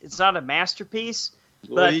great. It's not a masterpiece.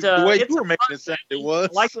 Well, But the way it's you were a making fun it sound, movie. it was.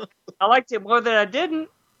 I liked it more than I didn't.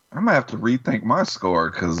 I'm gonna have to rethink my score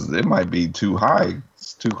because it might be too high.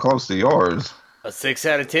 It's too close to yours. A 6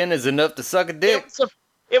 out of 10 is enough to suck a dick.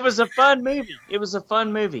 It was a fun movie. It was a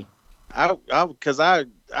fun movie. I'm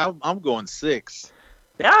going 6.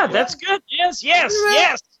 Yeah, that's good. Yes.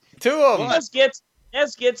 Two of them.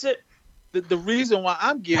 Nez gets it. The reason why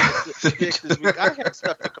I'm giving it 6 is because I had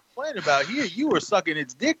stuff to complain about. Here, you were sucking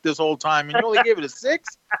its dick this whole time, and you only gave it a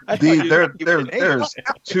 6. I thought you were gonna give it an 8. There's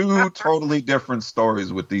two totally different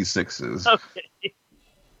stories with these 6s. Okay.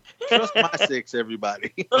 Trust my 6,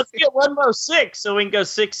 everybody. Let's get one more 6 so we can go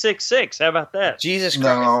 666. How about that? Jesus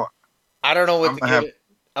Christ. No, I don't know what I'm to gonna give have- it.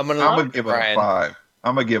 I'm gonna I'm gonna give it a Brian. 5.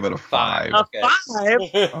 I'm gonna give it a 5. A Okay. 5?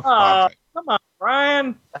 A Oh, 5. come on,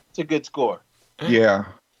 Brian. That's a good score. Yeah,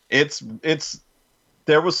 it's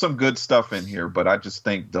there was some good stuff in here, but I just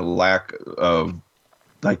think the lack of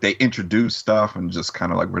like they introduced stuff and just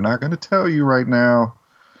kind of like we're not going to tell you right now.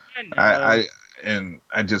 I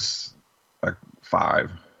just like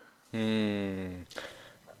 5. I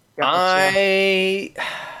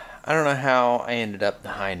don't know how I ended up the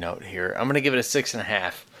high note here. I'm gonna give it a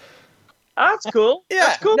 6.5. That's cool. Yeah,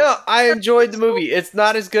 That's cool. no, I enjoyed the movie. It's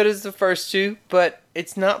not as good as the first two, but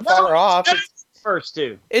it's not far off. First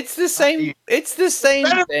two. It's the same. It's the same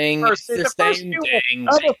thing. It's the same thing.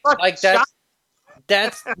 Like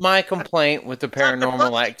that's my complaint with the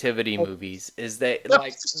Paranormal Activity movies is that The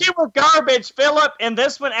like first two were garbage, Philip, and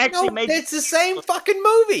this one actually made. It's the same fucking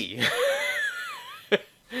movie.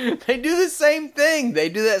 They do the same thing. They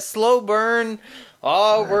do that slow burn.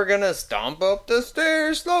 Oh, we're gonna stomp up the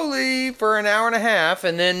stairs slowly for an hour and a half,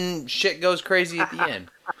 and then shit goes crazy at the end.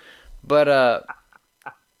 But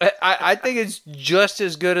I think it's just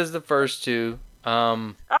as good as the first two.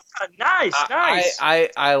 Nice.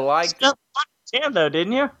 I liked. 10 though,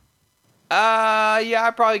 didn't you? Yeah,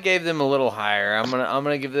 I probably gave them a little higher. I'm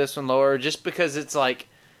gonna give this one lower just because it's like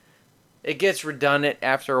it gets redundant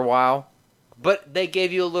after a while, but they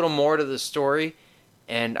gave you a little more to the story,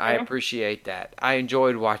 and I appreciate that. I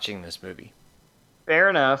enjoyed watching this movie. Fair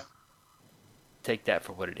enough. Take that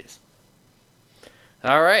for what it is.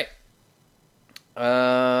 All right.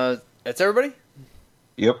 That's everybody?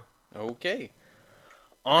 Yep. Okay.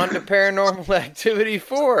 On to Paranormal Activity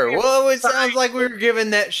 4. Well, it sounds like we were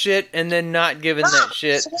giving that shit and then not giving that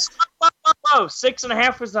shit. Oh,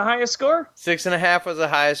 6.5 was the highest score? 6.5 was the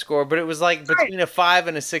highest score, but it was like between a 5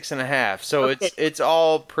 and a 6.5. So it's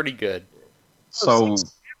all pretty good. So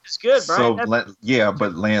it's good, Brian.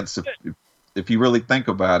 But Lance, if you really think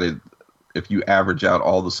about it, if you average out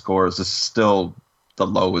all the scores, this is still the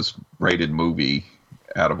lowest rated movie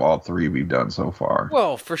out of all 3 we've done so far.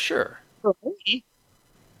 Well, for sure. For me?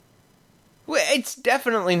 Well, it's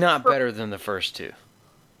definitely not better than the first 2.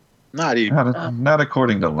 Not even. Not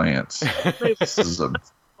according to Lance. This is a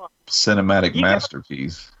cinematic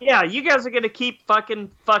masterpiece. Yeah, you guys are gonna keep fucking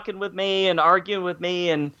with me and arguing with me,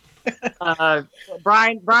 and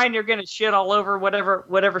Brian, you're gonna shit all over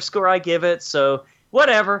whatever score I give it. So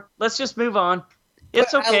whatever. Let's just move on.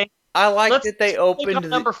 It's okay. I like that they opened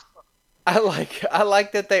number 4. I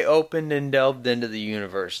like that they opened and delved into the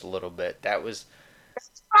universe a little bit. That was.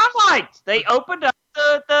 I liked. They opened up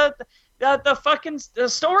the fucking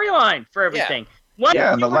storyline for everything.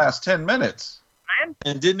 In the last 10 minutes.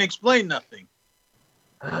 And didn't explain nothing.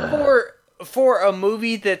 For a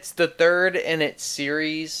movie that's the 3rd in its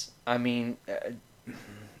series, I mean,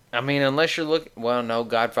 unless you're looking. Well, no,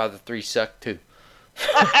 Godfather 3 sucked too.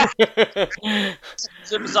 It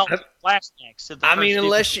was all flashbacks. I mean,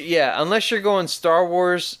 unless you're going Star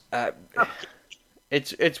Wars,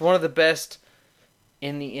 it's one of the best.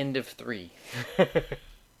 In the end of 3.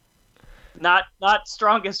 Not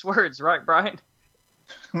strongest words, right, Brian?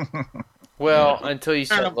 Well, until you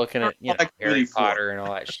start looking at Harry Potter and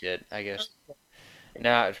all that shit, I guess.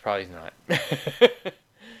 No, it's probably not.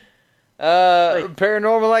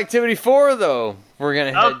 Paranormal Activity 4, though, we're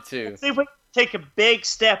going to head to. Let's see if we can take a big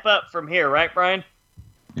step up from here, right, Brian?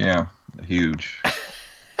 Yeah, huge.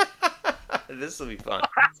 This will be fun.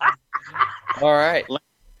 All right.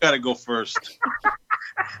 Gotta go first.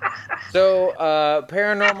 So,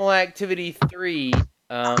 Paranormal Activity 3. He's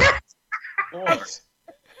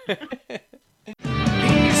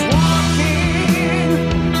walking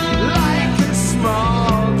like a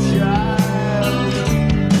small child,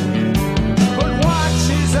 but watch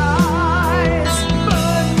his eyes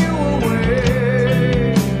burn you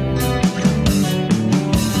away.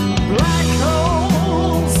 Black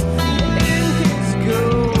holes in his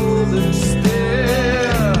golden stare.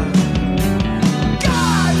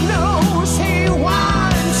 God knows he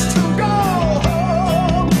wants to go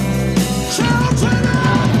home. Children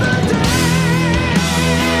of the damned.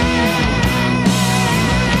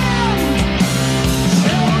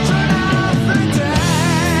 Children of the damned.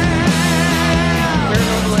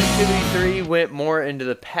 Paranormal Activity 3 went more into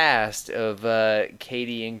the past of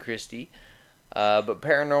Katie and Christy. But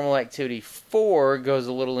Paranormal Activity 4 goes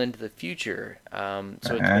a little into the future.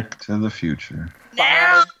 So Back to the future.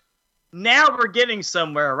 Now we're getting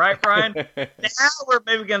somewhere, right, Brian? Now we're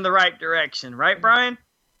moving in the right direction, right, Brian?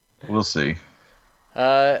 We'll see.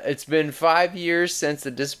 It's been 5 years since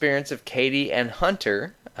the disappearance of Katie and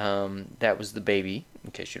Hunter. That was the baby,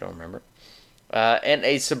 in case you don't remember. And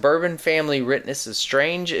a suburban family witnesses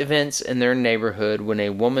strange events in their neighborhood when a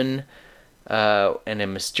woman and a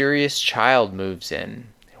mysterious child moves in.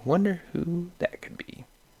 I wonder who that could be.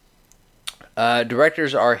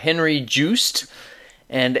 Directors are Henry Joost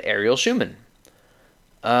and Ariel Schumann.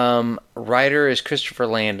 Writer is Christopher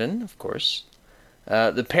Landon, of course.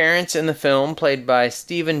 The parents in the film, played by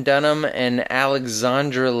Stephen Dunham and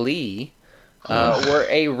Alexandra Lee, were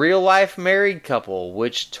a real-life married couple,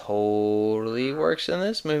 which totally works in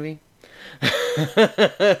this movie.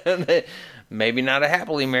 Maybe not a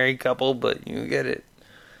happily married couple, but you get it.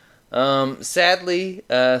 Sadly,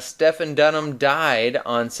 Stephen Dunham died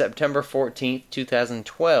on September 14th,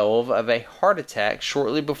 2012 of a heart attack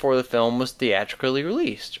shortly before the film was theatrically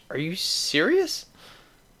released. Are you serious?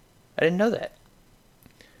 I didn't know that.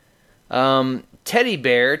 Teddy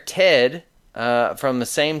Bear, Ted, from the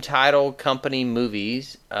same title company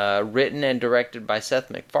movies, written and directed by Seth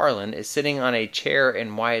MacFarlane, is sitting on a chair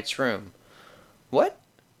in Wyatt's room. What?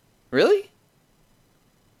 Really?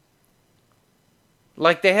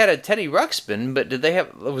 Like they had a Teddy Ruxpin, but did they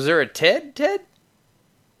have... Was there a Ted?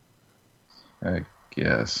 I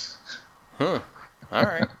guess. Huh. All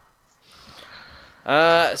right.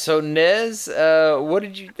 So Nez, what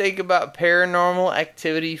did you think about Paranormal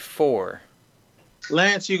Activity 4?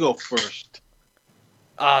 Lance, you go first.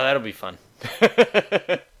 Oh, that'll be fun.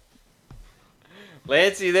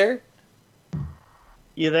 Lance, you there?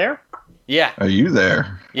 You there? Yeah. Are you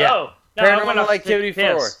there? Yeah. Oh, no, Paranormal Activity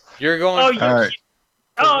 4. You're going... Oh, All right.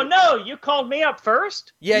 Oh, no, you called me up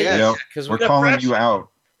first? Yeah, Yep. because We're calling you out.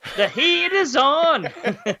 The heat is on.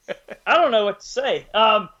 I don't know what to say.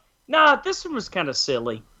 Nah, this one was kind of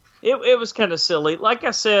silly. It was kind of silly. Like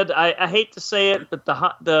I said, I hate to say it, but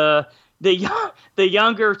the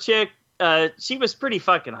younger chick, she was pretty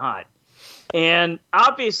fucking hot. And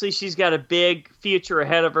obviously she's got a big future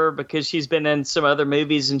ahead of her because she's been in some other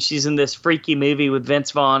movies and she's in this freaky movie with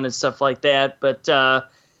Vince Vaughn and stuff like that. But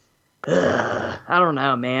I don't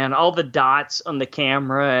know, man. All the dots on the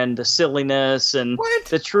camera and the silliness and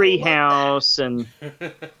the tree house and...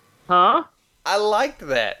 Huh? I liked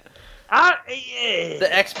that. The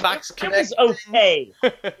Xbox Connect. It was okay.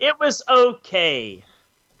 It was okay.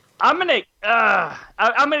 I'm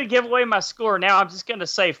gonna give away my score now. I'm just gonna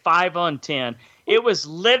say 5 on 10. It was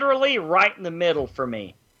literally right in the middle for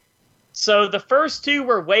me. So the first two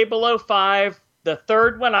were way below 5. The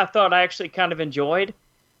third one I thought I actually kind of enjoyed,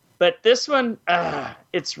 but this one,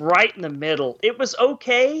 it's right in the middle. It was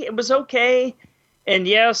okay. It was okay. And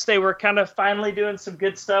yes, they were kind of finally doing some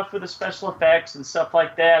good stuff with the special effects and stuff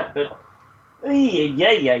like that. But,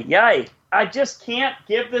 I just can't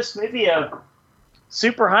give this movie a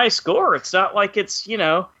super high score. It's not like it's,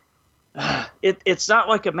 it's not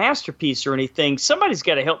like a masterpiece or anything. Somebody's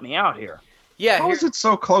got to help me out here. Yeah. How is it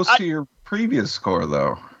so close to your previous score,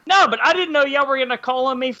 though? No, but I didn't know y'all were going to call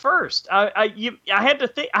on me first. I had to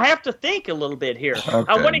think. I have to think a little bit here.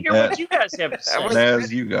 Okay. I want to hear what you guys have to say.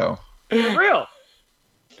 As you go. For real.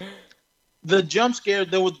 The jump scare,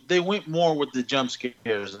 they went more with the jump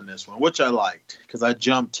scares in this one, which I liked because I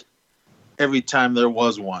jumped every time there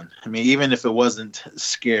was one. I mean, even if it wasn't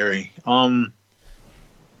scary. I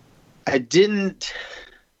didn't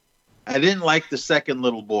like the second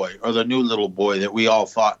little boy or the new little boy that we all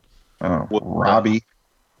thought. Oh, Robbie.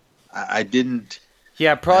 I didn't.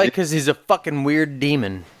 Yeah, probably because he's a fucking weird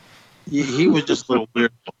demon. He was just a little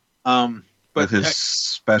weird. But With his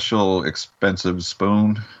special expensive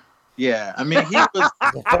spoon. Yeah, I mean, he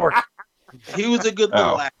was a good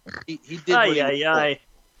little actor. He did what he was told.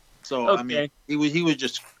 So okay. I mean, he was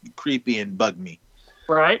just creepy and bugged me.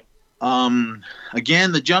 Right.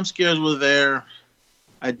 Again, the jump scares were there.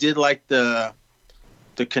 I did like the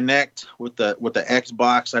Connect with the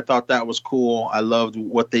Xbox. I thought that was cool. I loved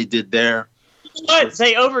what they did there. But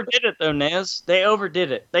they overdid it though, Nez. They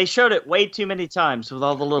overdid it. They showed it way too many times with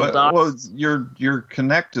all the little dots. Well, your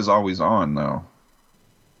Connect is always on though.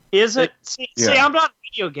 Is it? See, Yeah. I'm not a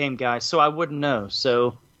video game guy, so I wouldn't know.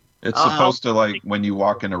 So It's supposed to, like, when you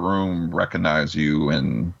walk in a room, recognize you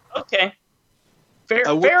and... Okay. Fair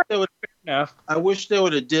enough. I wish they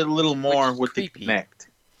would have did a little more with the Connect.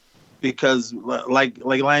 Because, like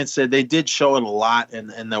Lion said, they did show it a lot,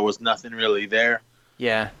 and there was nothing really there.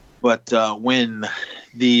 Yeah. But when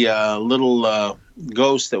the little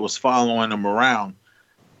ghost that was following them around,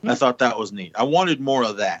 I thought that was neat. I wanted more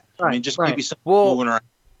of that. Right, I mean, just right. maybe something moving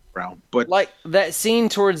around. But like that scene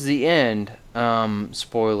towards the end,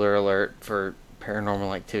 spoiler alert for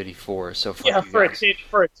Paranormal Activity 4. So fuck you for guys. a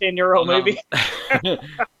 10-year-old movie.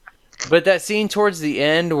 But that scene towards the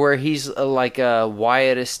end where he's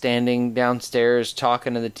Wyatt is standing downstairs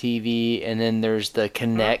talking to the TV, and then there's the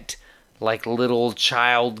Connect, like little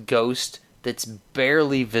child ghost that's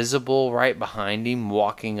barely visible right behind him,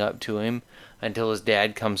 walking up to him until his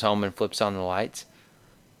dad comes home and flips on the lights.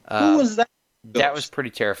 Who was that? That was pretty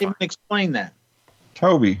terrifying. Even explain that.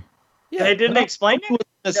 Toby. Yeah. They didn't explain Who was it.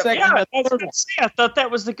 the second Yeah, and I was third gonna one? say, I thought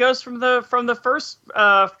that was the ghost from the first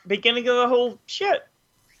beginning of the whole shit.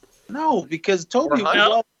 No, because Toby was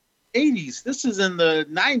No. all 80s. This is in the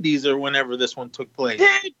 90s or whenever this one took place.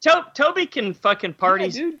 Dude, Toby can fucking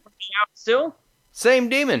parties Yeah, dude. out still. Same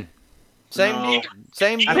demon. Same No. demon.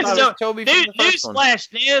 Same I demon thought as it- Toby from the first one. Newsflash,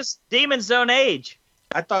 Niz. Demons don't age.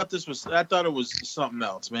 I thought it was something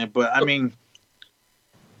else, man. But I mean,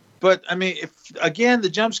 if again the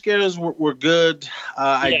jump scares were good.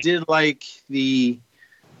 I did like the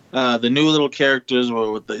new little characters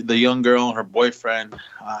with the young girl and her boyfriend.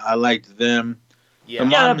 I liked them. Yeah. The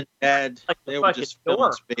mom and dad, Like the they were fucking just filling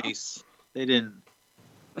door. space. They didn't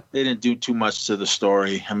do too much to the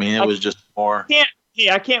story. I mean, it was just more.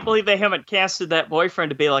 I can't believe they haven't casted that boyfriend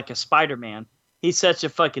to be like a Spider-Man. He's such a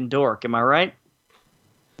fucking dork. Am I right?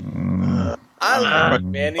 I like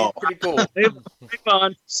him, man. He's pretty cool. Move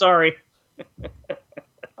on. Sorry.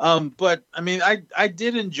 But I mean, I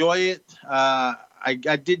did enjoy it. I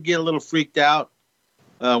did get a little freaked out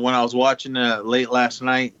when I was watching it late last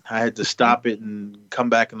night. I had to stop it and come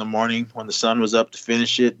back in the morning when the sun was up to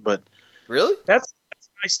finish it. But Really? That's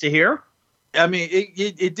nice to hear. I mean,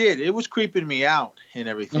 it did. It was creeping me out and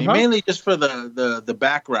everything, Uh-huh. mainly just for the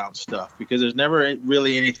background stuff, because there's never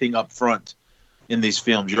really anything up front in these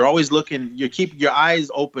films. You're always looking. You keep your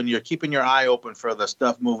eyes open. You're keeping your eye open for the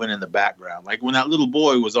stuff moving in the background. Like when that little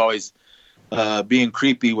boy was always being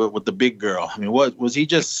creepy with the big girl. I mean, was he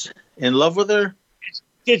just in love with her?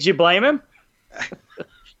 Did you blame him?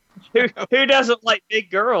 Who doesn't like big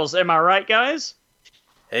girls? Am I right, guys?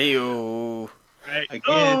 Hey-o.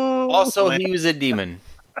 Again. Also, he was a demon.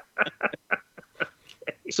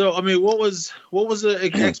 So I mean, what was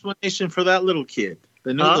the explanation for that little kid,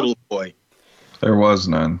 the new little boy? There was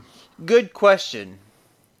none. Good question.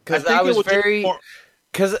 Because think I it was was just very... more-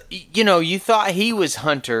 Because, you thought he was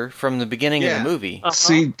Hunter from the beginning of Yeah. the movie.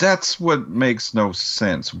 See, that's what makes no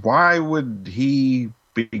sense. Why would he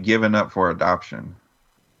be given up for adoption?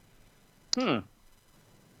 And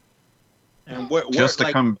Just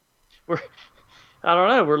to come I don't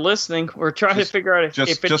know. We're listening. We're trying to figure out if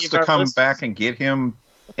any just of to our come listeners- back and get him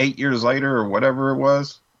 8 years later or whatever it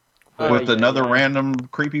was with yeah, another yeah. random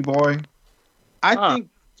creepy boy. I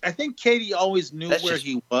think Katie always knew That's where just-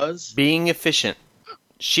 he was. Being efficient.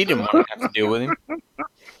 She didn't want to have to deal with him.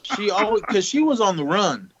 She always, because she was on the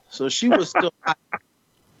run, so she was still. So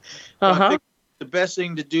I think the best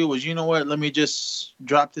thing to do was, you know what? Let me just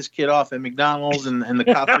drop this kid off at McDonald's, and the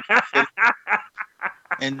cops.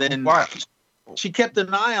 And then Why? she kept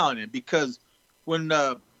an eye on him, because when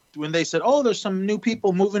they said, "Oh, there's some new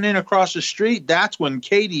people moving in across the street," that's when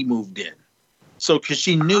Katie moved in. So because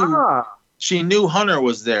she knew Hunter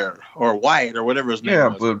was there, or Wyatt, or whatever his name Yeah,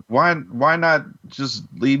 was. but why not just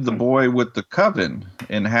leave the boy with the coven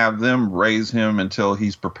and have them raise him until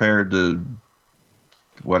he's prepared to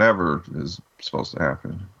whatever is supposed to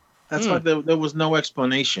happen? That's why there was no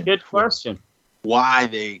explanation. Good question. Why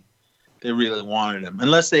they really wanted him,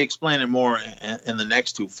 unless they explain it more in the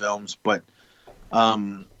next two films. But I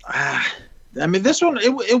mean, this one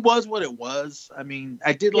it was what it was. I mean,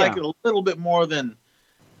 I did like it a little bit more than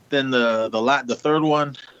the third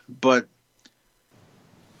one, but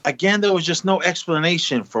again, there was just no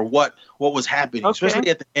explanation for what was happening, especially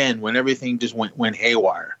at the end when everything just went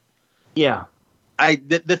haywire. Yeah.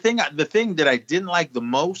 The thing that I didn't like the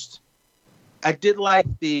most, I did like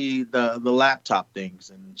the laptop things,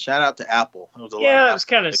 and shout out to Apple. It was It was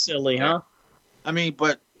kind of silly, huh? I mean,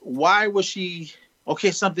 but why was she?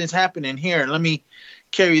 Okay, something's happening here. Let me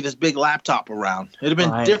carry this big laptop around. It'd have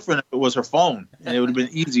been different if it was her phone, and it would have been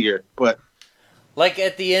easier. But like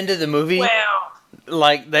at the end of the movie,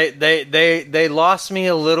 like they lost me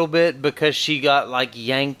a little bit because she got like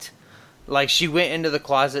yanked. Like she went into the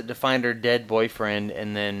closet to find her dead boyfriend,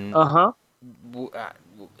 and then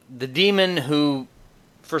the demon, who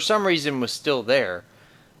for some reason was still there,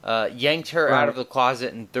 yanked her out of the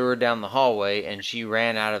closet and threw her down the hallway, and she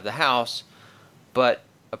ran out of the house, but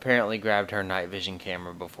apparently grabbed her night vision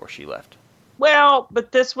camera before she left. Well,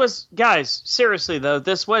 but this was, guys, seriously though,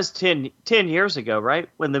 this was 10 years ago, right?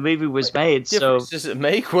 When the movie was made. So does it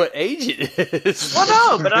make what age it is?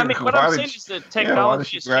 Well, no, but I mean, what I'm saying is that why did technology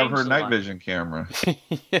she has grab changed her a night lot. vision camera?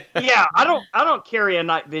 Yeah, I don't carry a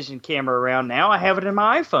night vision camera around now. I have it in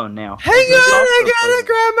my iPhone now. Hang on, I gotta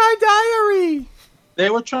grab my diary.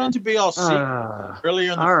 they were trying to be all secret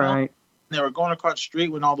earlier in the film. Right. They were going across the street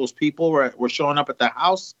when all those people were showing up at the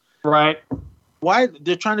house. Right. Why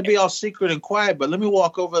they're trying to be all secret and quiet, but let me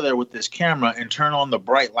walk over there with this camera and turn on the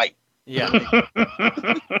bright light. Yeah.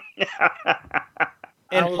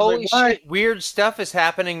 I And was holy like, why? shit, weird stuff is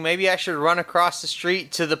happening. Maybe I should run across the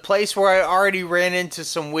street to the place where I already ran into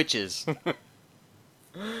some witches.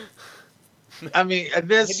 I mean,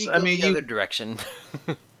 Maybe go the other direction.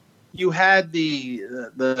 you had the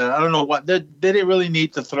I don't know what they didn't really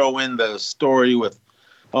need to throw in the story with,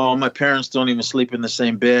 oh, my parents don't even sleep in the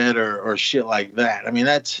same bed or shit like that. I mean,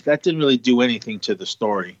 that didn't really do anything to the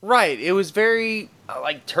story. Right. It was very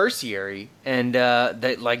like tertiary, and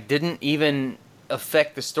that like didn't even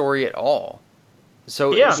affect the story at all.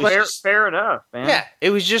 So Yeah, it was fair enough, man. Yeah, it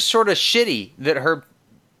was just sort of shitty that her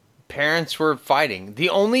parents were fighting. The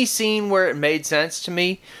only scene where it made sense to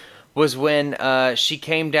me was when she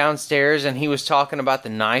came downstairs and he was talking about the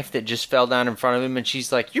knife that just fell down in front of him, and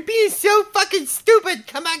she's like, "You're being so fucking stupid.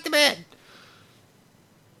 Come back to bed."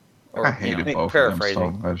 Or, I hated both paraphrasing.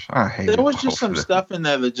 of them so much. I hated There was both just some of them. stuff in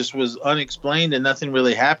there that just was unexplained and nothing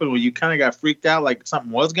really happened. Where you kind of got freaked out, like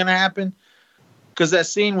something was gonna happen. Because that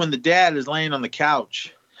scene when the dad is laying on the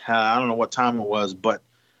couch, I don't know what time it was,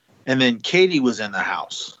 and then Katie was in the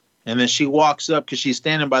house, and then she walks up because she's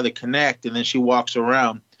standing by the Connect, and then she walks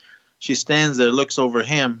around. She stands there, looks over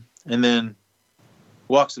him, and then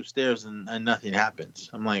walks upstairs, and nothing happens.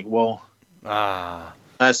 I'm like, well, I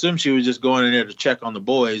assume she was just going in there to check on the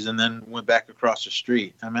boys, and then went back across the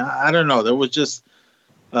street. I mean, I don't know. There was just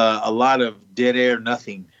a lot of dead air,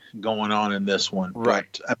 nothing going on in this one.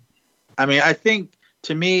 Right. But, I mean, I think,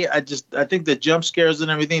 to me, I think the jump scares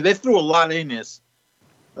and everything, they threw a lot in this,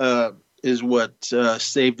 is what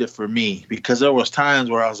saved it for me. Because there was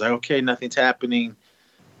times where I was like, okay, nothing's happening.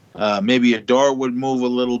 Maybe a door would move a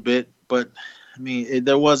little bit. But, I mean, it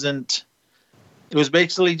was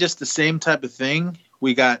basically just the same type of thing.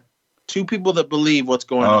 We got two people that believe what's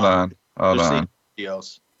going on. Hold They're on. seeing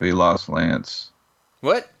videos. We lost Lance.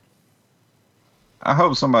 What? I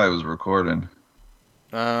hope somebody was recording.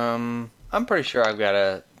 I'm pretty sure I've got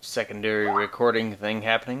a secondary recording thing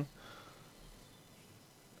happening.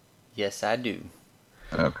 Yes, I do.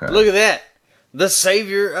 Okay. Look at that. The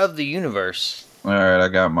savior of the universe. All right, I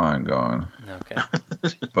got mine going. Okay.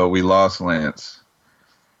 But we lost Lance.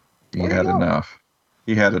 He had enough.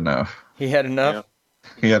 He had enough? Yeah.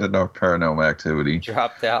 He had enough Paranormal Activity.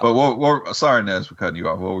 Dropped out. But sorry, Nez, for cutting you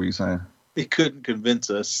off. What were you saying? He couldn't convince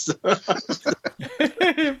us. Fuck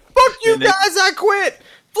you guys, I quit!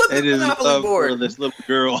 Flip It the is Monopoly love for board! this little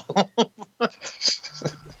girl.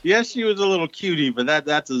 Yes, she was a little cutie, but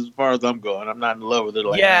that's as far as I'm going. I'm not in love with her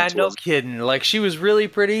like Yeah, Lance no was. kidding. Like, she was really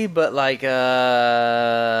pretty, but like,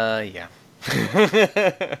 yeah.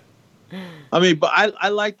 I mean, but I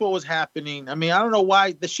liked what was happening. I mean, I don't know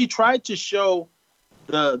why she tried to show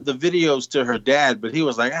the videos to her dad, but he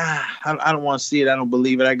was like, I don't want to see it. I don't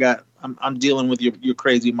believe it. I'm dealing with your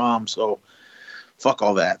crazy mom, so fuck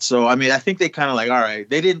all that. So I mean, I think they kind of like, all right,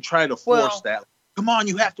 they didn't try to force that. Come on,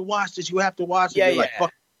 you have to watch this. You have to watch it. Yeah, They're like,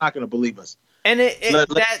 fuck, you're not gonna believe us. And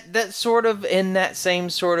that sort of in that same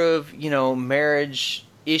sort of, you know, marriage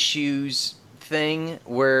issues thing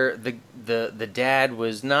where the dad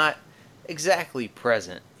was not exactly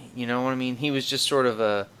present. You know what I mean? He was just sort of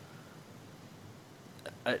a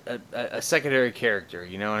secondary character.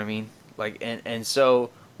 You know what I mean? Like, and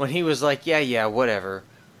so when he was like, yeah, whatever.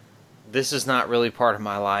 This is not really part of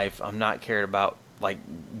my life. I'm not cared about like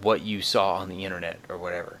what you saw on the internet or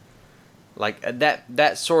whatever. Like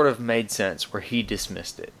that sort of made sense where he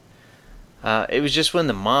dismissed it. It was just when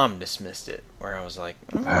the mom dismissed it where I was like,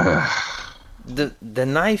 the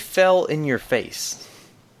knife fell in your face,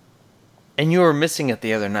 and you were missing it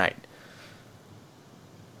the other night.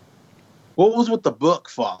 What was with the book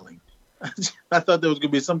falling? I thought there was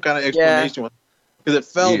gonna be some kind of explanation because it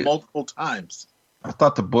fell multiple times. I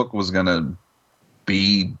thought the book was gonna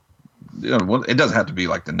be, you know, it doesn't have to be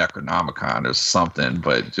like the Necronomicon or something,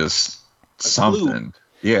 but just something.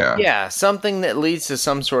 Yeah. Yeah, something that leads to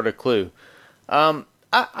some sort of clue.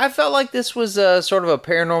 I felt like this was a sort of a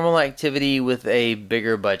Paranormal Activity with a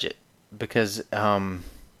bigger budget because,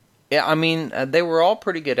 I mean, they were all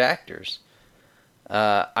pretty good actors.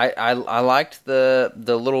 I liked the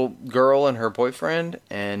little girl and her boyfriend,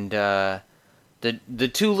 and the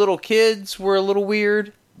two little kids were a little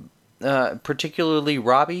weird, particularly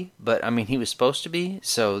Robbie, but I mean he was supposed to be,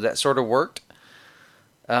 so that sort of worked.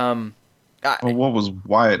 Well, what was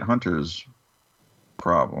Wyatt Hunter's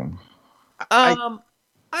problem?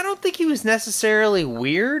 I don't think he was necessarily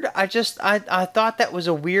weird. I thought that was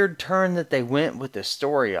a weird turn that they went with the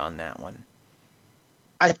story on that one.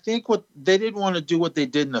 I think what they didn't want to do what they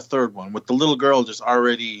did in the third one with the little girl just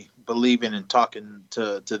already believing and talking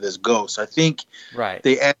to this ghost. I think Right.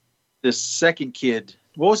 they added this second kid.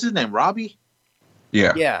 What was his name? Robbie?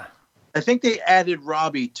 Yeah. Yeah. I think they added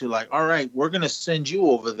Robbie to like, all right, we're going to send you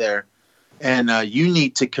over there. And you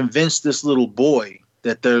need to convince this little boy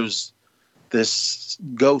that there's this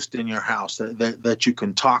ghost in your house that you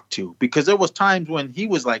can talk to. Because there was times when he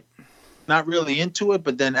was like not really into it.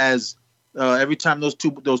 But then as every time those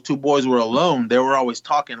two boys were alone, they were always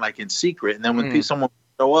talking like in secret. And then when someone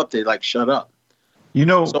would show up, they like shut up. You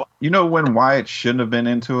know when Wyatt shouldn't have been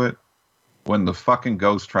into it? When the fucking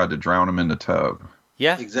ghost tried to drown him in the tub.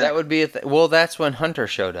 Yeah, Exactly. that would be well, that's when Hunter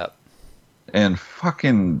showed up. And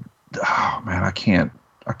fucking, oh man, I can't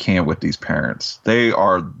with these parents. They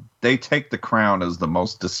take the crown as the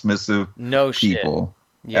most dismissive people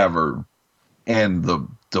ever. And the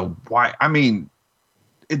why, I mean,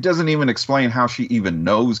 it doesn't even explain how she even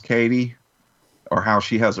knows Katie or how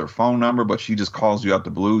she has her phone number, but she just calls you out the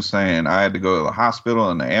blue saying, I had to go to the hospital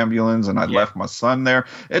in the ambulance and I left my son there.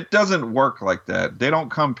 It doesn't work like that. They don't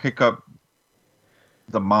come pick up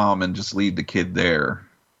the mom and just leave the kid there.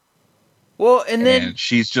 Well, and then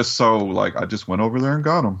she's just so like, I just went over there and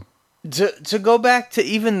got him. To go back to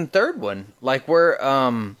even the third one, like where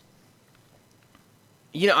I'm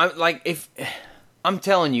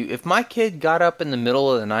telling you, if my kid got up in the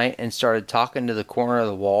middle of the night and started talking to the corner of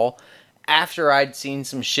the wall after I'd seen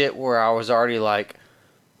some shit where I was already like,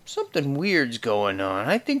 something weird's going on,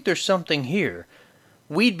 I think there's something here,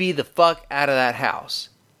 we'd be the fuck out of that house.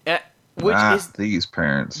 Which is these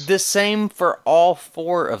parents. The same for all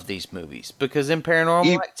 4 of these movies. Because in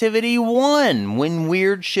Paranormal Activity 1, when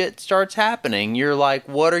weird shit starts happening, you're like,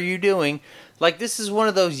 what are you doing? Like, this is one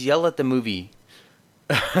of those yell at the movie.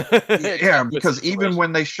 Yeah, because even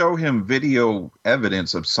when they show him video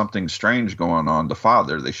evidence of something strange going on, the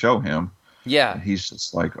father, they show him. Yeah. And he's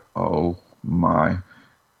just like, oh my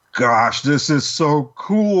gosh, this is so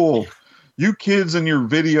cool. You kids and your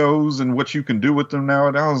videos and what you can do with them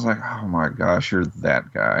nowadays. I was like, oh my gosh, you're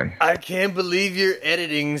that guy. I can't believe your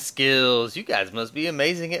editing skills. You guys must be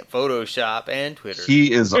amazing at Photoshop and Twitter.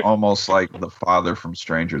 He is almost like the father from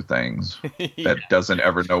Stranger Things that doesn't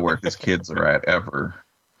ever know where his kids are at ever.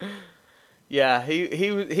 Yeah,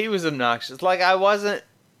 he was obnoxious. Like, I wasn't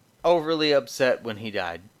overly upset when he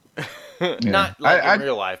died. Not like in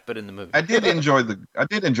real life, but in the movie. I did enjoy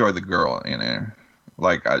the girl in there.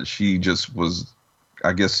 Like, she just was,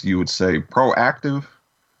 I guess you would say, proactive.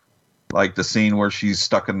 Like the scene where she's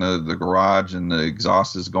stuck in the garage and the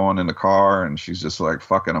exhaust is going in the car and she's just like,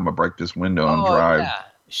 fuck it, I'm going to break this window and drive. Yeah.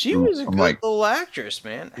 She was a good little actress,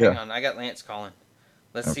 man. Hang on, I got Lance calling.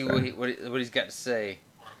 Let's see what he's got to say.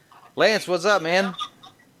 Lance, what's up, man?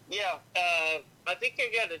 Yeah, I think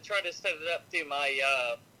I got to try to set it up through my,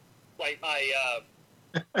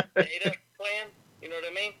 data plan. You know what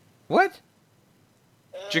I mean? What?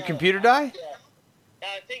 Did your computer die? Yeah.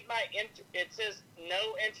 I think it says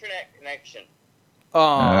no internet connection.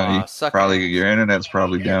 Oh, probably your internet's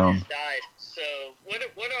probably down. Died. So what do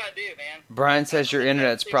I do, man? Brian says your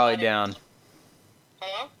internet's probably down.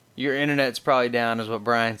 Huh? Your internet's probably down, is what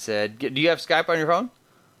Brian said. Do you have Skype on your phone?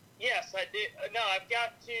 Yes, I do. No, I've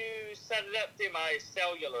got to set it up through my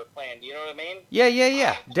cellular plan. Do you know what I mean?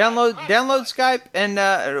 Yeah. Download Skype, and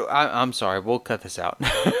I'm sorry, we'll cut this out.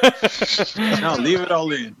 No, leave it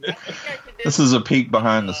all in. This is a peek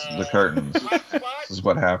behind the curtains. This is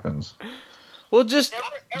what happens. Well, just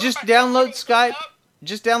download Skype.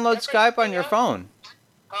 Just download Skype on your phone.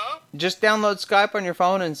 Huh? Just download Skype on your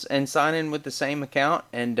phone and sign in with the same account,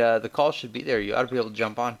 and the call should be there. You ought to be able to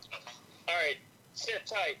jump on. All right, sit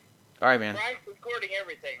tight. All right, man. Brian's recording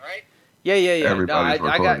everything, right? Yeah. Everybody's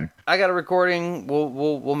recording. I got a recording.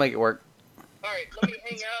 We'll make it work. All right, let me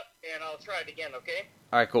hang up and I'll try it again. Okay.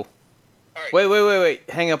 All right, cool. All right. Wait.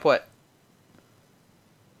 Hang up what?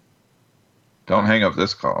 Don't hang up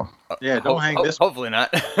this call. Yeah, don't hang this. Hopefully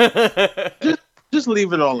not. Just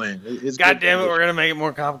leave it all in. God damn it, we're gonna make it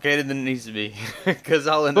more complicated than it needs to be, because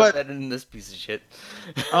I'll end up editing this piece of shit.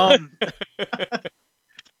 You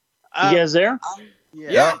guys there?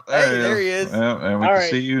 Yeah. There he is. And we can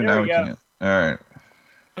see you now. We can't. All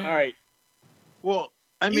right. Well,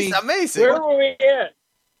 I mean, he's amazing. Where were we at?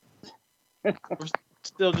 We're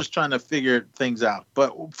still just trying to figure things out.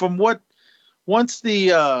 But from how did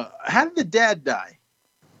the dad die?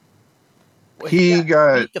 He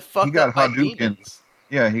got Hadouken.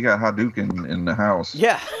 Yeah, he got Hadouken in the house.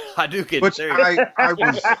 Yeah, Hadouken. Which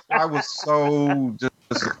I was so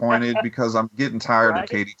disappointed because I'm getting tired of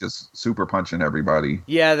Katie just super punching everybody.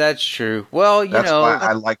 Yeah, that's true. Well, that's why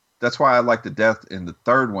I like that's why I like the death in the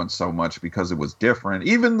third one so much, because it was different.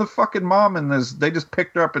 Even the fucking mom in this, they just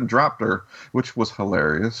picked her up and dropped her, which was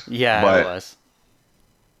hilarious. Yeah, but it was.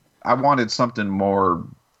 I wanted something more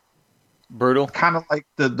brutal, kind of like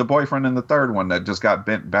the boyfriend in the third one that just got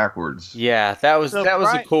bent backwards. Yeah, that was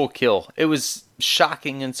a cool kill. It was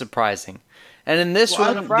shocking and surprising. And in this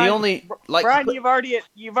one, Brian, the only Brian,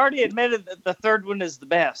 you've already admitted that the third one is the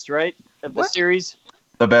best, right? Of the series.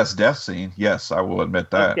 The best death scene, yes, I will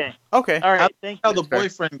admit that. Okay. All right. Thank you. How the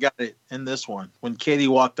boyfriend got it in this one when Katie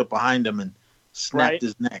walked up behind him and snapped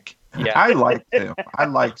his neck. Yeah, I liked him. I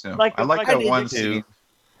liked Like that one scene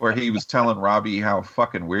where he was telling Robbie how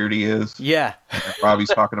fucking weird he is. Yeah. And Robbie's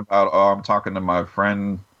talking about, I'm talking to my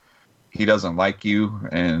friend. He doesn't like you,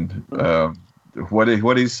 and what did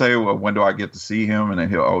he say? Well, when do I get to see him? And then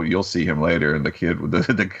you'll see him later. And the kid,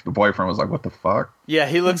 the boyfriend was like, what the fuck? Yeah,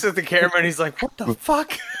 he looks at the camera and he's like, what the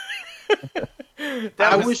fuck?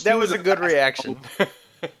 that was a good reaction.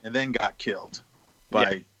 And then got killed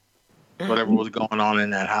by whatever was going on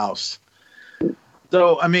in that house.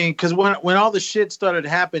 So, I mean, because when all the shit started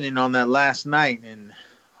happening on that last night and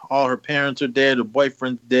all her parents are dead, her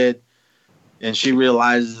boyfriend's dead, and she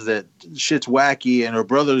realizes that shit's wacky and her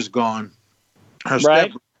brother's gone, her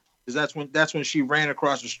step, that's when she ran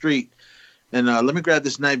across the street. And let me grab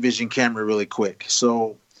this night vision camera really quick.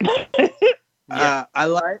 So I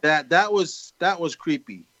like that. That was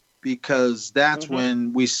creepy, because that's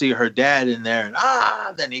when we see her dad in there,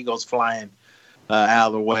 and then he goes flying out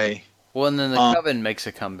of the way. Well, and then the Coven makes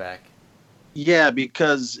a comeback. Yeah,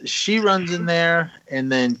 because she runs in there,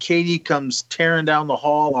 and then Katie comes tearing down the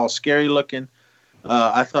hall, all scary looking.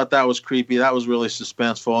 I thought that was creepy. That was really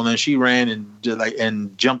suspenseful. And then she ran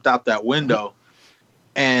and jumped out that window.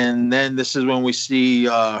 And then this is when we see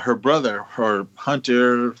her brother, her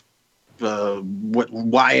Hunter,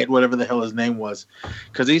 Wyatt, whatever the hell his name was,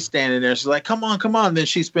 because he's standing there. She's like, come on. Then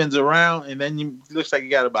she spins around, and then it looks like you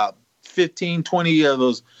got about 15, 20 of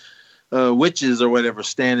those witches or whatever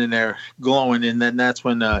standing there glowing. And then that's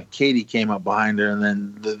when Katie came up behind her, and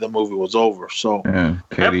then the movie was over. So yeah,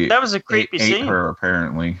 Katie that was a creepy scene. Ate her,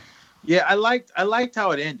 apparently. Yeah, I liked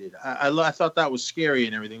how it ended. I thought that was scary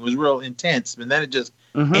and everything. It was real intense, and then it just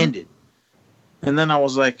ended. And then I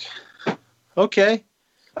was like, okay.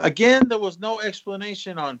 Again, there was no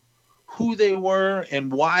explanation on who they were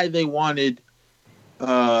and why they wanted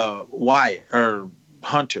Wyatt or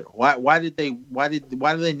Hunter. Why do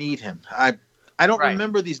they need him? I don't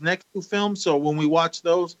remember these next two films, so when we watch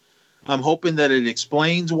those, I'm hoping that it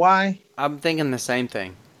explains why. I'm thinking the same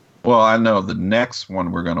thing. Well, I know the next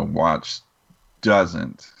one we're gonna watch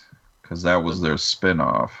doesn't, because that was their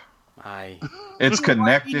spinoff. It's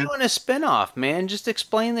connected. Why are you doing a spinoff, man? Just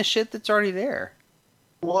explain the shit that's already there.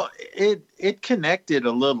 Well, it connected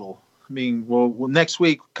a little. I mean, well next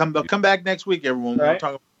week, come back next week, everyone. We'll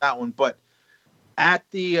talk about that one. But at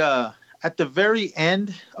the very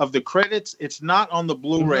end of the credits, it's not on the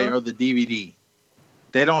Blu-ray or the DVD.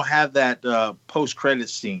 They don't have that post-credit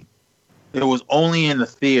scene. It was only in the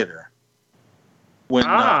theater.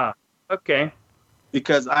 Okay.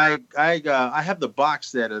 Because I have the box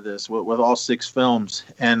set of this with all 6 films,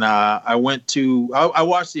 and I watched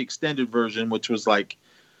the extended version, which was like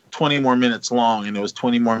 20 more minutes long, and it was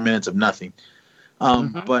 20 more minutes of nothing.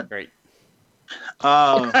 But great.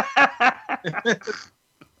 I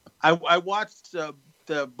watched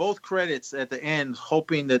the both credits at the end,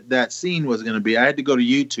 hoping that scene was going to be. I had to go to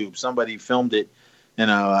YouTube. Somebody filmed it in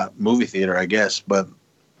a movie theater, I guess. But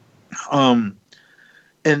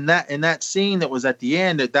in that scene that was at the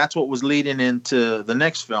end, that's what was leading into the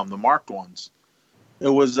next film, the marked ones. It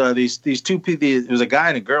was these two people. It was a guy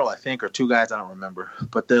and a girl, I think, or 2 guys. I don't remember.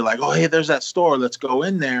 But they're like, "Oh, hey, there's that store. Let's go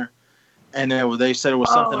in there." And they said it was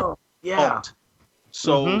something.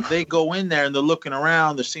 So they go in there and they're looking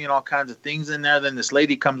around. They're seeing all kinds of things in there. Then this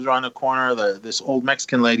lady comes around the corner, this old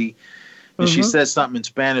Mexican lady, and she says something in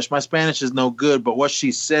Spanish. My Spanish is no good, but what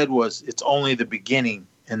she said was, "It's only the beginning,"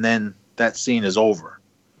 and then that scene is over.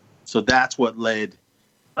 So that's what led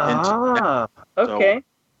into okay. So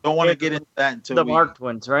don't want to get into that until the marked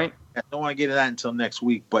ones, right? I don't want to get into that until next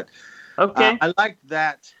week. But okay, I like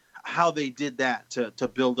that, how they did that to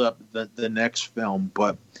build up the next film.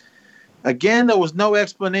 But again, there was no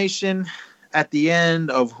explanation at the end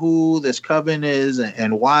of who this coven is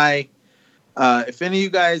and why. If any of you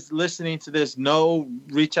guys listening to this know,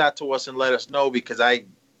 reach out to us and let us know, because I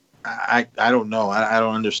don't know. I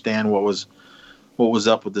don't understand what was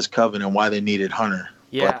up with this coven and why they needed Hunter.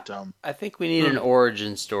 Yeah, but, I think we need an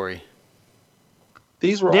origin story.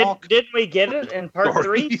 These were didn't we get it in part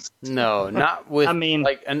 3? No, not with. I mean,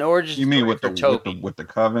 like an origin. You mean story with the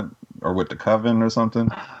coven or with the coven or something?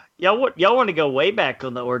 y'all want to go way back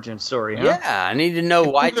on the origin story, huh? Yeah, I need to know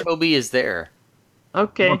why Toby is there.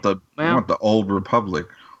 Okay. I want the old Republic.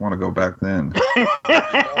 I want to go back then.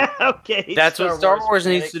 Okay. That's what Star Wars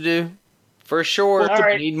needs to do. For sure. All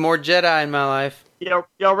right. I need more Jedi in my life.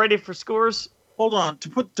 Y'all ready for scores? Hold on.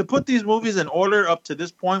 To put these movies in order up to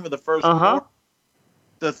this point with the first four,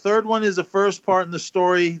 the third one is the first part in the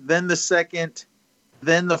story, then the second,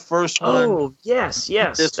 then the first one. Oh, yes.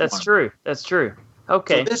 That's true. That's true.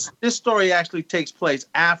 Okay. So this story actually takes place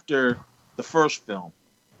after the first film.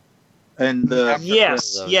 And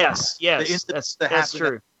yes. That's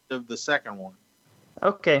true. Of the second one.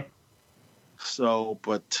 Okay. So,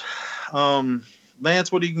 but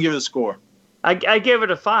Lance, what do you give it a score? I give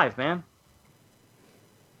it a 5, man.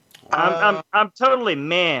 I'm totally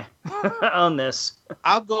meh on this.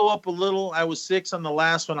 I'll go up a little. I was 6 on the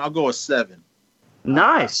last one. I'll go a 7.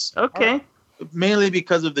 Nice. Okay. Mainly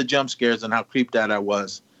because of the jump scares and how creeped out I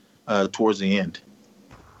was towards the end.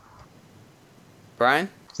 Brian?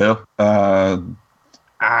 So,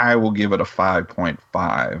 I will give it a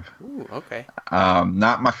 5.5. Ooh, okay.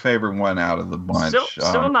 Not my favorite one out of the bunch.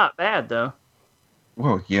 Still not bad though.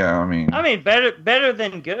 Well, yeah, I mean, better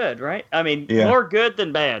than good, right? I mean, more good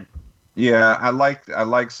than bad. Yeah, I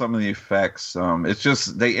like some of the effects. It's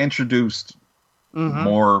just they introduced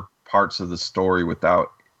more parts of the story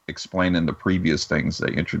without explaining the previous things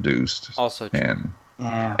they introduced. Also true.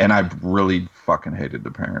 And I really fucking hated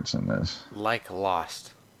the parents in this. Like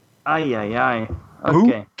Lost. Ay. Okay.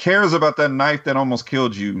 Who cares about that knife that almost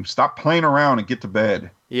killed you? Stop playing around and get to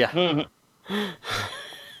bed. Yeah.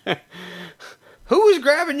 Who was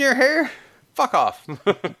grabbing your hair? Fuck off.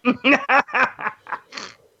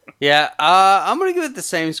 Yeah, I'm going to give it the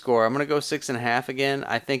same score. I'm going to go 6.5 again.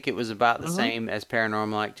 I think it was about the same as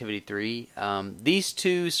Paranormal Activity 3. These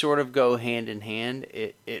two sort of go hand in hand.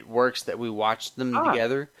 It works that we watched them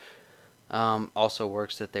together. Also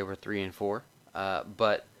works that they were 3 and 4.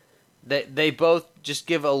 But they both just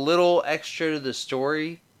give a little extra to the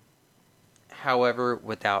story, however,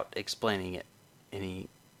 without explaining it any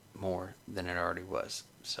more than it already was.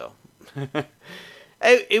 So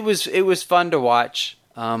it was fun to watch.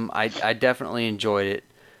 I definitely enjoyed it.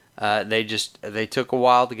 They took a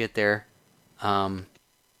while to get there.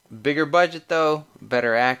 Bigger budget though,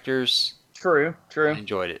 better actors. True. I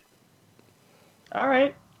enjoyed it. All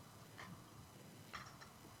right.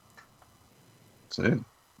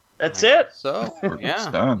 That's it. So yeah, it's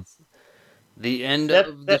done. The end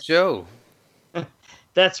of the show.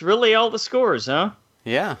 That's really all the scores, huh?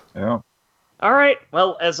 Yeah. All right.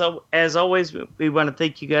 Well, as always, we want to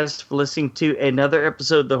thank you guys for listening to another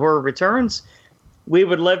episode of The Horror Returns. We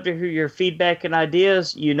would love to hear your feedback and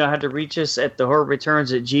ideas. You know how to reach us at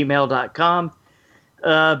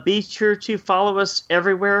thehorrorreturns@gmail.com. Be sure to follow us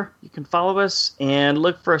everywhere. You can follow us and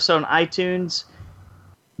look for us on iTunes.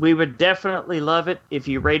 We would definitely love it if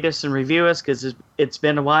you rate us and review us because it's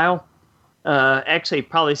been a while. Actually,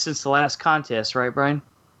 probably since the last contest, right, Brian?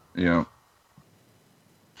 Yeah.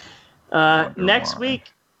 Next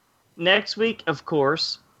week, of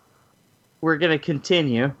course, we're going to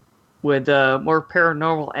continue with more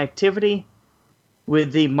Paranormal Activity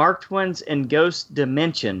with the Marked Ones and Ghost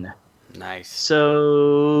Dimension. Nice.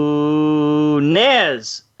 So,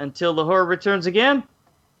 Nez, until the horror returns again.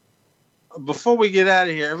 Before we get out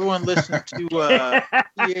of here, everyone listen to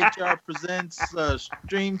THR Presents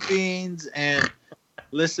Stream Fiends and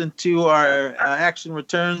listen to our Action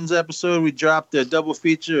Returns episode. We dropped a double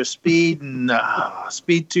feature of Speed and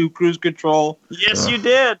Speed 2 Cruise Control. Yes, you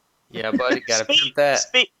did. Yeah, buddy, gotta put that.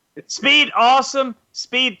 Speed, awesome.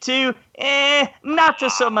 Speed 2, not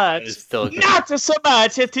so much. Not so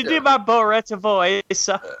much. To do my Borat voice.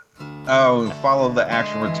 Follow the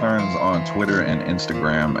Action Returns on Twitter and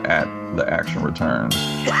Instagram at the Action Returns.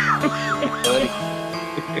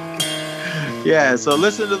 Yeah, so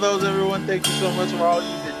listen to those, everyone. Thank you so much for all of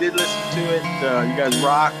you that did listen to it. You guys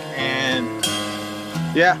rock, and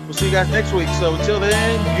yeah, we'll see you guys next week. So until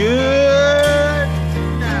then, good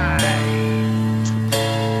night.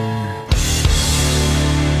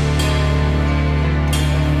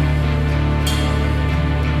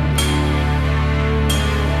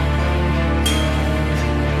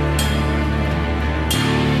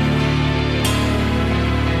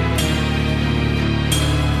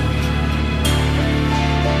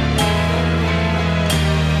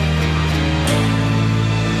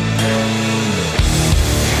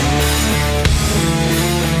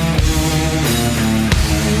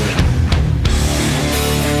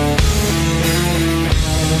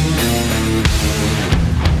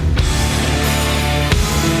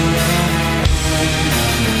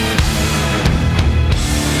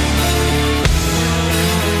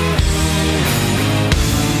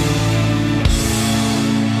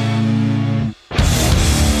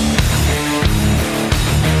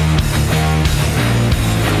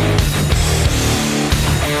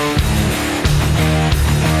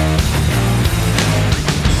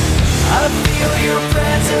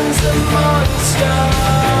 amongst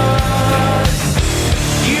us.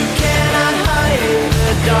 You cannot hide in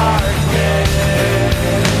the darkness.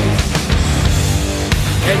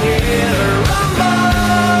 Can you hear the rumble?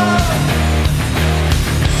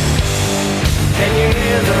 Can you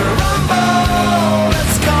hear the rumble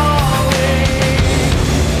that's calling?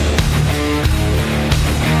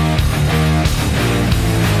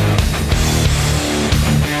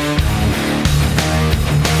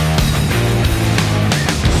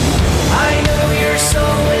 I know your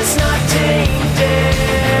soul is not tainted,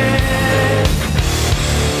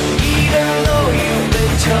 even though you've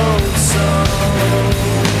been told so.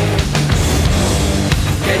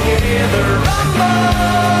 Can you hear the rumble?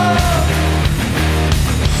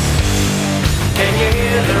 Can you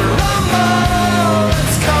hear the rumble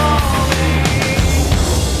that's calling?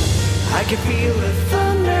 I can feel the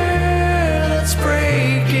thunder that's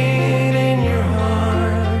breaking in your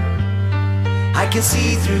heart. I can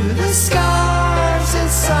see through the scars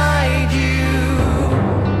inside you.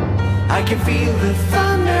 I can feel the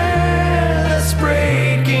thunder that's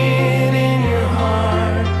breaking in your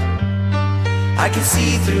heart. I can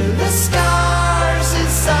see through the scars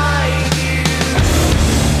inside you.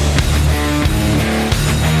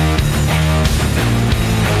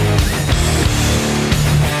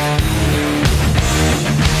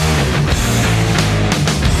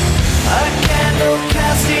 A candle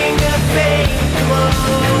casting a faint glow.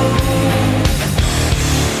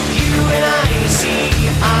 You and I see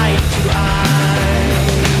eye to eye.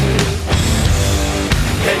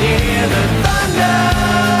 Can you hear the thunder?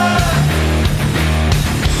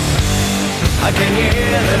 Can you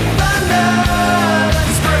hear the thunder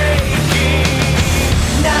that's breaking?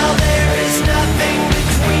 Now there is nothing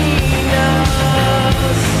between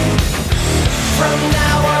us. From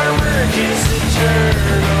now our merge is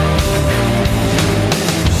eternal.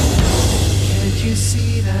 Can't you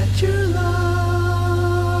see that you're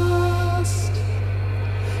lost?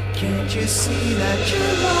 Can't you see that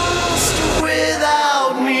you're lost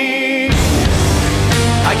without me?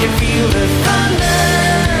 I can feel the thunder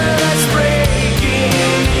that's breaking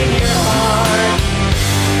in your heart.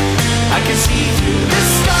 I can see through the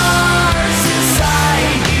stars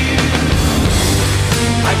inside you.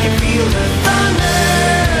 I can feel the thunder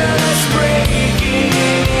that's breaking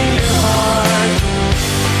in your heart.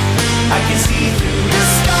 I can see through